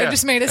residuals. I Yeah.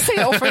 just made a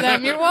sale for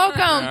them. You're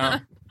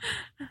welcome.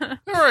 All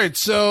right,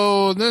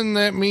 so then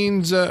that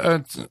means,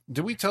 did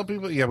we tell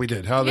people? Yeah, we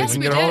did. How Yes, they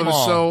can we get a hold of did.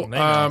 us. So They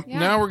know. Yeah.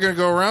 now we're going to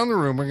go around the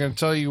room. We're going to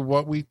tell you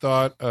what we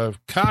thought of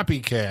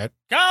Copycat.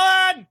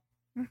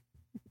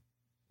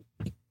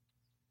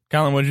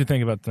 Colin, what did you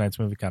think about tonight's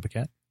movie,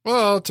 Copycat?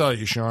 Well, I'll tell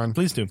you, Sean.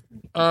 Please do.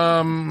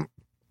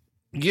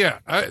 Yeah,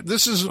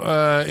 this is,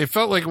 it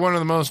felt like one of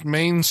the most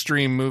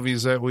mainstream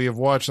movies that we have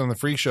watched on the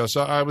Freak Show.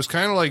 So I was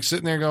kind of like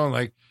sitting there going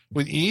like,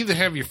 would you either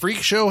have your Freak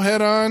Show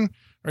head on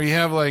or you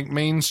have like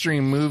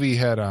mainstream movie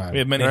head on? We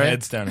have many right?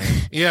 heads down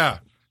here. Yeah.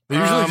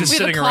 They're usually just We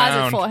have a sitting closet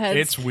around. full of heads.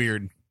 It's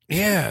weird.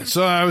 Yeah,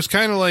 so I was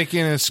kind of like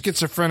in a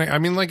schizophrenic. I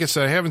mean, like I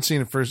said, I haven't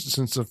seen it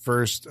since the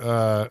first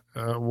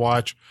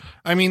watch.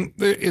 I mean,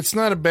 it's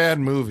not a bad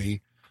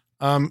movie.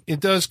 It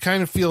does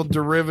kind of feel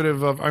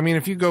derivative of. I mean,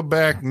 if you go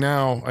back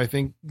now, I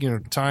think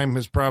time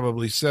has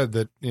probably said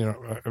that.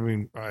 I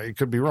mean, I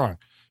could be wrong,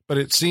 but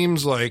it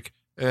seems like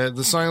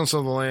The Silence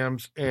of the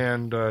Lambs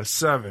and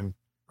Seven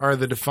are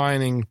the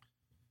defining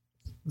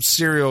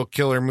serial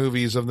killer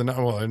movies of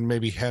and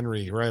maybe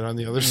Henry right on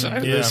the other side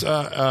of this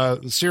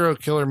the serial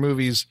killer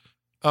movies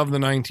of the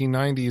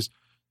 1990s.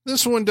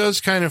 This one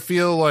does kind of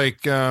feel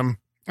like I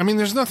mean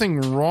there's nothing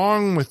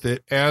wrong with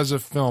it as a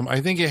film. I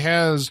think it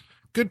has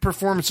good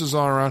performances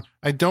all around.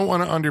 I don't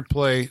want to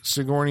underplay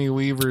Sigourney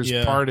Weaver's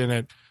part in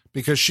it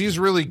because she's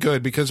really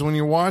good, because when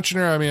you're watching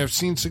her, I mean I've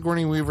seen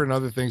Sigourney Weaver and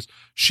other things,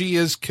 she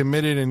is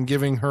committed and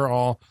giving her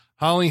all.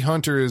 Holly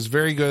Hunter is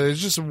very good. It's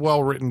just a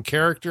well-written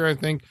character, I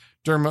think.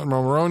 Dermot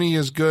Mulroney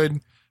is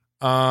good.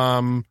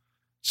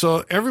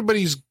 So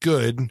everybody's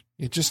good.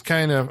 It just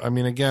kind of, I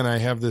mean, again, I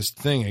have this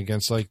thing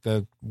against like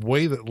the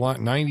way that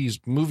 90s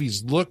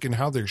movies look and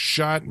how they're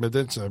shot, but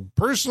that's a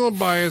personal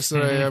bias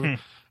that I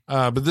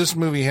have. But this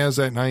movie has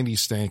that 90s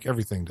stank.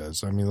 Everything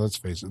does. I mean, let's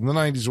face it. The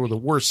 90s were the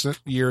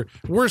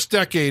worst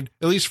decade,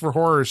 at least for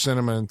horror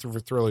cinema and for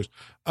thrillers.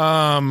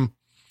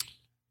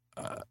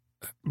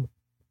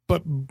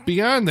 But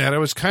beyond that, I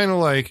was kind of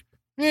like,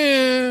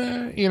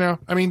 I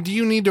mean, do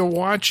you need to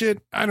watch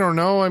it? I don't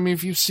know. I mean,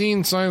 if you've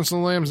seen Silence of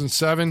the Lambs and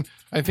Seven,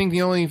 I think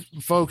the only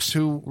folks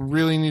who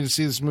really need to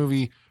see this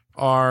movie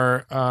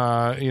are,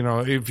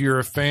 if you're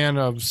a fan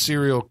of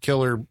serial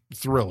killer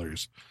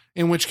thrillers,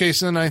 in which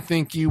case then I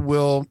think you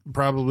will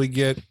probably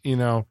get,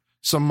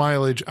 some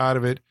mileage out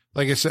of it.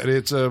 Like I said,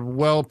 it's a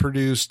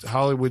well-produced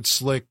Hollywood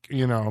slick,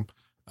 film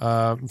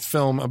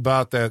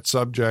about that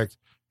subject.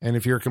 And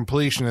if you're a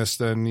completionist,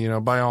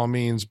 then, by all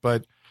means,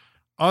 but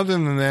other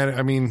than that,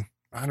 I mean,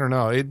 I don't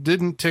know. It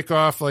didn't tick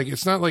off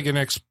it's not like an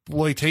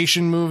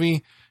exploitation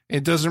movie.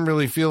 It doesn't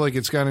really feel like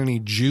it's got any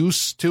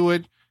juice to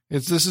it.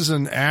 This is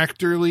an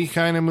actorly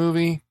kind of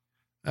movie.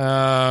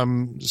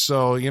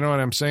 So you know what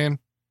I'm saying?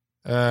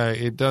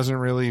 It doesn't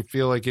really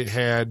feel like it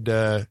had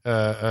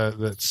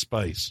that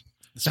spice.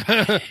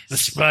 The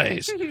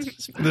spice.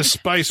 The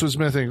spice was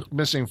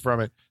missing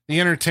from it.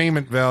 The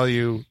entertainment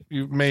value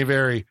may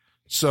vary.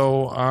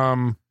 So,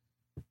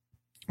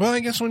 well, I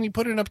guess when you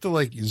put it up to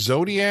like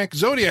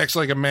Zodiac's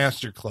like a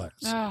masterclass,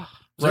 Oh, right?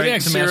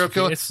 Zodiac's a Serial masterpiece.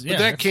 killer, It's- but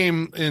that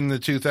came in the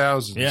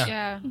 2000s. Yeah.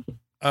 yeah.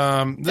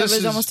 That This was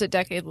is almost a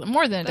decade,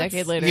 more than a That's-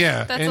 decade later.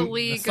 yeah, That's and, a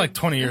league. It's like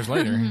 20 years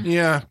later.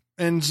 yeah,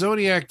 and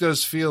Zodiac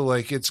does feel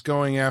like it's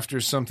going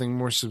after something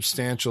more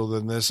substantial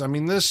than this. I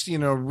mean, this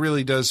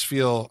really does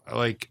feel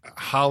like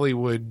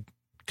Hollywood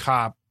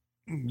cop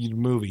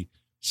movie.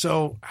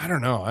 So I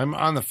don't know. I'm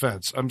on the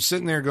fence. I'm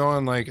sitting there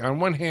going like, on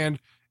one hand,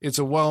 it's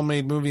a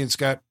well-made movie. It's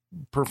got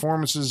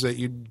performances that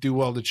you do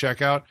well to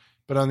check out.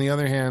 But on the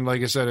other hand,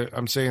 like I said,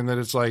 I'm saying that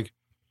it's like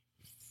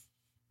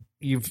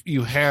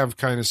you have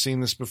kind of seen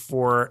this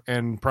before,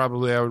 and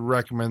probably I would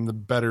recommend the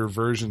better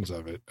versions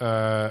of it.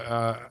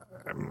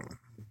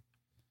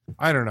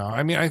 I don't know.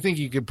 I mean, I think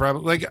you could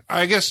probably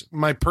I guess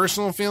my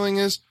personal feeling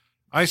is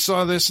I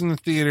saw this in the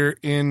theater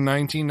in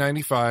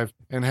 1995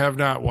 and have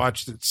not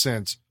watched it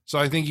since. So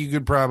I think you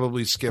could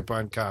probably skip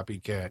on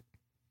Copycat.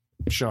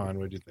 Sean,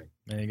 what do you think?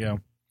 There you go.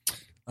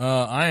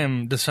 I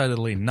am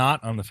decidedly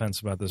not on the fence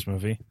about this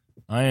movie.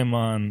 I am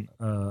on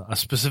a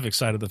specific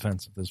side of the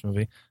fence of this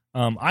movie.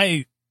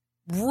 I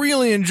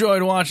really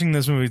enjoyed watching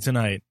this movie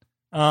tonight.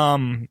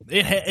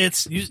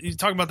 It's you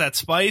talk about that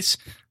spice.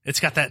 It's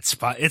got that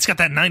It's got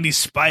that 90s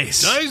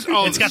spice. Nice?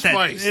 Oh, it's the got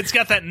spice. that. It's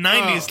got that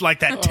 90s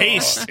like that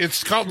taste.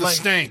 It's called the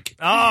stank.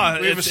 Oh,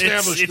 We've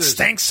established it this.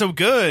 stinks so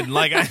good.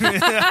 Like I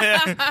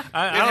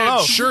don't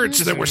know. Shirts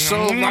that were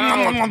so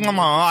loud.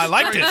 I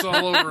liked It's it.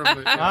 all over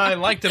them. I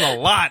liked it a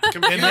lot.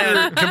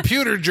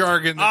 Computer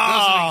jargon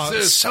that doesn't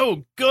exist.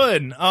 So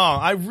good. Oh,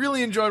 I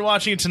really enjoyed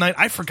watching it tonight.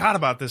 I forgot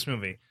about this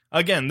movie.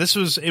 Again,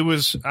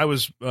 I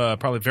was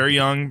probably very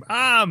young.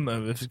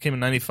 If it came in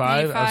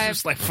 95, I was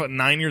just like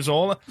 9 years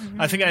old. Mm-hmm.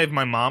 I think I have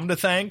my mom to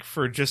thank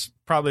for just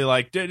probably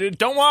like,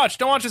 don't watch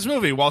this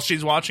movie while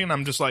she's watching.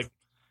 I'm just like,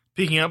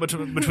 peeking out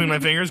between my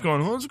fingers,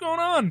 going, "What's going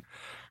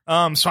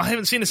on?" So I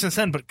haven't seen it since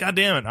then. But God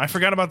damn it, I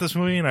forgot about this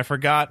movie, and I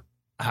forgot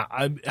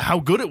how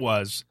good it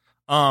was.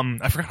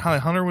 I forgot Holly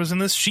Hunter was in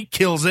this. She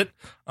kills it.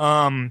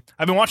 I've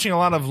been watching a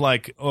lot of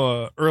like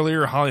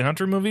earlier Holly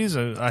Hunter movies.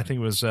 I think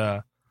it was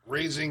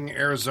Raising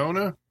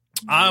Arizona.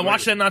 I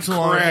watched that not too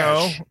long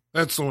ago.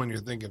 That's the one you're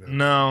thinking of.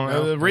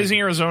 No, Raising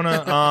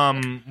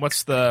Arizona.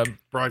 What's the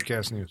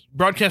Broadcast News?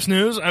 Broadcast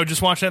News? I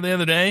just watched that the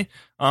other day.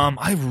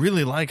 I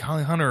really like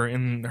Holly Hunter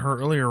in her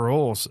earlier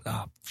roles.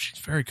 She's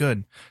very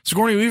good.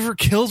 Sigourney Weaver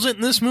kills it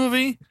in this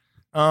movie.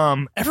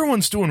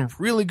 Everyone's doing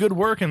really good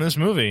work in this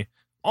movie,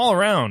 all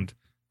around.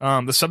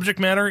 The subject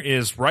matter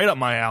is right up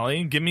my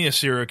alley. Give me a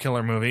serial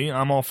killer movie.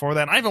 I'm all for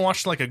that. I haven't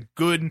watched like a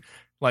good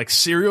like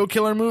serial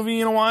killer movie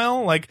in a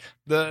while. Like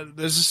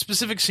there's a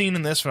specific scene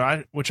in this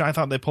which I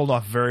thought they pulled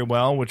off very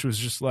well, which was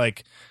just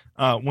like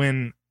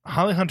when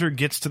Holly Hunter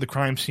gets to the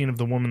crime scene of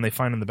the woman they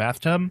find in the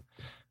bathtub,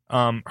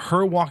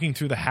 her walking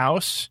through the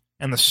house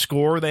and the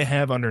score they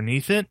have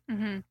underneath it,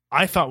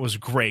 I thought was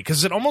great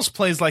because it almost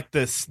plays like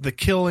the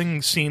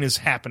killing scene is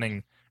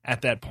happening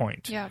at that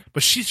point. Yeah.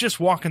 But she's just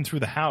walking through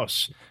the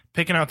house,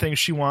 picking out things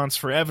she wants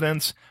for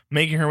evidence,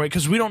 making her way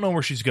because we don't know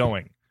where she's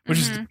going.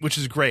 Which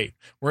is great.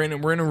 We're in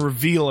a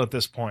reveal at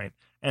this point,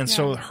 and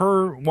so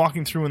her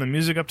walking through and the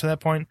music up to that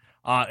point,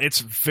 it's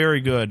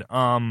very good.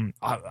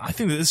 I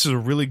think that this is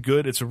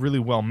it's a really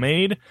well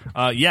made.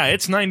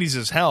 It's 90s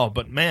as hell,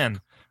 but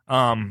man,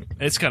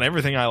 it's got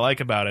everything I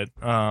like about it.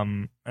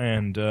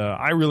 And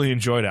I really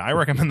enjoyed it. I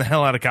recommend the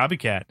hell out of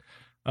Copycat.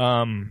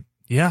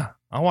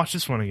 I'll watch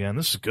this one again.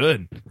 This is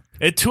good.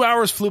 2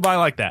 hours flew by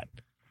like that.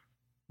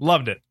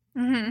 Loved it.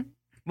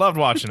 Loved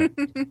watching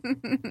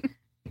it.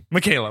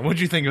 Michaela, what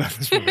did you think about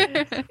this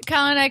movie?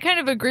 Colin, I kind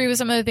of agree with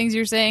some of the things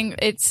you're saying.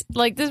 It's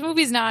like this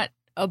movie's not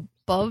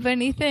above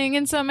anything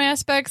in some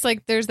aspects.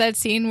 Like there's that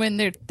scene when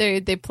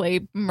they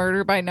play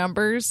Murder by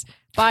Numbers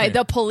by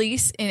the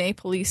police in a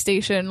police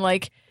station.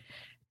 Like,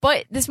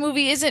 but this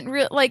movie isn't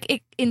real.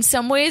 Like in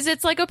some ways,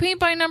 it's like a paint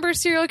by numbers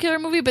serial killer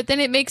movie. But then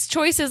it makes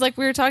choices like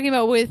we were talking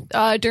about with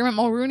Dermot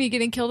Mulroney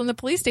getting killed in the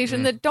police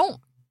station that don't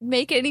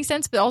make any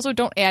sense, but also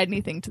don't add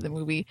anything to the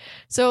movie.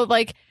 So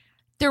like.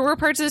 There were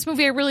parts of this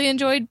movie I really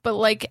enjoyed, but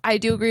like I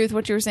do agree with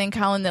what you were saying,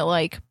 Colin, that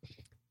like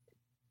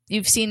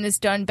you've seen this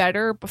done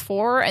better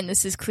before, and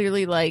this is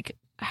clearly like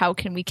how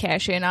can we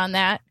cash in on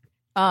that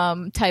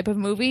type of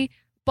movie.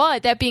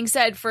 But that being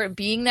said, for it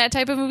being that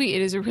type of movie,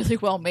 it is a really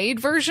well made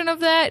version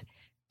of that.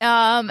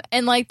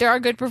 And like there are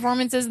good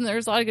performances and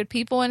there's a lot of good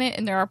people in it,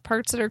 and there are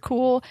parts that are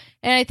cool.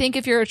 And I think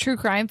if you're a true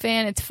crime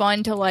fan, it's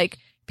fun to like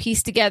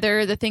piece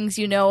together the things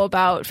you know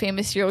about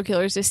famous serial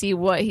killers to see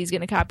what he's going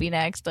to copy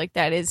next. Like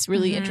that is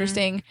really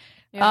interesting.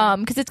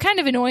 Because it's kind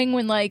of annoying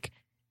when like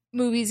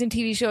movies and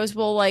TV shows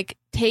will like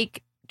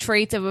take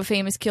traits of a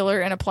famous killer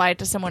and apply it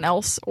to someone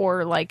else,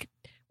 or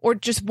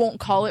just won't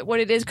call it what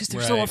it is because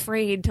they're so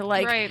afraid to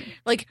like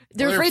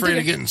they're afraid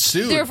of getting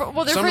sued. They're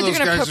afraid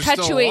they're going to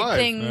perpetuate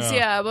things.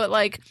 Yeah, but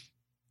like.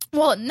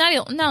 Well, not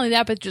only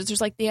that, but just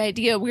there's like the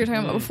idea we were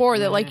talking about before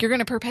that like you're going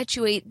to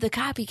perpetuate the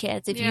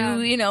copycats if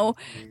you know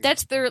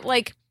that's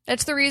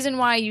the reason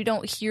why you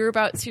don't hear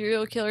about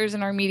serial killers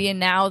in our media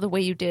now the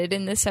way you did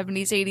in the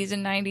 70s, 80s,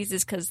 and 90s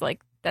is because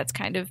like that's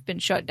kind of been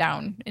shut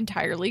down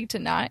entirely to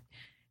not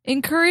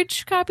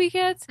encourage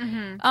copycats.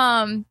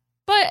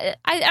 But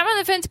I'm on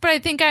the fence, but I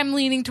think I'm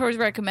leaning towards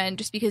recommend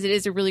just because it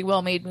is a really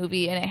well made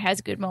movie and it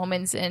has good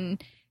moments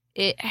and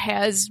it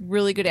has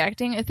really good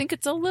acting. I think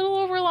it's a little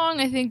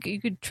overlong. I think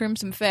you could trim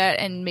some fat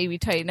and maybe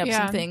tighten up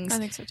some things. I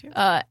think so too.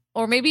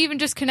 Or maybe even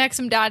just connect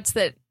some dots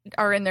that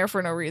are in there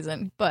for no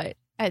reason. But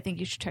I think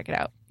you should check it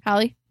out.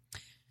 Holly?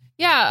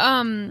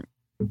 Yeah.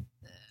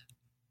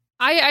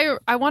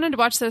 I wanted to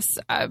watch this.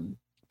 I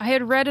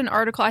had read an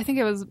article, I think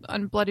it was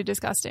on Bloody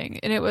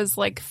Disgusting, and it was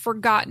like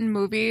forgotten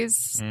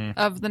movies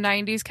of the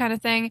 90s kind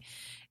of thing.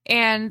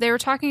 And they were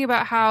talking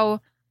about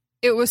how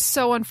it was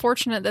so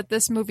unfortunate that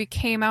this movie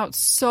came out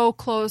so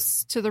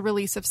close to the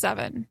release of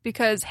Seven,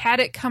 because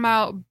had it come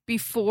out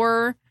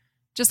before,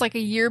 just like a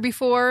year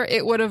before,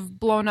 it would have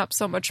blown up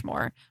so much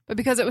more. But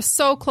because it was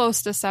so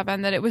close to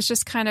Seven that it was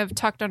just kind of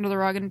tucked under the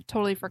rug and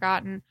totally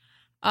forgotten.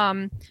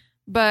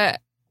 But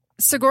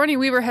Sigourney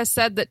Weaver has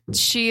said that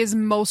she is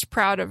most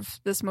proud of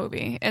this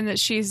movie and that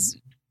she's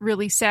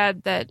really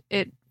sad that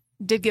it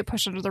did get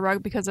pushed under the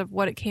rug because of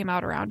what it came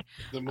out around.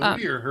 The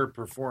movie or her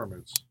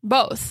performance?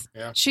 Both.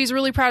 Yeah. She's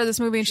really proud of this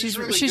movie, and she's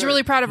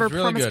really proud of her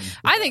performance.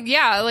 I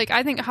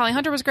think Holly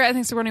Hunter was great. I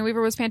think Sigourney Weaver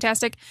was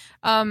fantastic.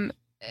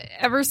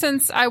 Ever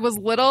since I was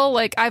little,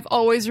 like I've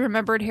always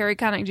remembered Harry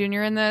Connick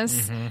Jr. in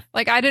this.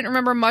 Like I didn't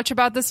remember much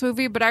about this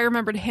movie, but I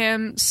remembered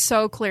him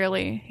so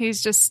clearly.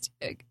 He's just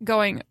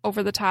going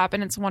over the top,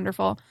 and it's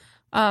wonderful.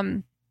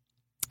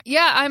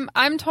 Yeah,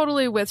 I'm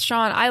totally with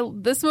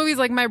Sean. This movie's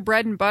like my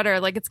bread and butter.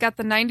 Like it's got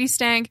the 90s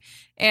stank,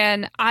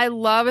 and I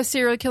love a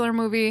serial killer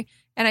movie,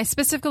 and I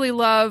specifically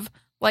love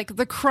like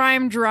the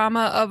crime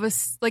drama of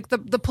like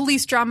the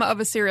police drama of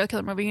a serial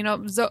killer movie. You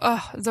know,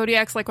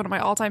 Zodiac's like one of my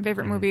all-time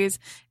favorite movies,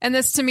 and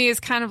this to me is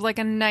kind of like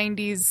a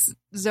 90s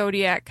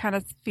Zodiac kind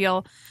of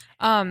feel.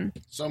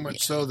 So much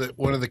so that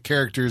one of the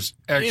characters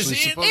actually Is in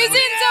supposedly...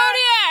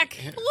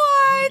 Zodiac.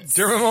 What?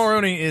 Dermot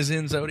Mulroney is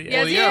in Zodiac.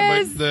 Yes, Well, yeah,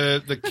 Yes.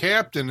 but the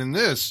captain in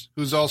this,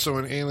 who's also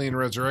in Alien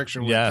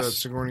Resurrection with Yes.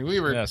 Sigourney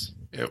Weaver, Yes.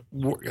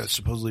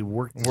 supposedly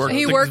worked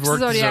He worked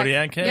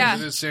Zodiac. case.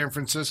 Yeah. in San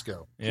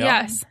Francisco. Yep.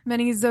 Yes,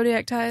 many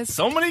Zodiac ties.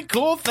 So many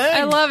cool things.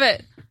 I love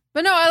it.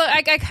 But no,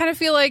 I kind of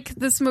feel like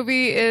this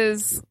movie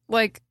is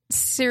like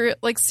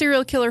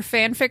serial killer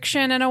fan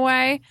fiction in a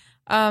way.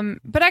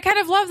 But I kind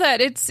of love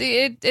that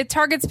it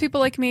targets people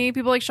like me,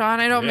 people like Sean.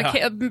 I know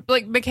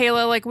like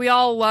Michaela, like we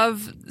all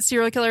love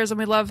serial killers and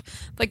we love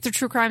like the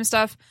true crime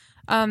stuff.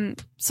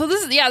 So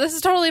this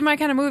is totally my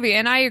kind of movie,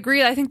 and I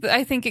agree. I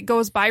think it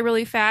goes by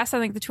really fast. I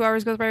think the 2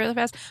 hours goes by really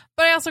fast.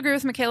 But I also agree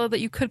with Michaela that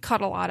you could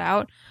cut a lot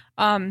out.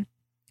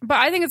 But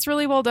I think it's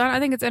really well done. I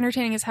think it's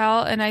entertaining as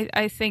hell, and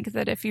I think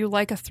that if you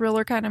like a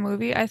thriller kind of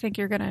movie, I think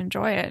you're going to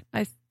enjoy it.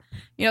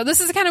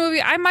 This is the kind of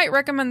movie I might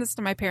recommend this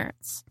to my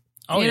parents.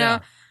 Oh, you yeah.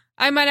 know,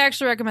 I might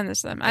actually recommend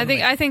this to them. I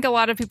think a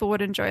lot of people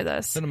would enjoy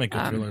this. They don't make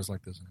good thrillers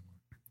like this anymore.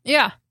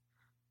 Yeah,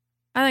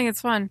 I think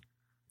it's fun.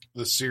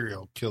 The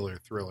serial killer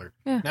thriller.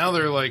 Yeah. Now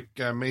they're like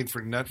made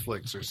for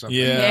Netflix or something.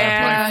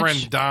 Yeah. My friend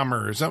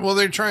Dahmer or something. Well,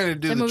 they're trying to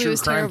do That the movie true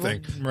was crime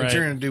terrible. thing. Right. They're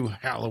trying to do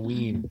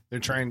Halloween. They're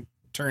trying to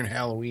turn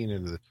Halloween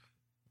into the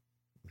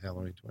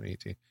Halloween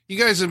 2018. You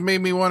guys have made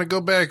me want to go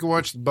back and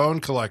watch The Bone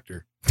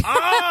Collector.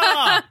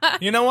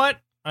 You know what?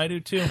 I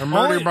do too. A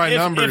Murder Only by if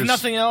Numbers.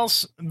 nothing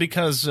else,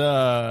 because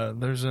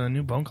there's a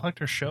new Bone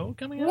Collector show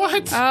coming out.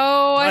 What?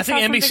 Oh, I saw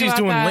think something NBC's about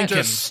doing that. Lincoln.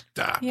 Just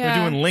stop. Yeah.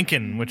 They're doing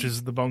Lincoln, which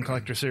is the Bone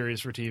Collector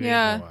series for TV.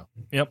 Yeah. Oh, wow.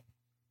 Yep.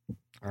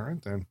 All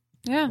right, then.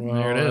 Yeah. Well,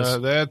 There it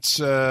is. That's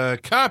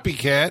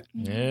Copycat.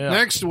 Yeah.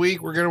 Next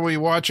week, we're going to be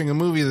watching a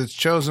movie that's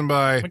chosen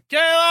by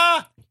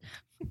Michaela!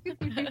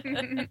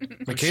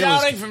 Michaela.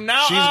 Shouting from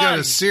now She's got on.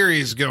 a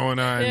series going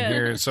on Yeah.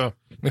 here, so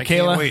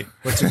Michaela. I can't wait.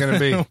 What's it going to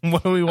be?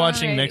 What are we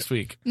watching All right. next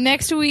week?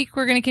 Next week,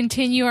 we're going to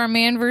continue our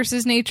Man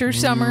versus Nature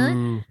summer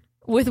Ooh.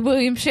 with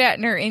William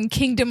Shatner in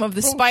Kingdom of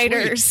the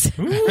Spiders.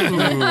 Ooh. All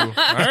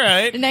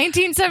right.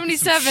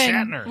 1977,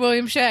 Shatner.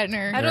 William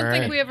Shatner. I don't All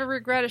think right. we ever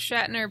regret a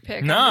Shatner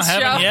pick. No, on this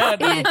haven't show. yet. I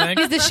don't think.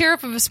 He's the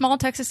sheriff of a small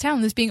Texas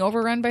town that's being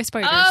overrun by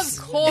spiders.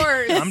 Of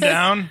course. I'm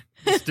down.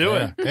 Let's do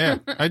it. Yeah.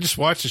 I just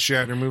watched a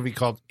Shatner movie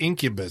called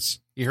Incubus.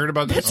 You heard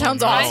about this? That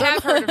sounds Oh, no. I awesome.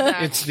 have heard of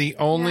that. It's the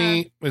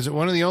only, is it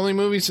one of the only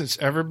movies that's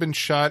ever been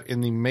shot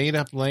in the made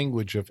up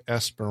language of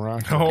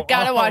Esperanto?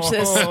 Gotta watch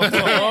this.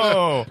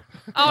 Oh.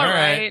 All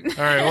right. right.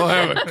 All right, we'll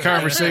have a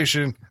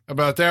conversation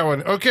about that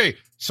one. Okay,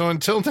 so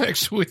until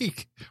next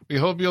week, we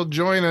hope you'll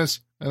join us.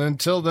 And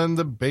until then,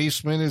 the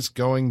basement is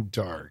going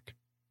dark.